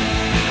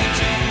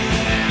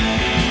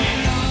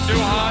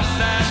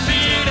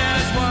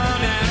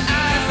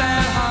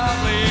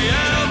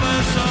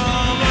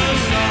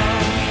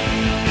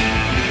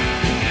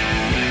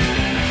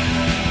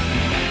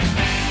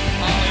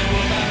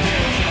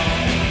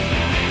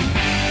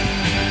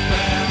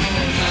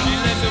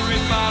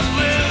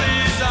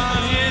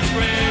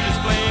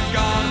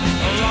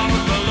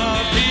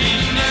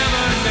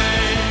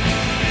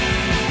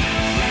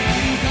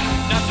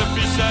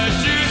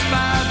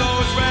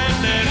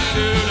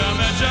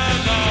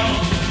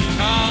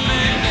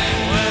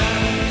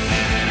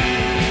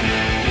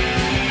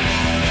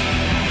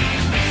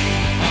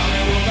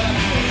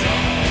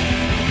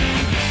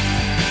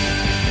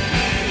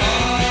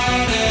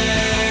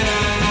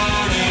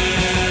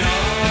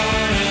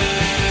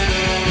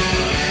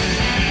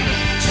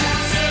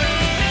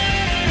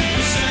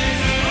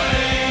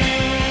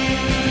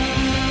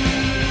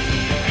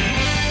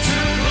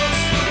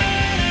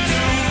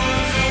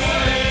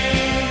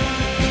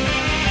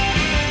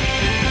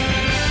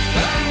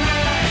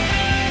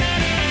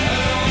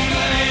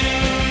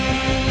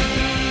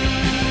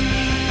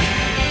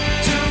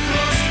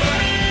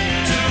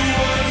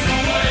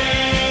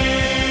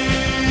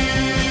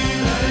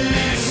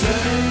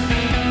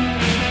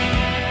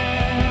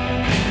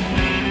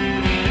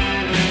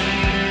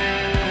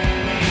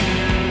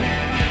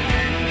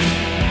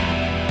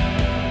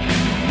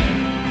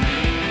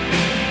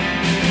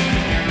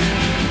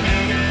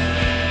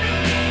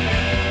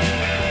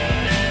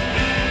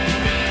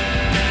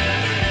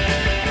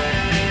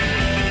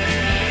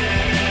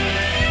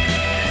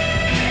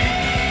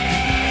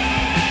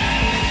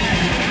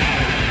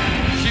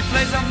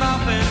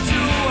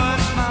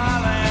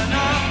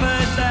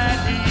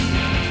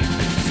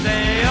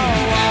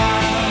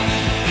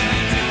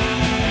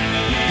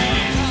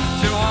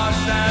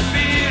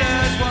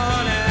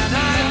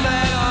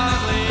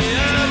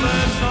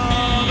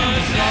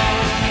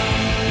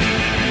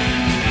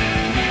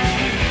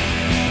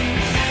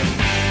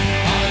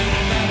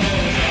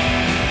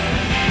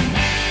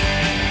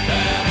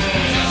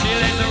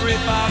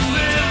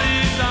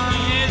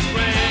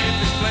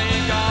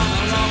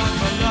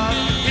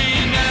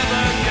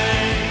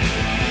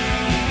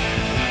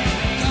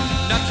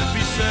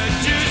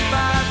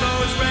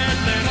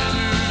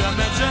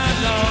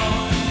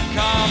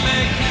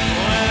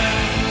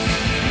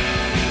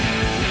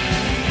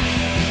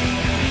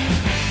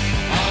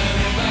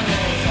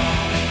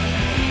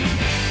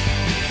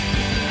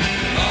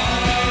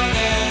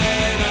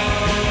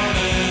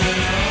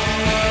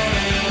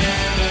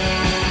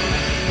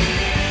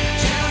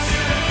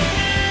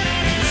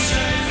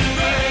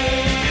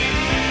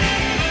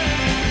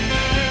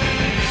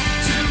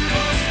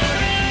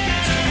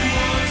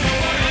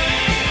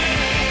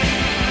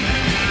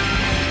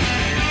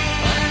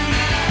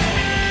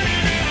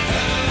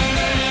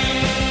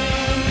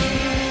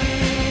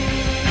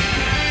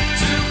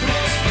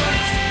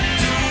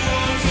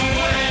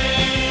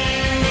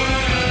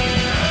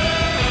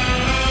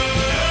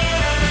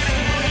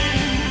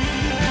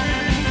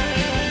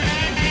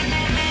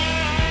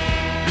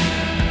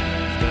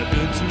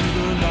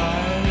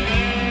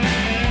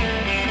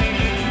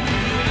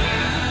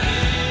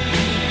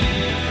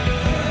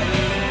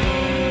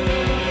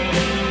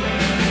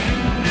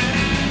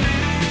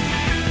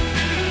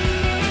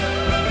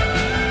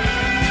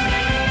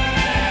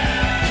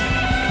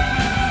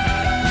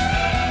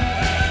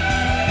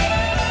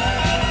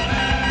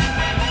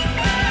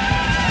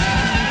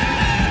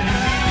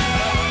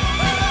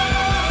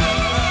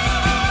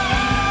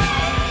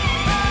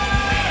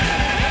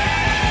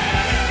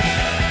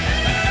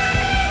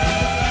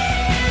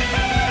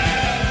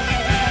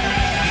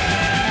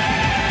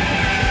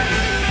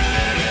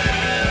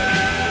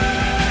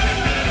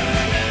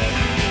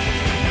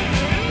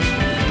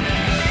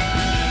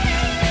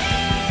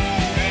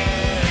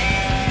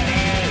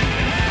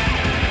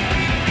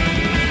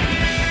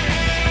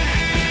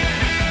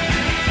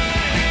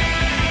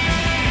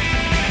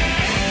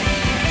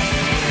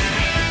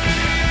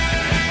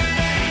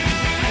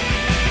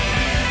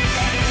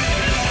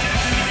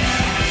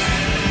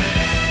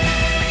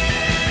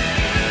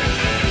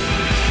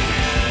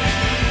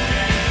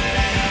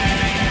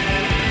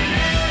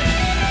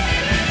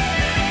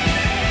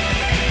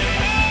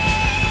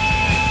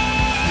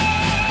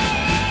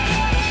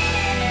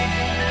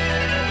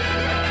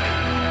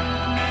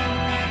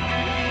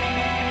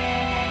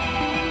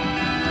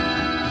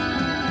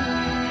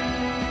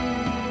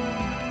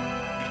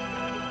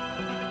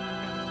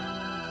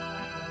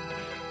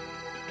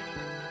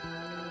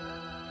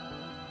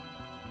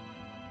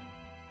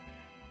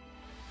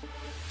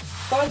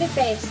 For the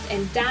best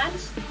in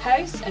dance,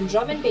 house and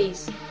drum and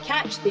bass,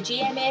 catch the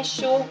GMS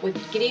show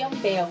with Graham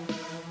Bell.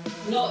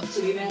 Not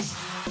to be missed.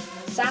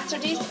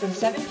 Saturdays from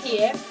 7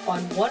 p.m.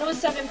 on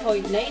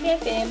 107.9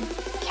 FM,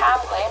 Cam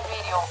Glen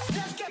Radio.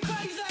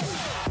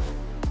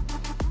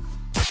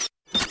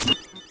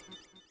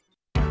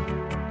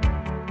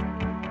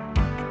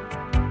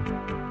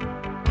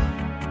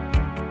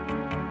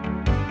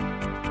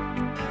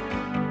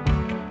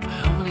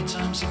 How many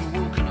times have you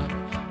woken up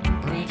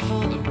and prayed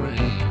for the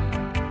rain?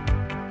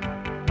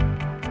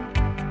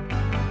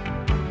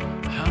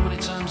 How many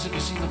times have you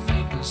seen the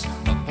papers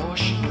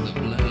apportion the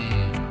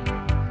blame?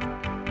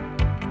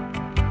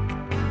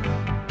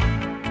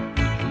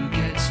 Who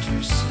gets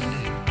to say?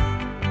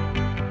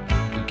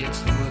 Who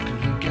gets the work and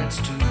who gets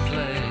to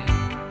play?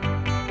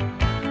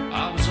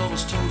 I was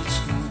always told at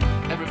school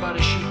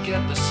everybody should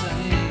get the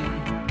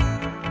same.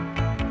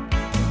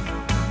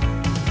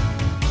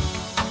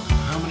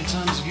 How many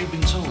times have you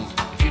been told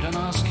if you don't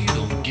ask you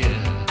don't get?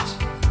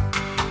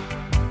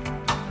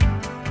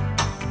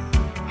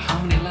 How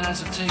many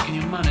lies have taken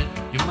your money?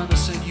 Your mother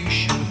said you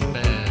should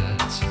bet.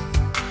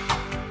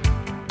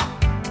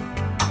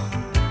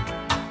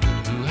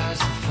 But who has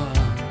the fun?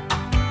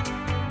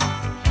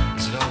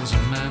 Is it always a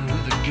man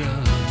with a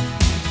gun?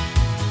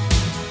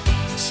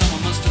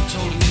 Someone must have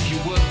told him if you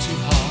work too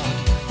hard,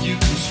 you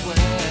can sweat.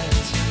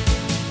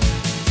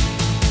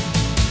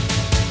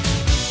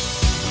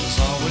 There's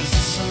always the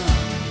sun.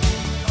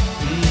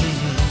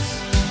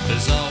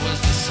 There's always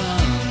the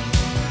sun.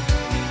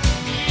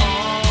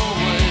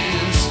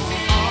 Always,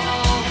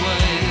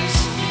 always,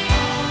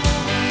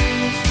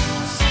 always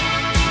the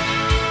sun.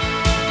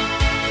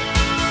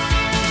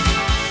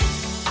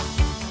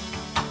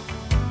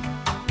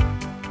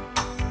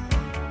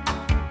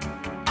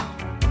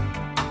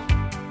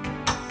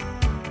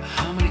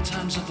 How many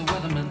times have the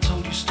weathermen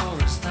told you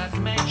stories that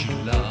made you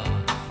laugh?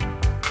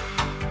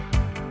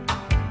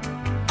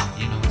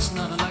 You know it's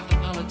not unlike the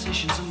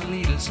politicians and the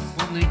leaders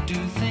when they do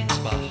things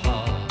by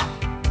half.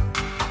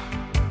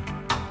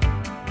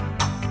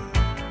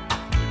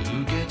 But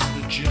who gets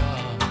the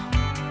job?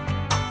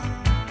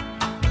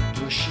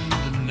 Pushing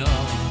the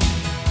knob.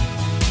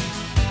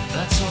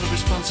 That sort of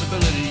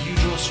responsibility you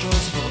draw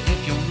straws for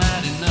if you're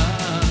mad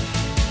enough.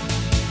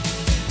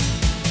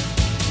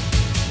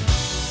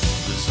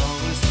 There's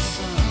always the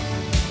sun.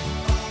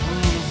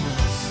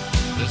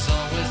 There's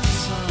always the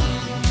sun.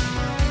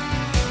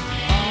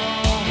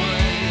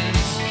 Always,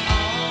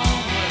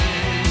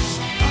 always,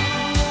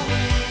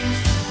 always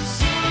the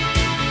sun.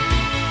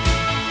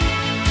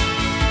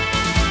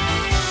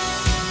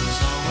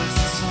 There's always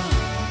the sun.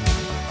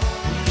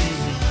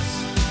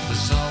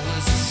 There's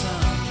always the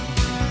sun.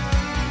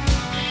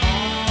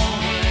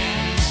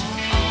 Always,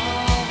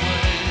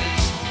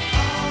 always,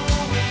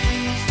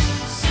 always the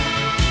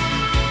sun.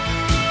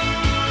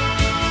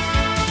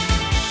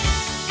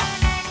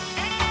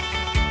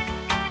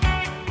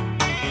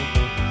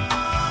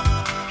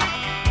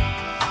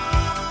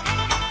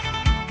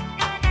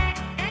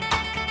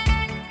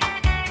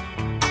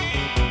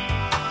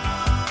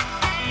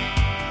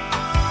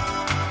 There's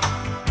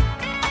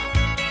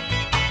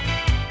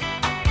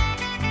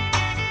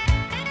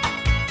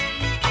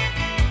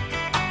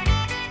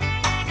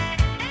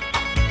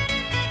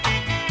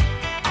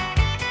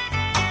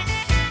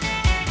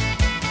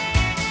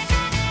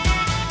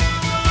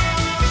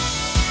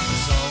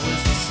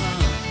always the sun.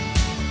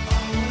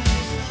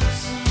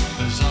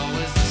 There's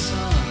always the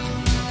sun.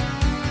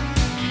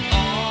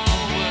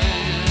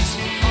 Always,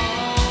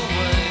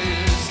 always, always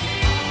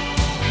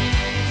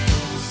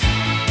the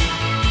sun.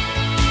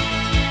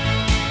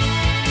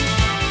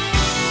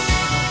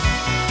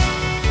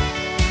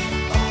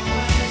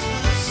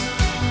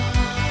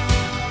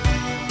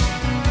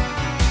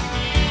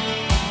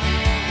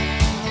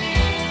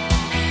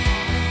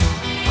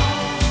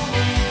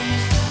 Always the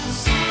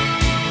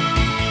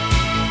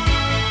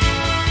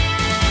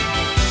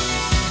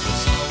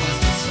There's always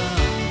the sun.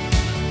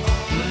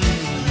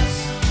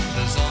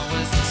 There's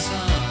always the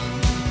sun.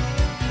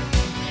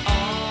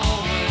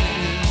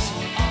 Always,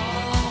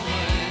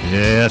 always.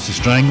 Yeah, that's the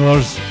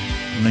Stranglers,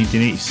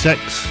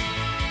 1986.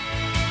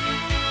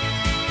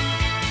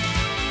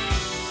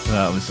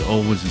 That was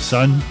Always the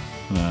Sun.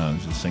 It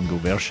was a single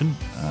version.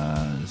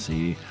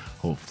 See,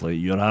 hopefully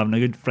you're having a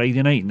good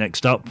Friday night.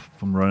 Next up,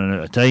 I'm running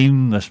out of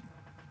time. This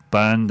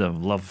band I've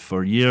loved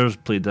for years,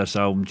 played this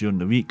album during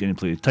the week, going to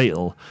play the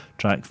title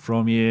track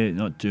from you.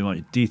 Not too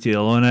much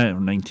detail on it.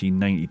 From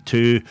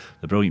 1992,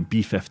 the brilliant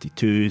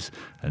B-52s,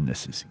 and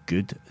this is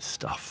good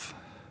stuff.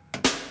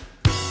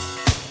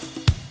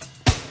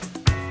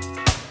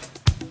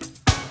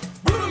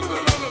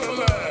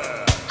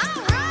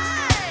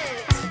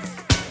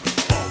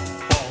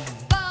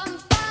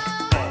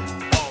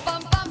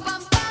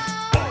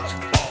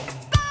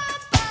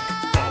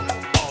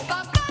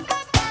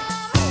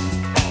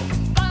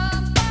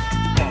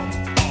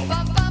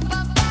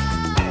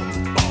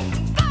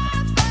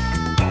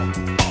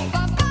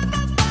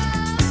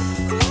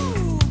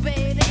 Ooh,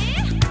 baby.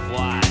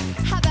 Why?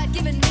 How about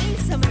giving me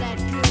some of that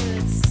good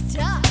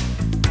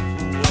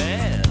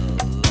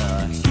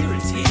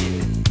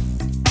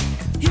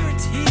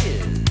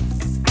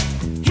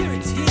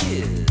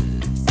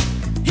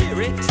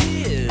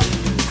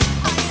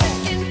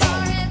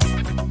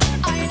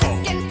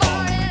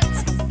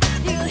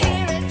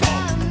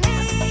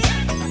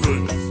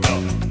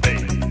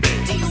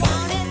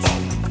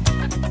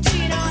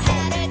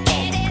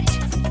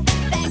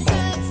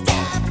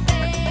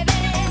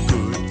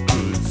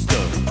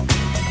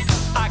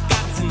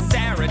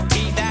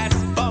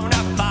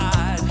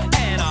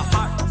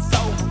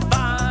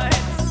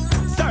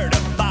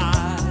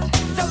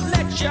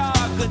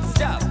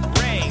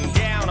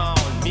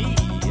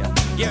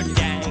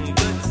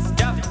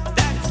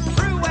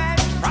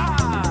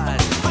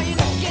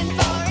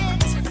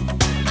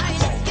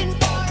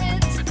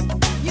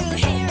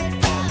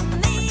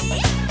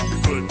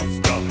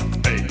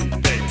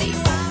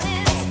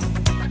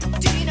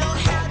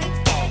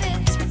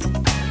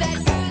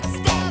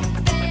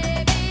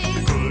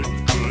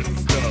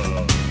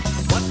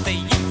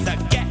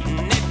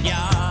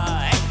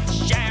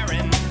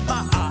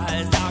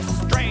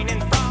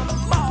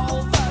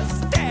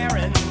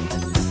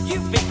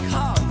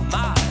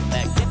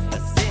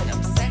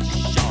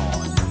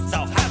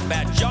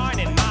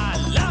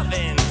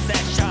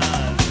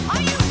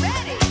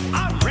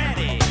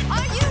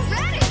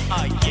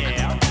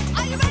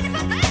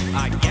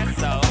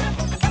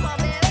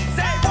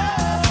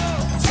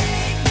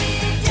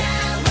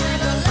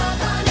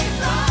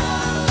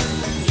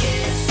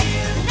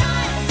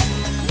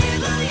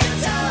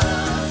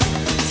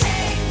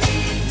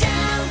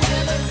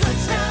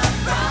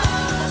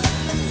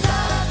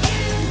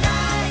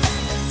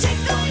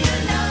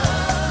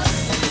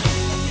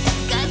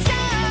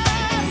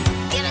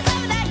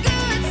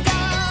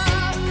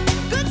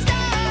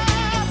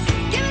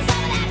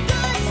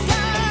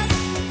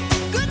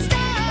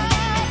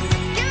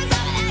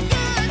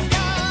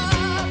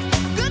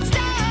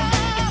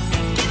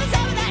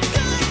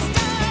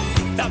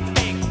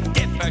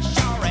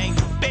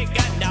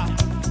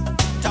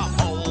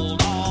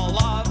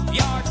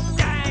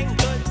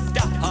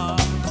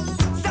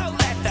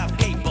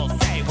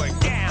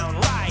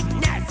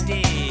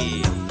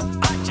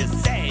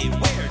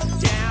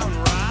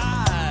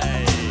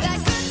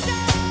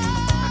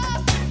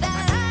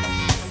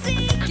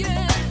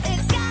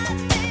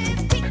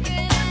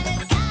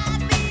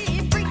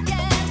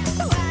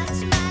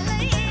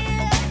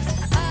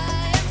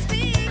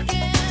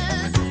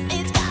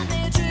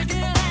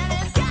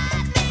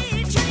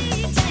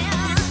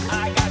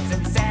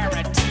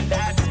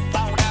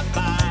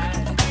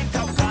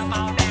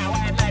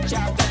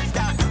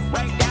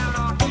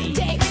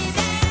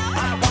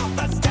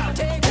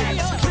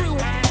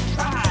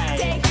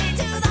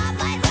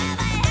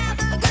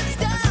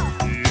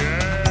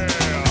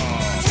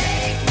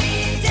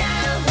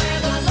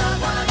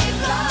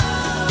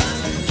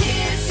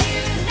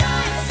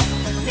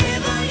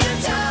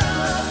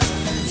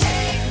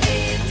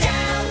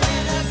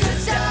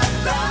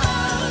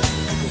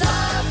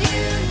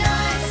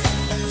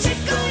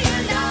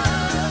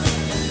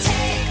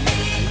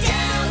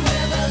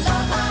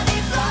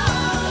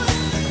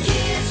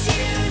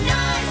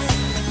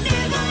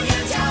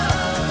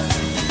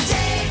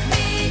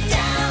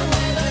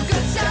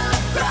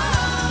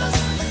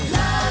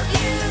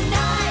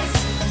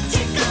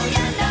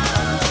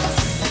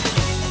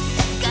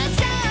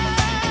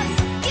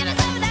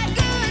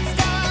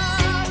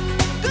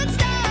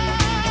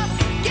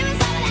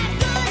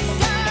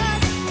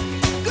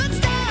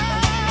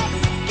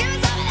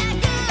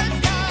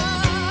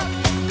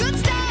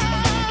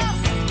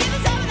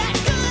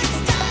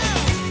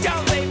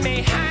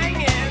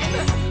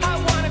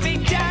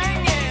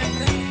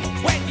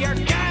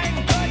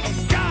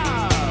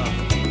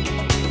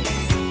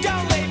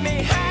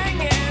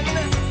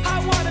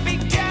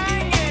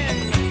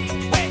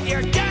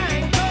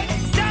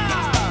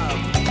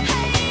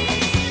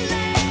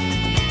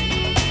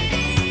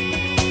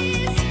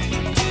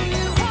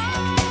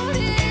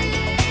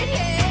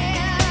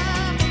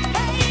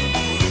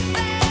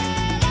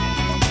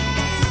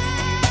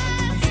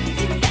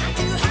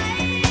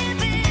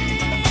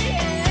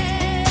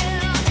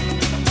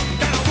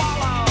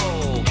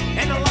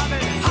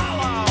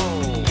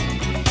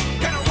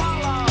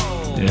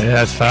Yeah,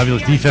 that's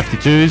fabulous.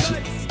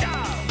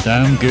 B-52s,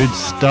 damn good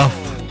stuff.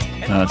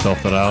 That's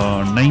off their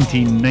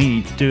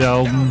 1992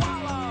 album,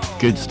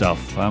 Good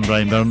Stuff. I'm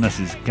Brian Byrne,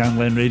 this is Cam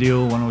Glen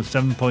Radio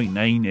 107.9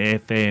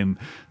 FM.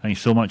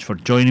 Thanks so much for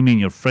joining me on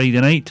your Friday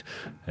night.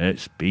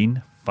 It's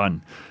been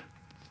fun.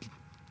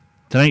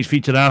 Tonight's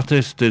featured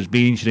artist has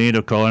been Sinead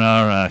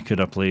O'Connor. Could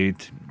have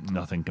played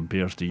Nothing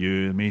Compares to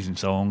You, amazing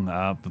song.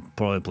 I'll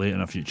probably play it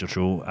in a future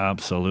show,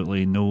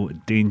 absolutely no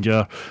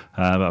danger.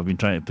 But I've been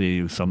trying to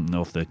play something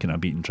off the kind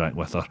of beaten track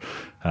with her.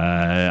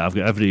 I've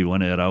got every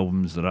one of her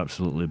albums, they're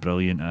absolutely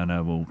brilliant, and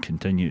I will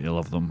continue to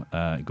love them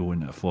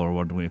going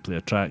forward. When we play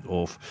a track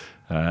off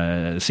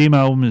the same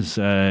album as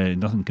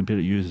Nothing Compared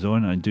to You is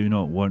on, I Do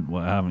Not Want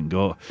What I Haven't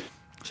Got.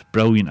 It's a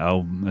brilliant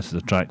album. This is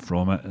a track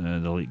from it,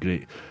 the late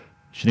great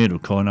Sinead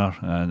O'Connor,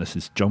 and this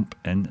is Jump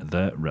in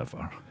the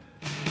River.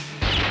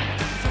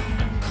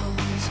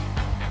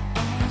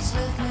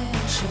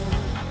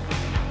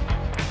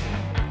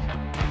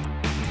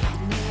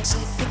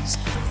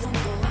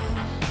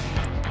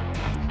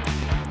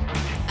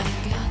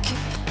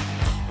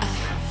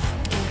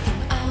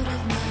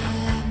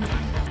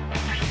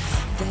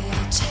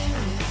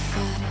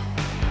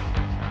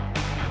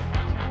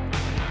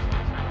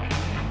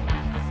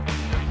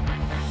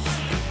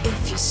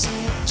 If you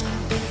said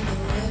jump in the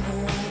river,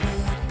 I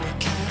would,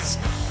 because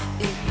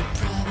it would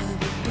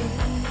probably be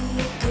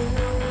a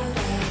good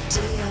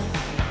idea.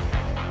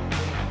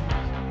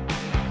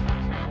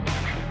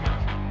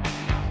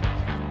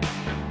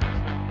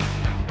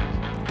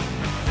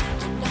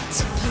 You're not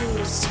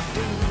supposed to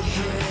be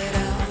here at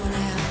all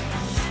now.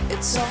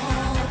 It's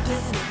all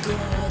been a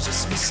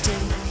gorgeous mistake.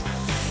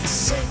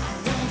 Say you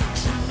wanna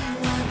clean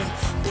one, the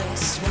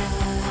best one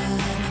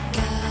I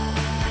got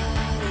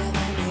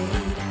ever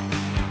made.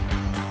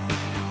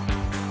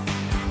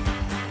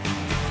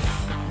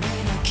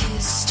 When I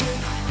kissed you,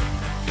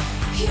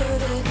 you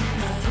didn't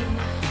mind.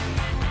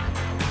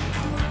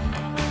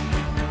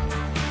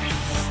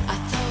 I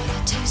thought I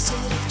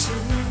tasted of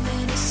too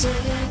many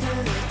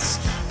cigarettes,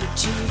 but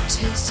you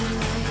tasted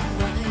like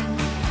wine.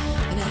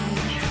 And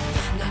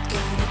I'm not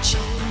gonna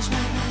change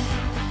my mind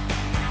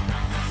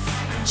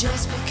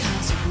just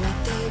because of what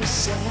they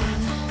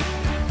said.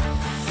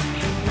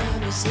 The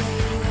mummies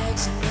laid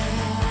eggs in their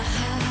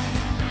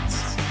hands,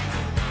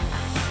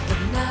 but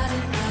not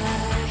in my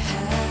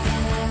head.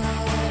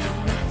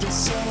 And if you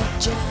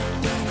said jump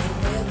in the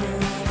river,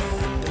 I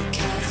would,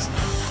 because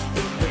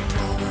it would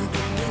probably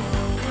be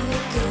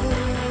a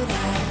good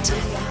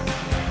idea.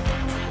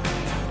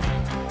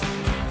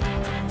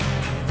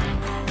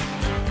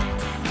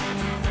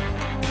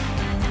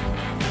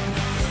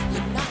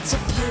 You're not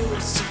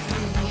supposed to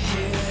be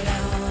here at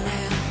all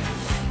now.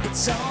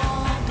 It's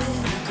all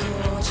been a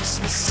gorgeous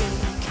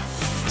mistake.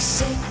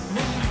 Say you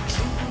wanna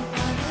keep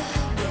one,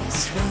 the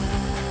best one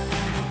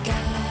I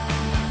got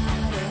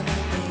ever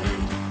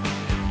made.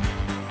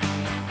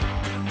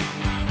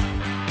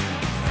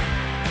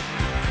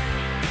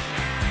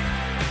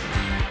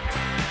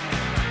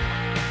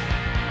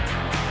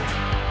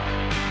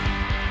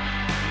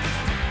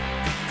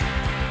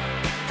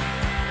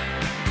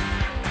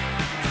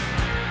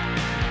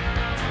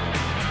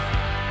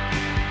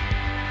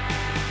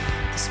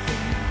 There's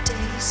been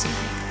days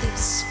like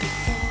this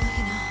before,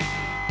 you know.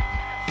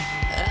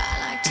 I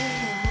liked it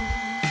all,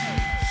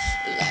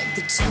 like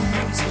the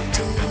times we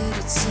did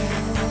it so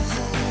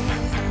hard.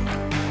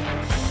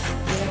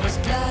 There was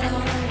blood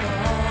on the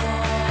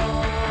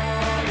wall,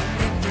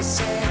 and if you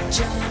said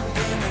jump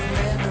in the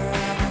river,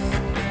 I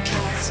would,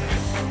 because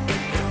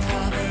it would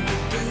probably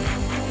be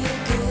a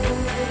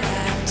good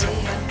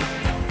idea.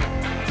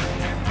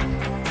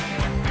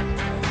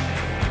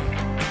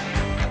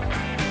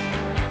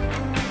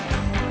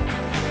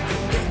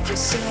 If you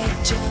said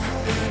jump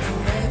in the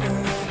river,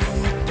 I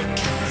would,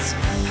 because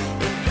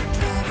it would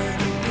probably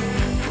be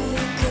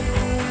a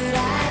good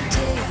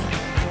idea.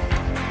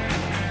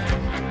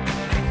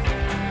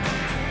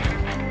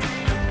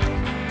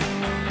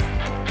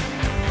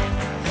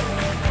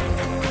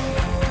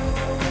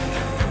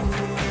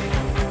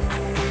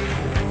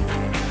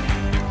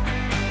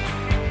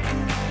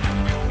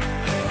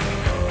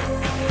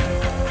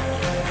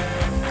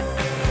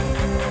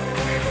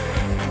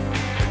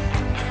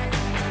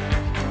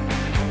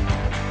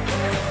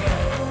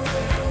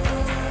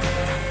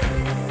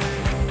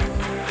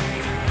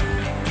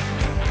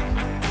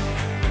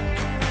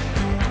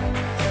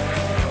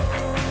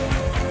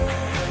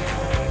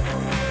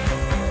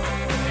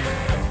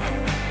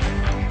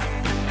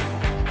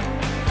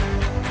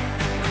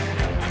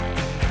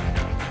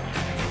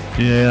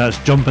 Yeah, that's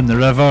Jump in the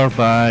River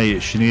by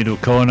Sinead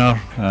O'Connor.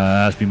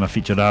 That's been my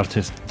featured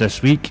artist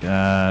this week.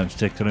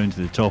 Stick around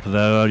to the top of the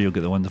hour, you'll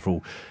get the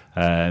wonderful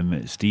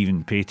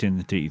Stephen Payton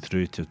to take you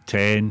through to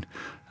 10.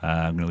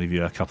 I'm going to leave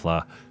you a couple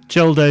of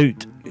chilled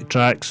out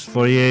tracks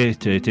for you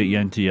to take you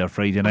into your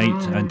Friday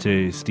night,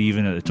 into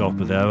Stephen at the top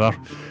of the hour.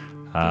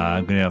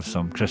 I'm going to have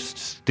some Chris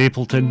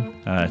Stapleton,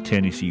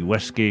 Tennessee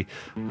Whiskey,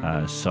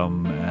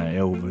 some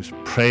Elvis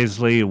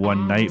Presley,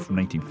 One Night from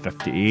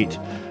 1958.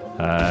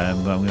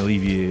 I'm going to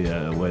leave you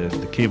with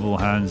the capable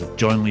hands of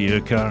John Lee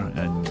Hooker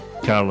and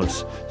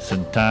Carlos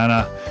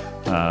Santana,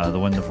 the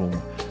wonderful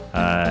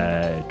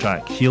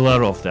track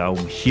Healer off the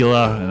album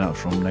Healer, and that's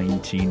from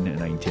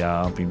 1990.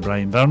 I've been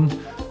Brian Byrne.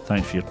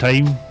 Thanks for your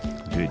time.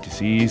 Great to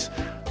see you,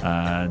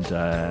 and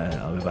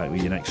I'll be back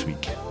with you next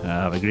week.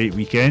 Have a great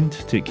weekend.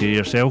 Take care of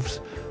yourselves,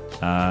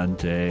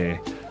 and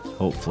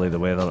hopefully the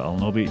weather will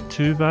not be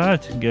too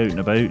bad. Get out and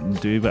about and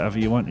do whatever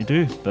you want to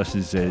do. This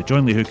is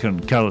John Lee Hooker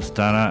and Carlos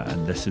Santana,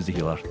 and this is The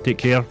Healer. Take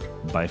care.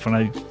 Bye for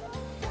now.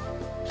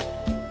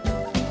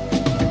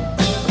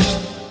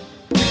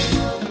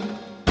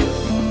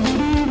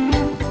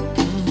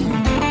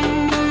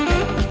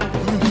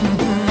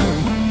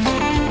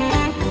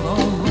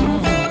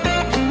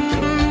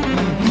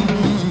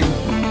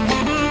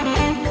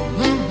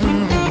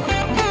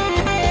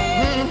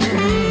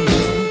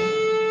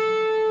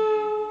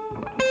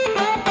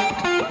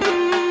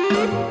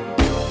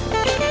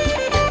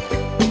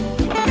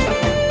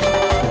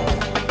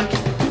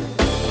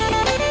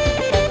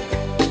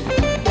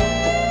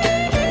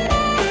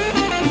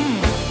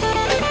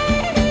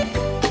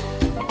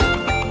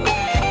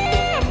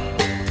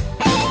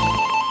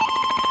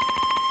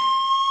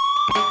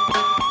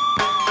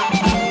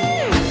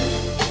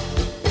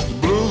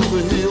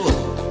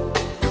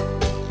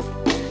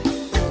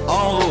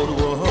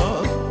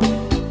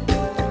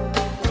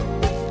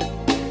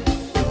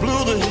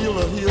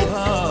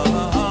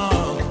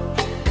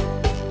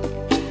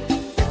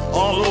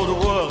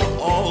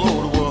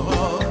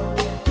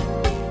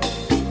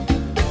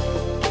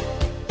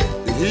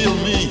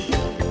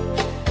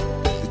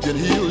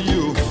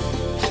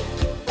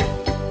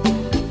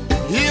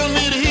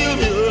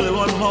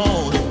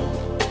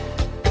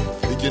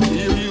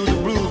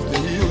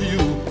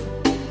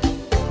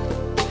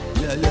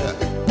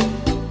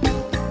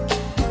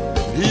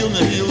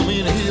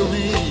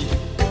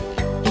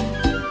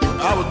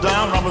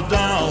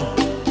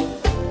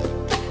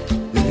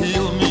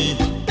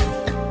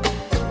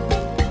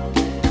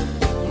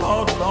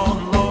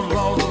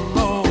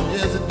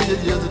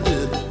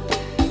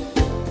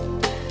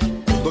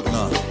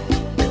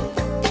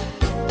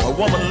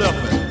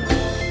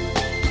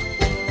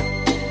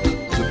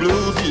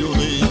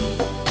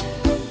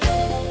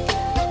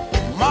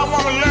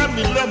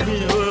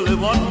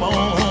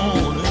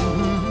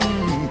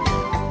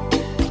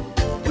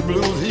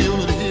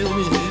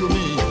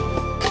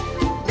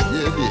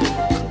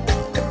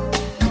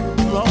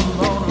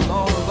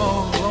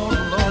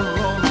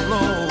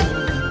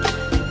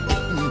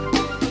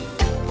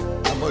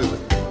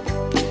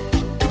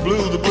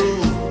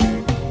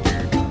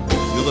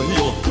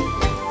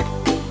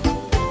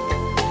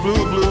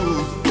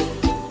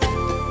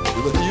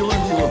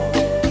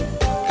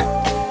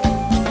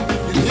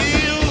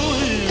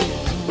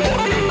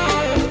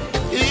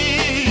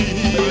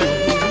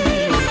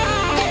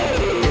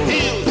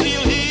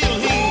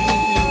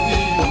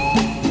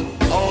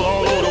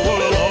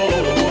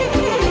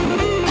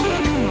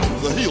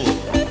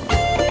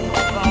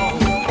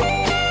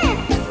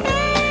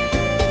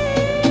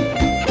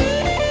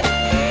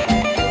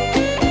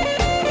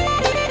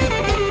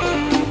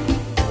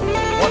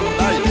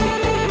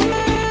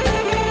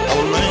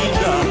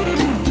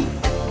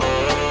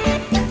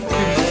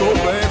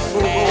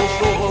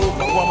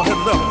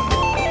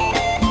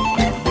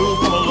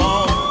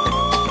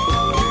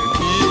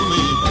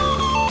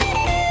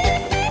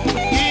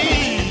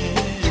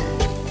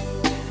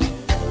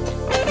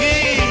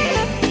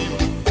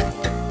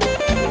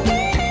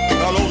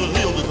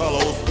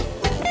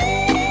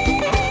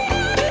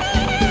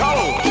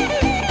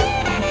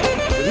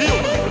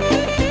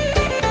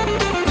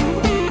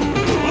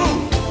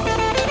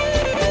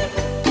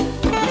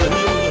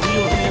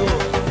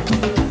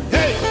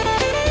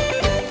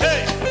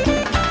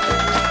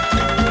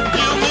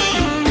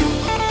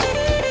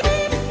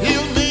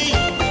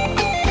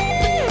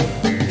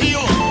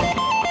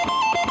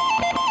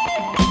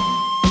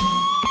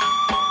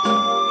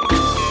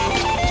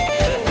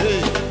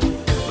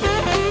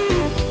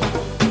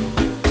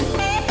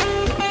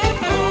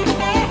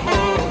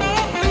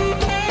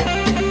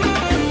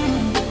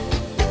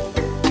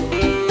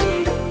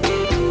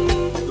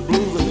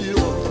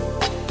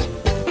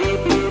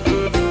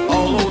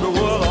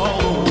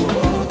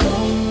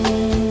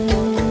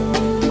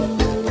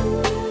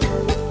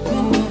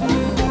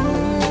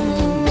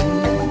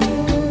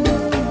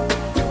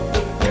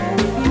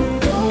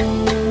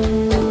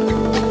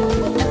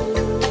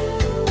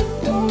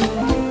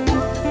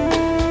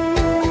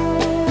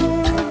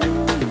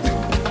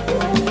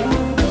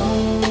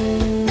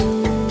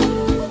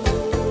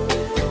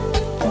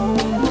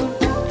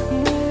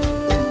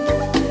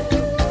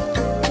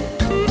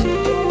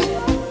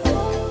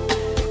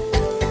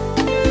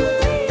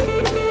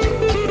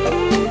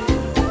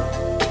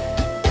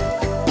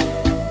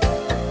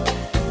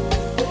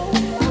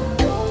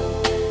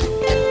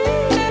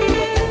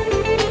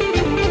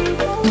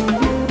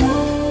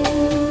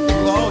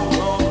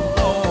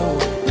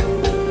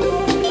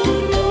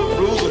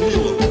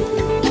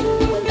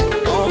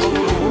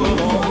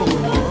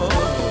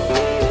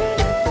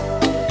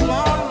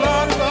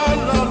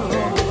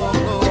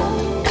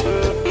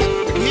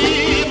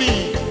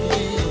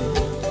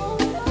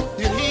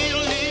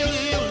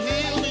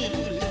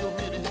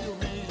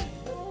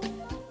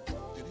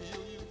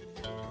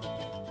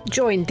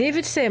 Join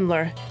David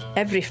Semler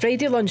every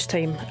Friday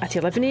lunchtime at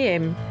 11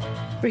 a.m,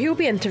 where he'll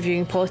be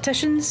interviewing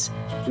politicians,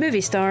 movie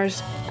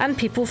stars, and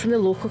people from the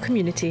local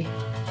community.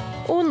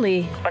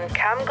 Only on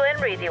Cam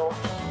Glen Radio.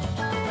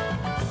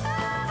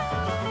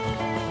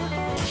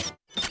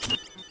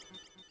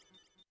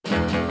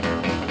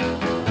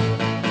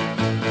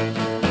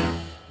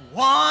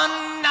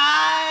 One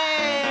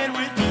night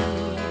with you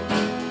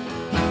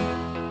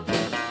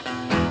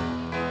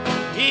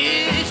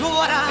is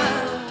what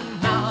I'm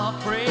now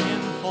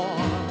praying for.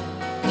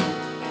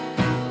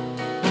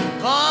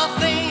 The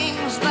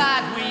things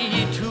that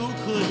we two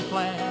could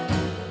plan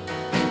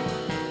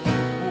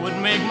would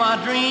make my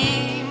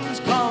dreams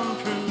come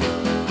true.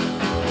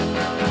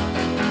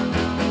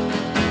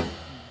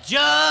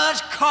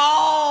 Just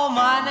call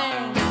my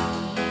name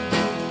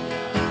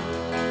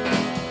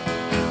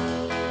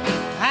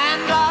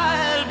and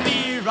I'll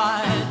be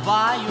right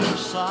by your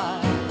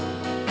side.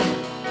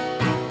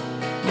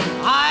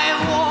 I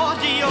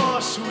want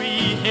your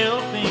sweet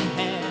helping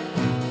hand.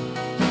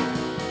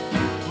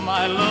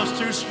 My love's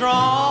too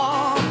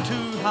strong to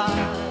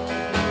hide.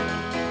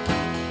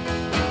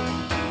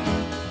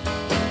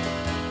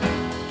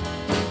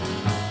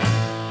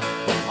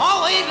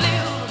 Always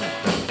lived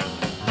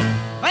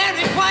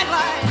very quiet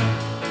life.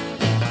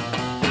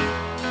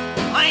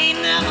 I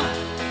ain't never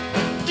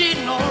did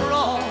no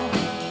wrong.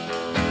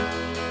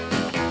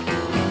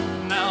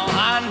 Now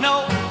I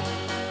know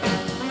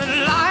that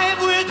life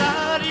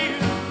without you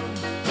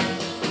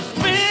has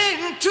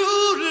been too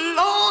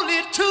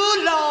lonely, too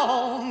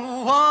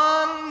long.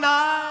 One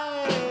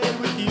night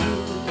with you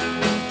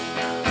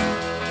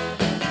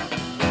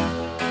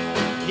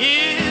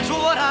is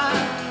what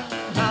I'm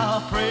now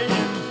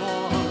praying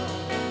for.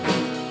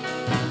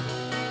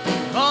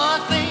 The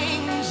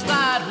things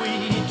that we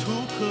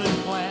two could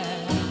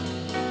plan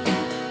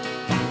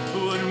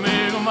would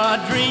make my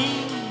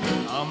dream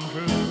come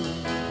true.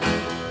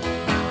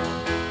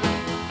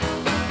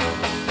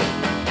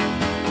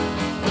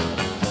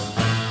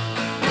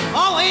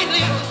 Always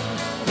live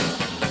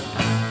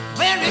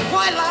very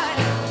quiet life.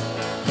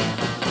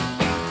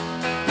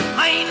 I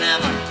ain't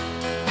never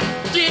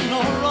did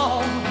no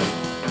wrong.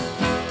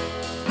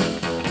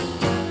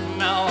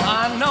 Now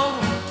I know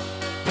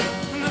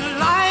that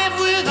life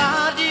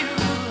without you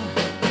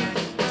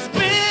has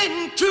been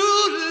too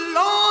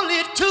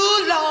lonely, too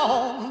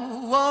long.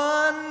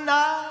 One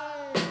night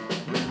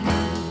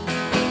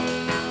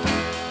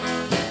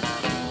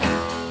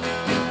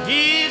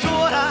is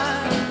what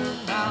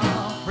I'm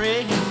now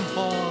praying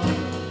for.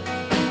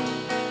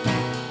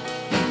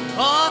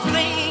 The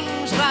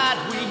things that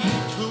we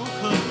two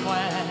could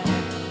plan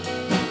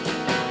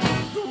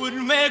would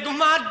make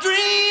my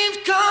dreams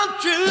come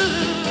true.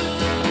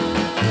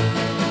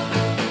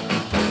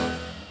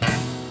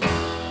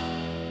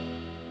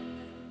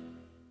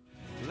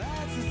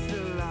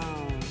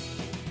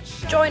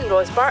 Join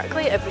Roz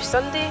Barkley every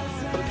Sunday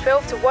from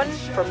 12 to 1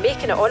 for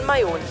Making It On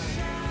My Own.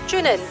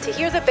 Tune in to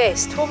hear the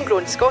best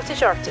homegrown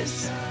Scottish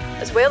artists,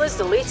 as well as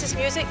the latest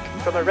music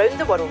from around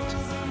the world.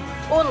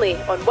 Only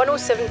on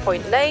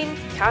 107.9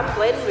 Cam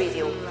Glen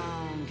Radio.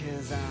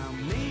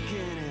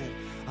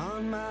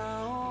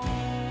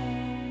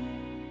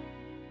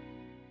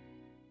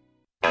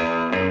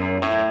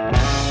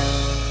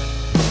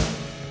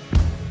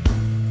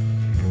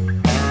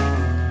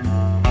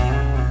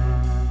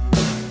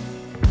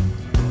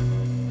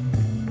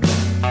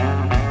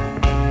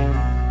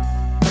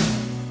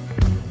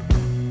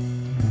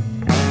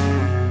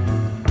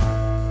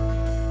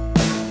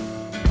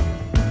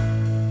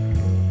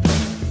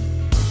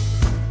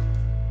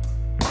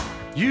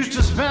 Used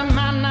to spend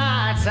my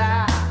nights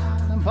out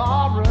in the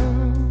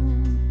ballroom.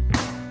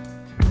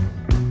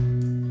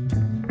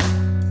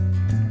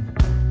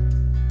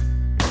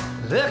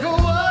 Liquor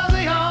was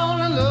the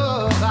only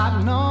love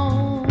I'd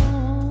known.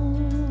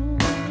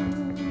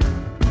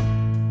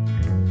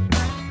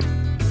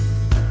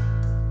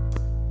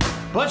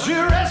 But you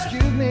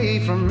rescued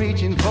me from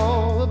reaching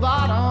for the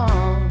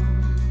bottom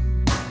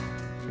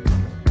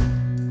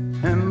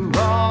and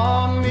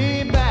brought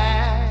me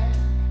back,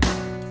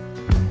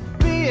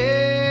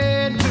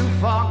 being too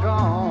far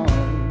gone.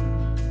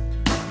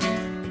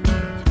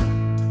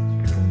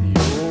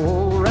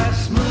 You're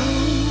as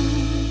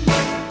smooth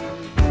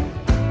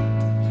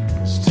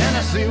as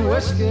Tennessee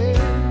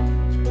whiskey.